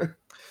 Well,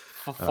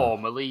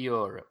 formerly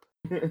Europe.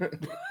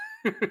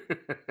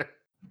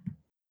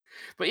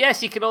 But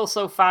yes, you can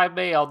also find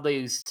me on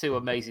these two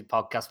amazing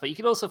podcasts. But you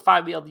can also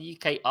find me on the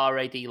UK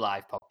RAD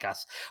Live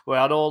podcast. We're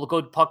on all the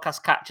good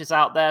podcast catchers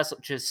out there,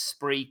 such as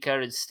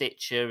Spreaker and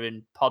Stitcher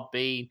and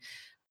Podbean.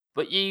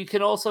 But you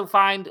can also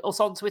find us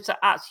on Twitter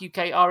at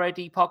UK RAD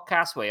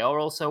Podcast. We are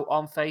also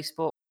on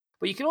Facebook.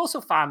 But you can also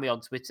find me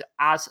on Twitter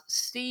as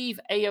Steve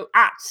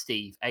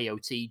AOT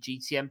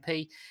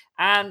GTMP.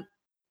 And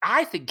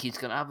I think he's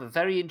going to have a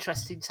very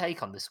interesting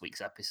take on this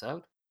week's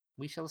episode.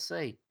 We shall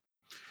see.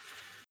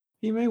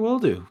 He may well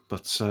do,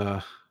 but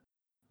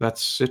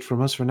that's it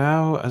from us for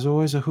now. As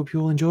always, I hope you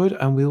all enjoyed,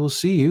 and we will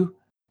see you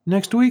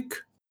next week.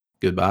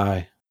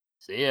 Goodbye.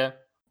 See ya.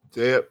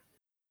 See ya.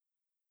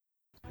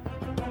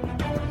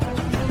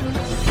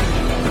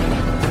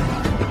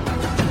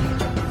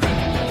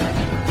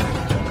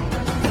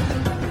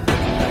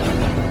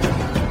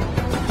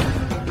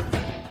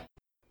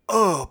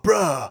 Oh,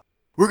 bruh,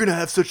 we're gonna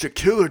have such a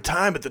killer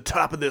time at the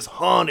top of this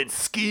haunted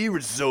ski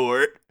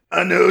resort.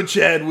 I know,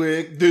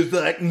 Chadwick. There's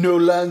like no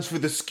lines for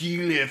the ski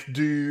lift,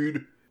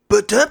 dude.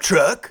 But Dump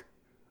Truck,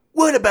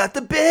 what about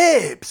the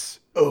babes?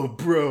 Oh,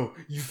 bro,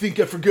 you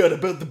think I forgot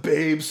about the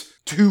babes?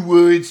 2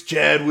 words,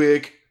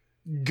 Chadwick.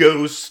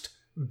 Ghost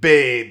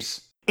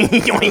babes.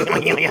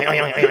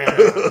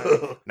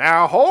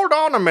 Now, hold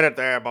on a minute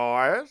there,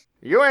 boys.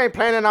 You ain't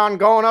planning on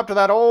going up to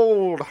that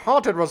old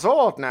haunted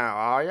resort now,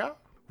 are ya?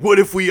 What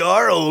if we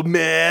are, old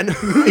man?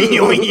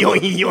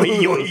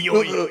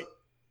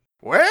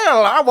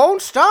 Well, I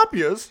won't stop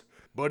yous,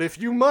 but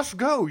if you must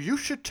go, you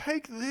should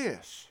take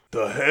this.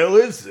 The hell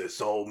is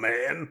this, old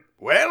man?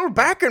 Well,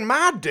 back in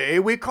my day,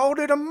 we called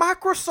it a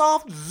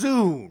Microsoft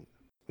Zune.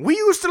 We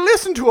used to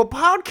listen to a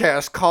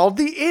podcast called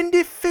the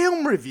Indie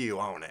Film Review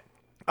on it.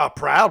 A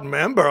proud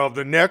member of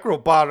the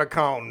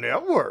Necropolicon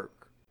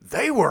Network.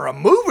 They were a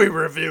movie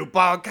review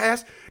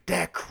podcast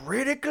that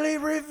critically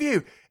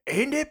reviewed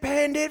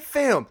independent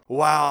film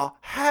while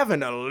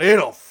having a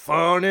little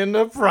fun in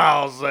the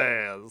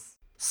process.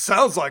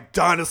 Sounds like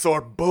dinosaur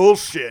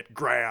bullshit,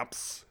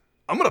 Gramps.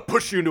 I'm gonna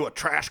push you into a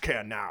trash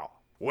can now.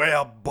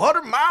 Well,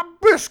 butter my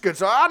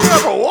biscuits, I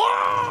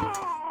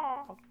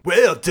never...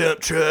 Well,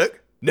 Dump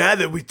Truck, Now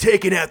that we've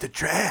taken out the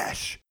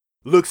trash,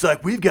 looks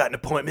like we've got an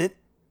appointment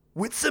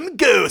with some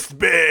ghost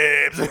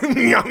babes. Listen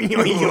to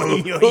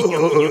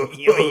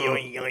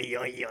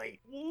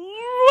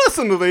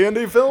the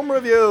Indie Film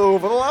Review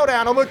for the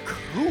lowdown on the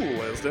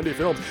coolest indie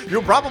films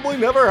you probably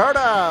never heard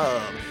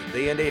of.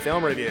 The Indie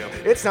Film Review.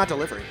 It's not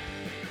delivery.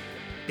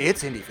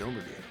 It's Indie Film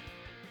Review.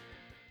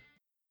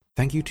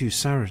 Thank you to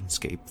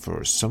Sirenscape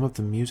for some of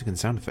the music and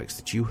sound effects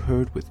that you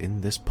heard within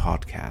this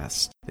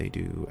podcast. They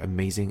do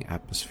amazing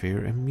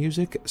atmosphere and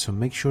music, so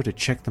make sure to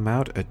check them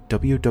out at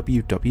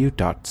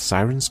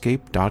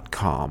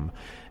www.sirenscape.com.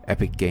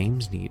 Epic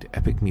games need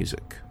epic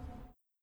music.